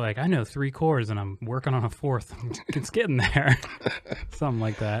was like, I know 3 chords and I'm working on a 4th. It's getting there. Something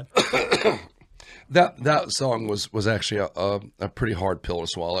like that. That song was actually a pretty hard pill to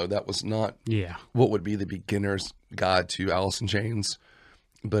swallow. That was not what would be the beginner's guide to Alice in Chains,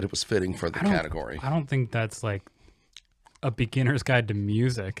 but it was fitting for the category. I don't think that's like a beginner's guide to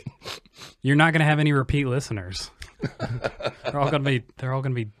music. You're not going to have any repeat listeners. They're all going to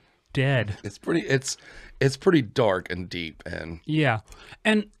be dead. It's pretty dark and deep, and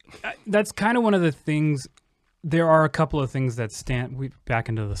and that's kind of one of the things. There are a couple of things that back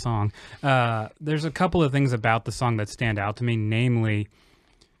into the song. There's a couple of things about the song that stand out to me, namely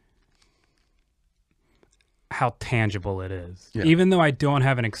how tangible it is. Yeah. Even though I don't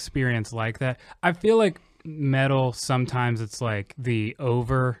have an experience like that, I feel like metal sometimes it's like the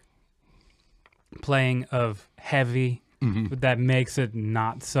over playing of heavy that makes it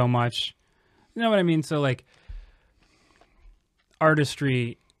not so much. You know what I mean? So like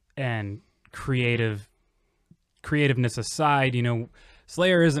artistry and creativeness aside, you know,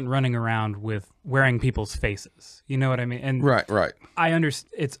 Slayer isn't running around with wearing people's faces. You know what I mean? And Right. I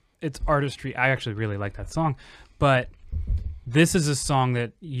understand it's artistry. I actually really like that song, but this is a song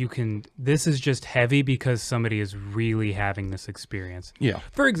that this is just heavy because somebody is really having this experience. Yeah.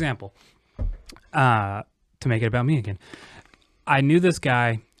 For example, to make it about me again, I knew this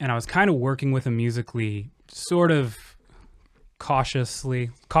guy and I was kind of working with him musically, sort of cautious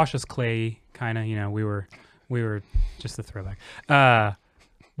clay kind of, you know, we were just a throwback.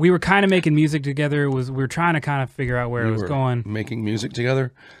 We were kind of making music together. We were trying to kind of figure out where it was going. Making music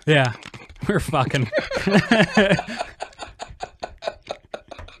together. Yeah. We're fucking.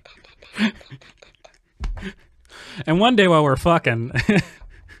 And one day while we're fucking.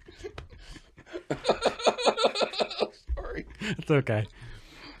 Sorry. It's okay.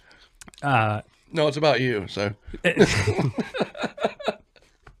 No, it's about you. So.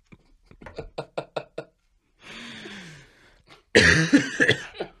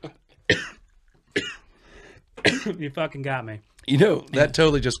 You fucking got me. You know, that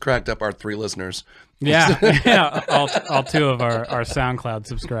totally just cracked up our 3 listeners. Yeah, yeah, all 2 of our SoundCloud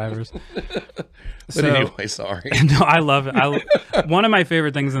subscribers. But anyway, sorry. No, I love it. One of my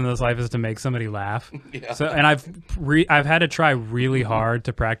favorite things in this life is to make somebody laugh. Yeah. So, and I've had to try really hard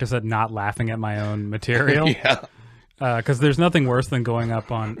to practice at not laughing at my own material. Yeah. Because there's nothing worse than going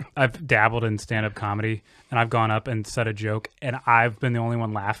up on. I've dabbled in stand-up comedy, and I've gone up and said a joke, and I've been the only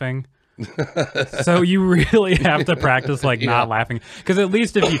one laughing. So you really have to practice not laughing, because at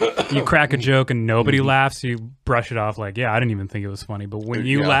least if you crack a joke and nobody laughs, you brush it off like, yeah, I didn't even think it was funny. But when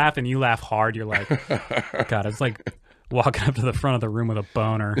you laugh and you laugh hard, you're like, God, it's like walking up to the front of the room with a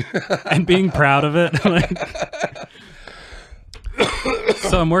boner and being proud of it.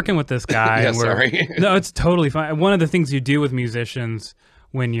 So I'm working with this guy. Yeah, and sorry. No, it's totally fine. One of the things you do with musicians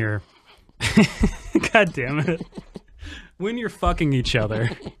when you're, God damn it, when you're fucking each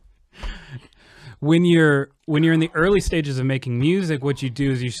other. When you're in the early stages of making music, what you do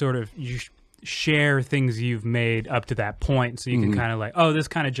is you share things you've made up to that point, so you can kind of like, oh, this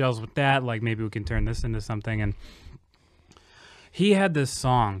kind of gels with that, like maybe we can turn this into something. And he had this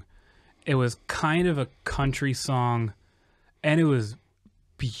song. It was kind of a country song, and it was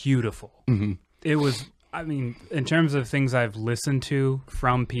beautiful. It was, I mean, in terms of things I've listened to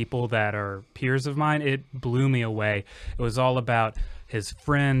from people that are peers of mine, it blew me away. It was all about his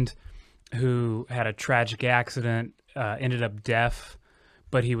friend who had a tragic accident, ended up deaf,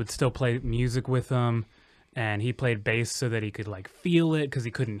 but he would still play music with them, and he played bass so that he could like feel it because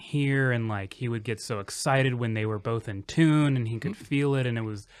he couldn't hear, and like he would get so excited when they were both in tune and he could feel it. And it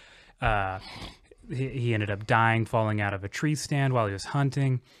was he ended up dying falling out of a tree stand while he was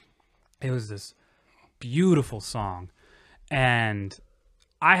hunting. It was this beautiful song, and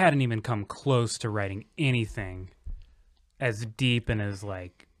I hadn't even come close to writing anything as deep and as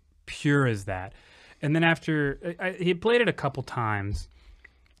like pure as that. And then after he played it a couple times,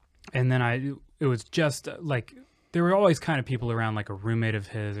 and then it was just like there were always kind of people around, like a roommate of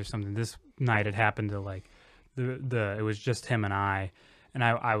his or something. This night it happened to like it was just him and I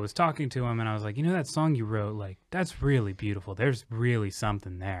was talking to him, and I was like, you know, that song you wrote, like that's really beautiful, there's really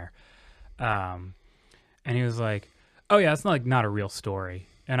something there. And he was like, oh yeah, it's not a real story.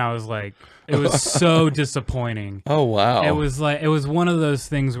 And I was like, it was so disappointing. Oh, wow. It was one of those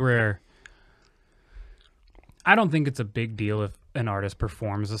things where I don't think it's a big deal if an artist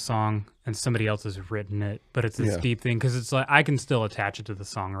performs a song and somebody else has written it, but it's this deep thing, because it's like I can still attach it to the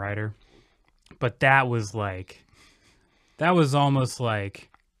songwriter. But that was almost like,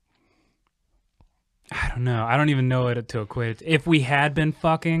 I don't know. I don't even know what to equate it to. If we had been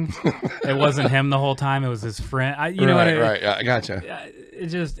fucking, it wasn't him the whole time. It was his friend. Right. I gotcha.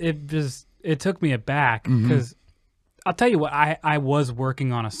 It took me aback, because I'll tell you what, I was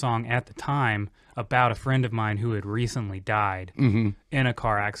working on a song at the time about a friend of mine who had recently died in a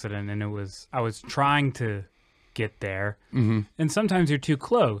car accident, and I was trying to get there, and sometimes you're too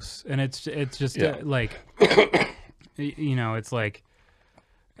close, and it's just like, you know, it's like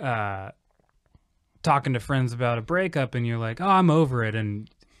talking to friends about a breakup, and you're like, oh, I'm over it, and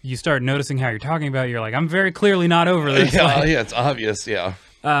you start noticing how you're talking about it, you're like, I'm very clearly not over this. Yeah, it's obvious, yeah.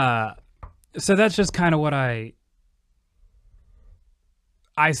 So that's just kind of what I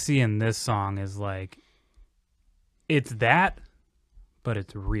see in this song, is like, it's that, but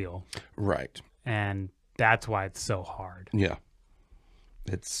it's real. Right. And that's why it's so hard. Yeah.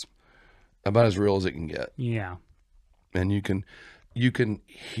 It's about as real as it can get. Yeah. And you can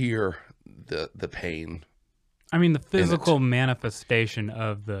hear the pain. I mean, the physical manifestation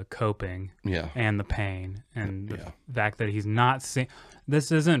of the coping Yeah. and the pain and the Yeah. fact that he's not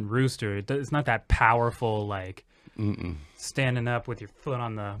this isn't Rooster. It's not that powerful, like standing up with your foot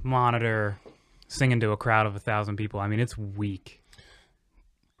on the monitor, singing to a crowd of 1,000 people. I mean, it's weak.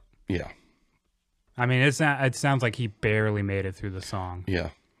 Yeah. I mean, it sounds like he barely made it through the song. Yeah.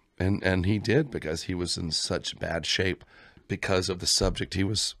 And he did, because he was in such bad shape because of the subject he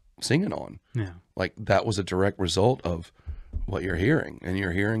was singing on. Yeah. Like, that was a direct result of what you're hearing, and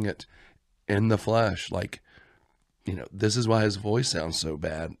you're hearing it in the flesh. Like, you know, this is why his voice sounds so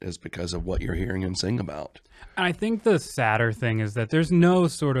bad, is because of what you're hearing him sing about. And I think the sadder thing is that there's no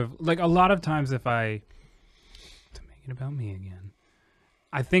sort of, like, a lot of times to make it about me again,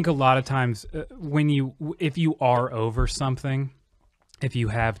 I think a lot of times if you are over something, if you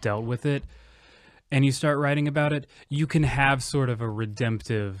have dealt with it and you start writing about it, you can have sort of a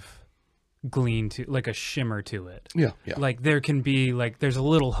redemptive gleam to, like a shimmer to it. Yeah. Yeah. Like there can be, like, there's a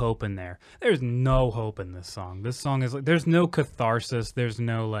little hope in there. There's no hope in this song. This song is like, there's no catharsis. There's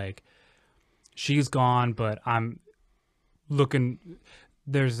no, like, she's gone, but I'm looking,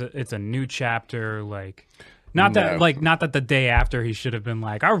 it's a new chapter. Like, not that the day after he should have been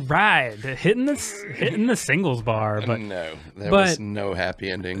like, all right, hitting the singles bar, but no, there was no happy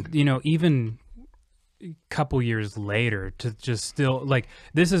ending. You know, even a couple years later, to just still, like,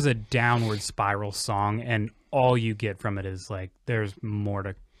 this is a downward spiral song, and all you get from it is like, there's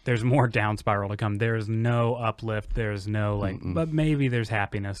more down spiral to come. There's no uplift. There's no, like, but maybe there's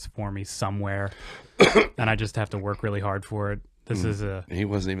happiness for me somewhere, and I just have to work really hard for it. This is He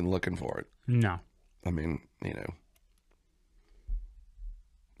wasn't even looking for it. No. I mean, you know,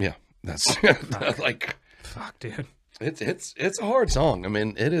 yeah, that's like, fuck, dude. It's a hard song. I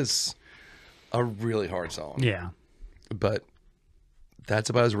mean, it is a really hard song. Yeah. But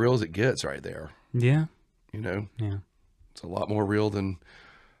that's about as real as it gets right there. Yeah. You know? Yeah. It's a lot more real than,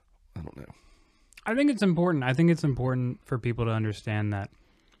 I don't know. I think it's important. I think it's important for people to understand that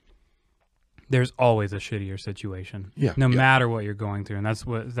there's always a shittier situation. Yeah. No matter what you're going through. And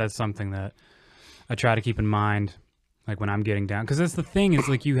that's something that I try to keep in mind, like, when I'm getting down. Because that's the thing, is,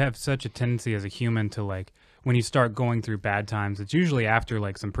 like, you have such a tendency as a human to, like, when you start going through bad times, it's usually after,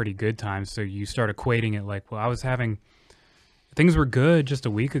 like, some pretty good times. So you start equating it like, well, things were good just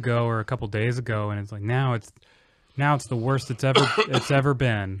a week ago or a couple days ago, and it's like, now it's the worst it's ever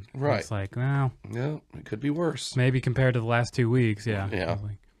been. Right. It's like, well, yeah, it could be worse. Maybe compared to the last 2 weeks. Yeah. Yeah.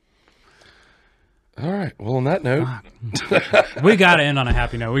 Like, all right. Well, on that note, we got to end on a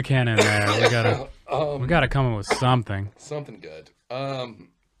happy note. We can't end there. We got to come up with something. Something good. I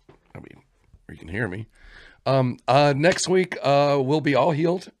mean, you can hear me. Next week, we'll be all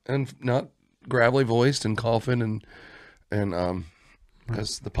healed and not gravelly voiced and coughing and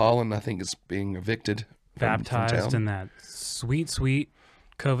as the pollen, I think, is being evicted. Baptized in that sweet, sweet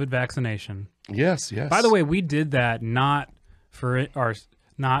COVID vaccination. Yes, yes. By the way, we did that not for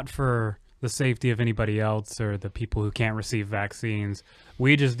the safety of anybody else or the people who can't receive vaccines.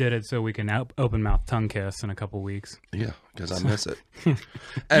 We just did it so we can open mouth tongue kiss in a couple weeks. Yeah, because I miss it.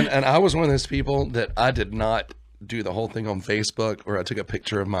 and I was one of those people that I did not do the whole thing on Facebook where I took a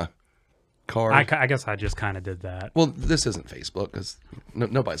picture of my card. I guess I just kind of did that. Well, this isn't Facebook because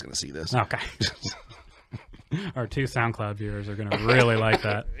nobody's going to see this. Okay. Our 2 SoundCloud viewers are going to really like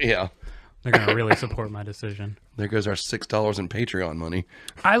that. Yeah. They're going to really support my decision. There goes our $6 in Patreon money.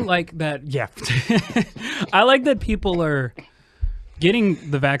 I like that. Yeah. I like that people are getting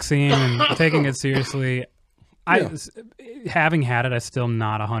the vaccine and taking it seriously. Having had it, I'm still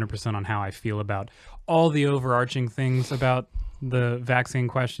not 100% on how I feel about all the overarching things about the vaccine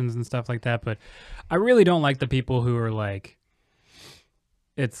questions and stuff like that. But I really don't like the people who are like,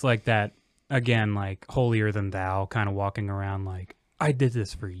 it's like that, again, like holier than thou kind of walking around like, I did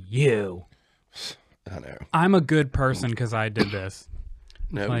this for you. I know. I'm a good person because I did this.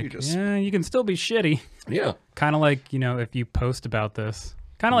 No, like, you just... Yeah, you can still be shitty. Yeah. Kind of like, you know, if you post about this.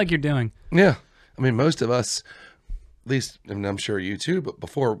 Kind of like you're doing. Yeah. I mean, most of us, at least, and I'm sure you too, but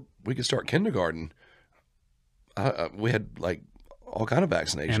before we could start kindergarten, we had, like, all kind of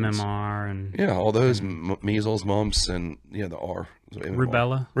vaccinations. MMR and... Yeah, all those measles, mumps, and, yeah, the R.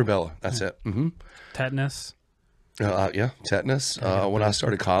 Rubella. Rubella, that's it. Mm-hmm. Tetanus. Yeah, tetanus. When I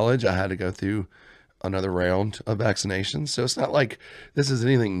started college, I had to go through another round of vaccinations. So it's not like this is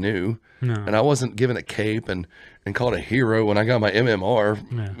anything new. No. And I wasn't given a cape and called a hero when I got my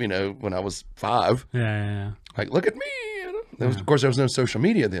MMR, you know, when I was 5. Yeah. Like, look at me. Of course, there was no social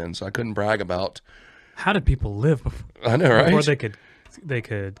media then, so I couldn't brag about How did people live before, I know, right? before they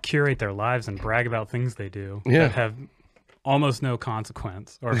could curate their lives and brag about things they do Yeah. that have almost no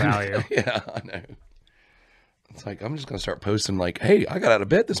consequence or value? Yeah, I know. It's like, I'm just going to start posting like, hey, I got out of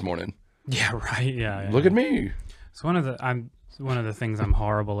bed this morning. Yeah, right. Yeah. Look at me. So one of the things I'm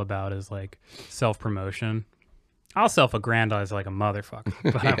horrible about is like self-promotion. I'll self-aggrandize like a motherfucker,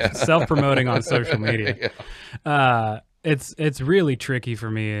 but I'm self-promoting on social media. Yeah. It's really tricky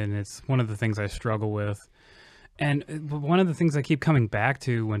for me, and it's one of the things I struggle with. And one of the things I keep coming back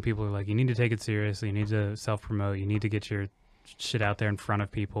to when people are like, you need to take it seriously, you need to self-promote, you need to get your shit out there in front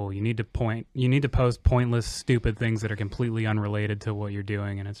of people, you need to post pointless, stupid things that are completely unrelated to what you're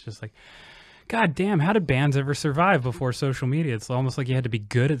doing. And it's just like, God damn, how did bands ever survive before social media? It's almost like you had to be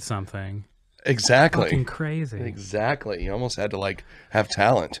good at something. Exactly. Fucking crazy. Exactly. You almost had to like have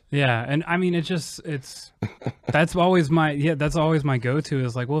talent. Yeah, and I mean, that's always my go-to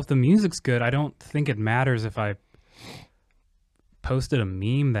is like, well, if the music's good, I don't think it matters if I posted a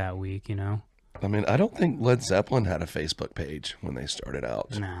meme that week, you know? I mean, I don't think Led Zeppelin had a Facebook page when they started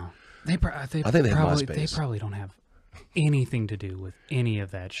out. No, I think they had probably MySpace. probably don't have anything to do with any of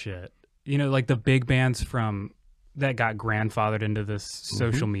that shit. You know, like the big bands that got grandfathered into this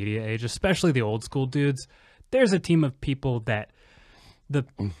social media age, especially the old school dudes. There's a team of people that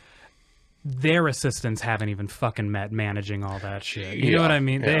their assistants haven't even fucking met managing all that shit. You know what I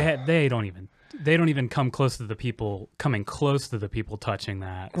mean? Yeah. They don't even come close to the people touching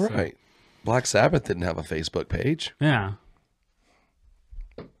that. So, Right. Black Sabbath didn't have a Facebook page. yeah.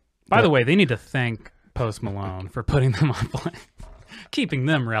 By the way, they need to thank Post Malone for putting them on play, keeping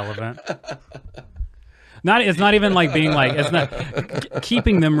them relevant. It's not even like being like, it's not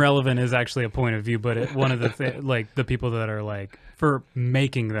keeping them relevant is actually a point of view, but one of the like the people that are like for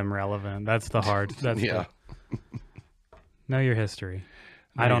making them relevant. That's the hard. That's know your history.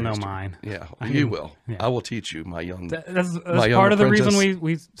 I don't know mine. Yeah, you will. Yeah. I will teach you, my young. That's my young part of the apprentice. reason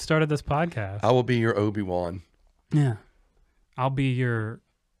we started this podcast. I will be your Obi-Wan. Yeah, I'll be your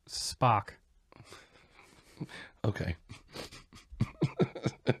Spock. Okay.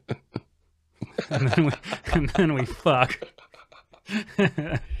 and then we fuck.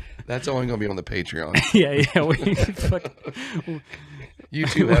 That's only going to be on the Patreon. Yeah, we fuck.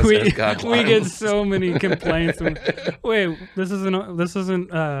 YouTube has guidelines. We get so many complaints. Wait, this isn't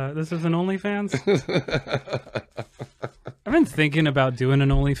OnlyFans? I've been thinking about doing an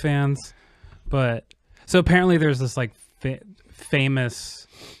OnlyFans, but so apparently there's this like famous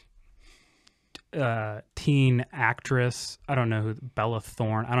teen actress. I don't know Bella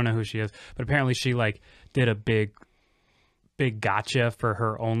Thorne. I don't know who she is, but apparently she like did a big gotcha for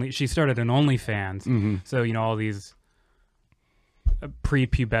her she started an OnlyFans. So, you know, all these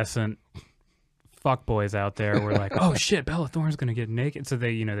prepubescent fuckboys out there were like, oh shit, Bella Thorne's gonna get naked. So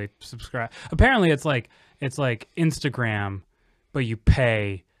they subscribe. Apparently it's like Instagram, but you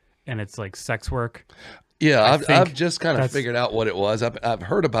pay and it's like sex work. Yeah, I've just kind of figured out what it was. I've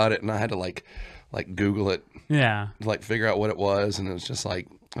heard about it and I had to like Google it. Yeah. Like figure out what it was, and it was just like,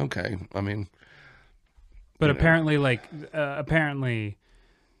 okay. I mean, but apparently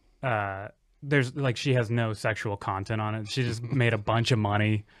there's like she has no sexual content on it. She just made a bunch of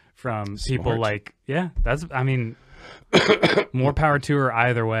money from people like, I mean, more power to her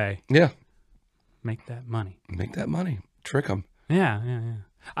either way. Yeah. Make that money. Trick them. Yeah.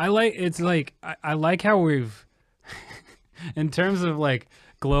 I like how we've, in terms of like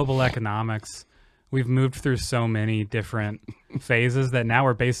global economics, we've moved through so many different phases that now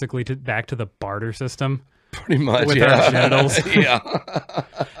we're basically back to the barter system. Pretty much, with our genitals. Yeah.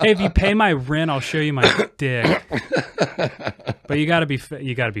 Hey, if you pay my rent, I'll show you my dick. But you gotta be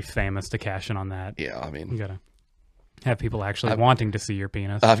famous to cash in on that. Yeah, I mean, you gotta have people actually wanting to see your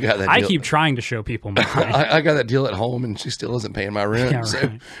penis. I've got that. I keep trying to show people mine. I got that deal at home, and she still isn't paying my rent. Yeah, so.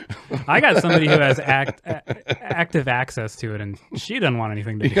 right. I got somebody who has active access to it, and she doesn't want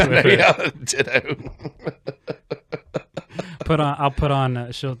anything to do with it. Yeah, ditto. I'll put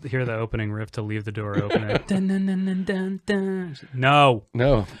on. She'll hear the opening riff to Leave the Door Open. Dun, dun, dun, dun, dun, dun. No.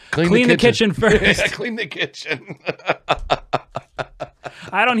 Clean the kitchen first. Yeah, clean the kitchen.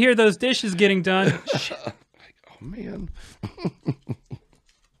 I don't hear those dishes getting done. Shit. Oh man.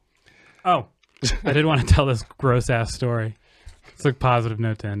 Oh, I did want to tell this gross ass story. It's a positive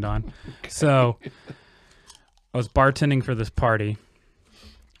note to end on. Okay. So, I was bartending for this party.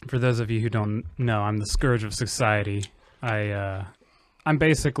 For those of you who don't know, I'm the scourge of society. I'm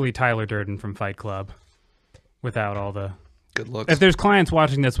basically Tyler Durden from Fight Club, without all the good looks. If there's clients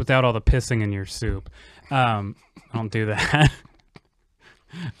watching this without all the pissing in your soup, I don't do that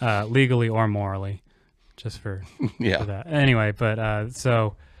legally or morally, just for that. Anyway, but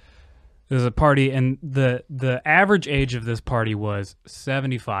so It was a party, and the average age of this party was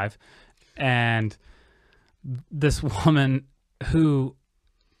 75, and this woman who,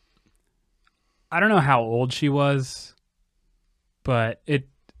 I don't know how old she was, but it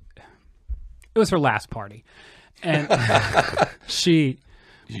was her last party, and she.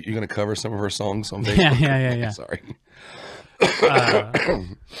 You're gonna cover some of her songs on Facebook? Yeah. Sorry.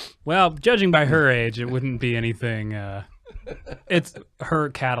 Well, judging by her age, it wouldn't be anything. It's her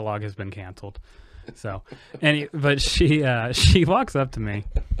catalog has been canceled. So, but she walks up to me,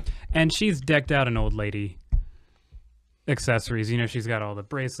 and she's decked out in old lady accessories. You know, she's got all the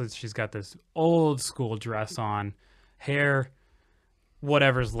bracelets. She's got this old school dress on, hair.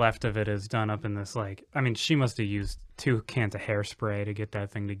 Whatever's left of it is done up in this, like, I mean, she must have used 2 cans of hairspray to get that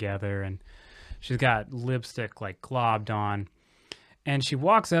thing together, and she's got lipstick like globbed on, and she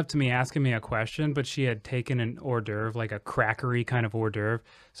walks up to me asking me a question, but she had taken an hors d'oeuvre, like a crackery kind of hors d'oeuvre,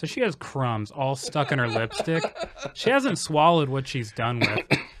 so she has crumbs all stuck in her lipstick. She hasn't swallowed what she's done with.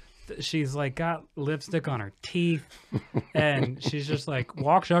 She's like got lipstick on her teeth, and she's just like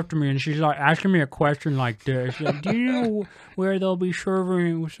walks up to me and she's like asking me a question like this. She's like, do you know where they'll be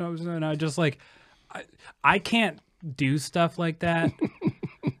serving? And I just like, I can't do stuff like that.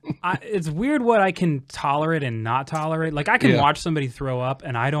 It's weird what I can tolerate and not tolerate. Like I can watch somebody throw up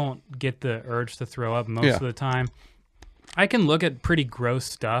and I don't get the urge to throw up most of the time. I can look at pretty gross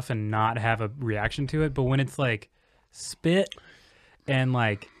stuff and not have a reaction to it. But when it's like spit and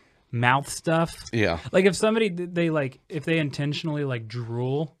like mouth stuff. Yeah. Like if somebody if they intentionally like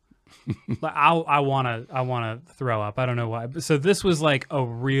drool, like I wanna throw up. I don't know why. So this was like a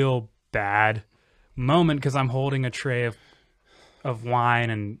real bad moment because I'm holding a tray of wine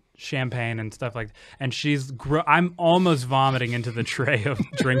and champagne and stuff like that. And I'm almost vomiting into the tray of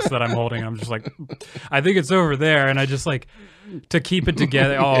drinks that I'm holding. I'm just like, I think it's over there. And I just like to keep it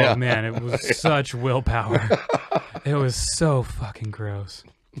together. Oh man, it was such willpower. It was so fucking gross.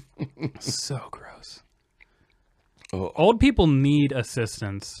 So gross. Oh. Old people need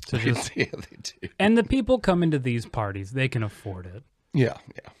assistance to just Yeah, they do. and the people come into these parties, they can afford it. Yeah.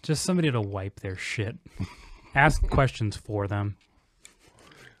 Just somebody to wipe their shit. Ask questions for them.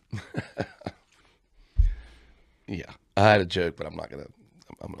 Yeah. I had a joke, but I'm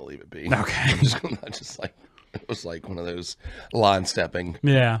gonna leave it be. Okay. It was like one of those line stepping.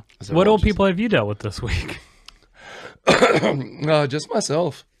 Yeah. So What I'll old just- people have you dealt with this week? Just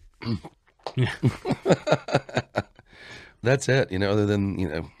myself. Yeah. That's it, other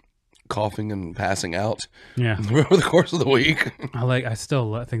than, coughing and passing out Yeah. over the course of the week. I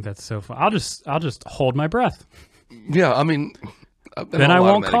still think that's so fun. I'll just hold my breath. Yeah, I mean, I've been Then on I a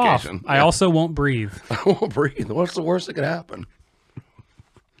lot won't of cough. medication. I also won't breathe. I won't breathe. What's the worst that could happen?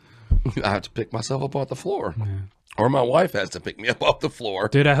 I have to pick myself up off the floor. Yeah. Or my wife has to pick me up off the floor.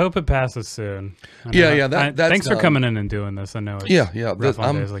 Dude, I hope it passes soon. Yeah, that's thanks for done. coming in and doing this. I know it's Yeah. rough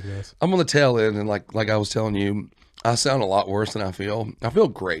on days like this. I'm on the tail end, and like I was telling you, I sound a lot worse than I feel. I feel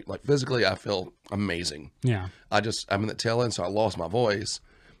great. Like physically, I feel amazing. Yeah. I'm in the tail end, so I lost my voice.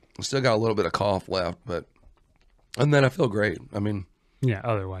 I still got a little bit of cough left, and then I feel great. I mean, Yeah,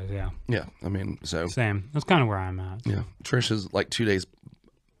 otherwise, yeah. yeah. I mean, so Same. That's kind of where I'm at. yeah. Trisha's like 2 days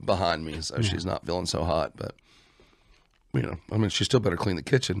behind me, so she's not feeling so hot, but I mean, she still better clean the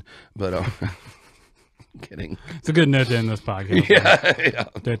kitchen, but kidding. It's a good note to end this podcast. Yeah.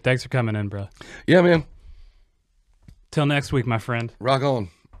 Dude, thanks for coming in, bro. Yeah, man. Till next week, my friend. Rock on.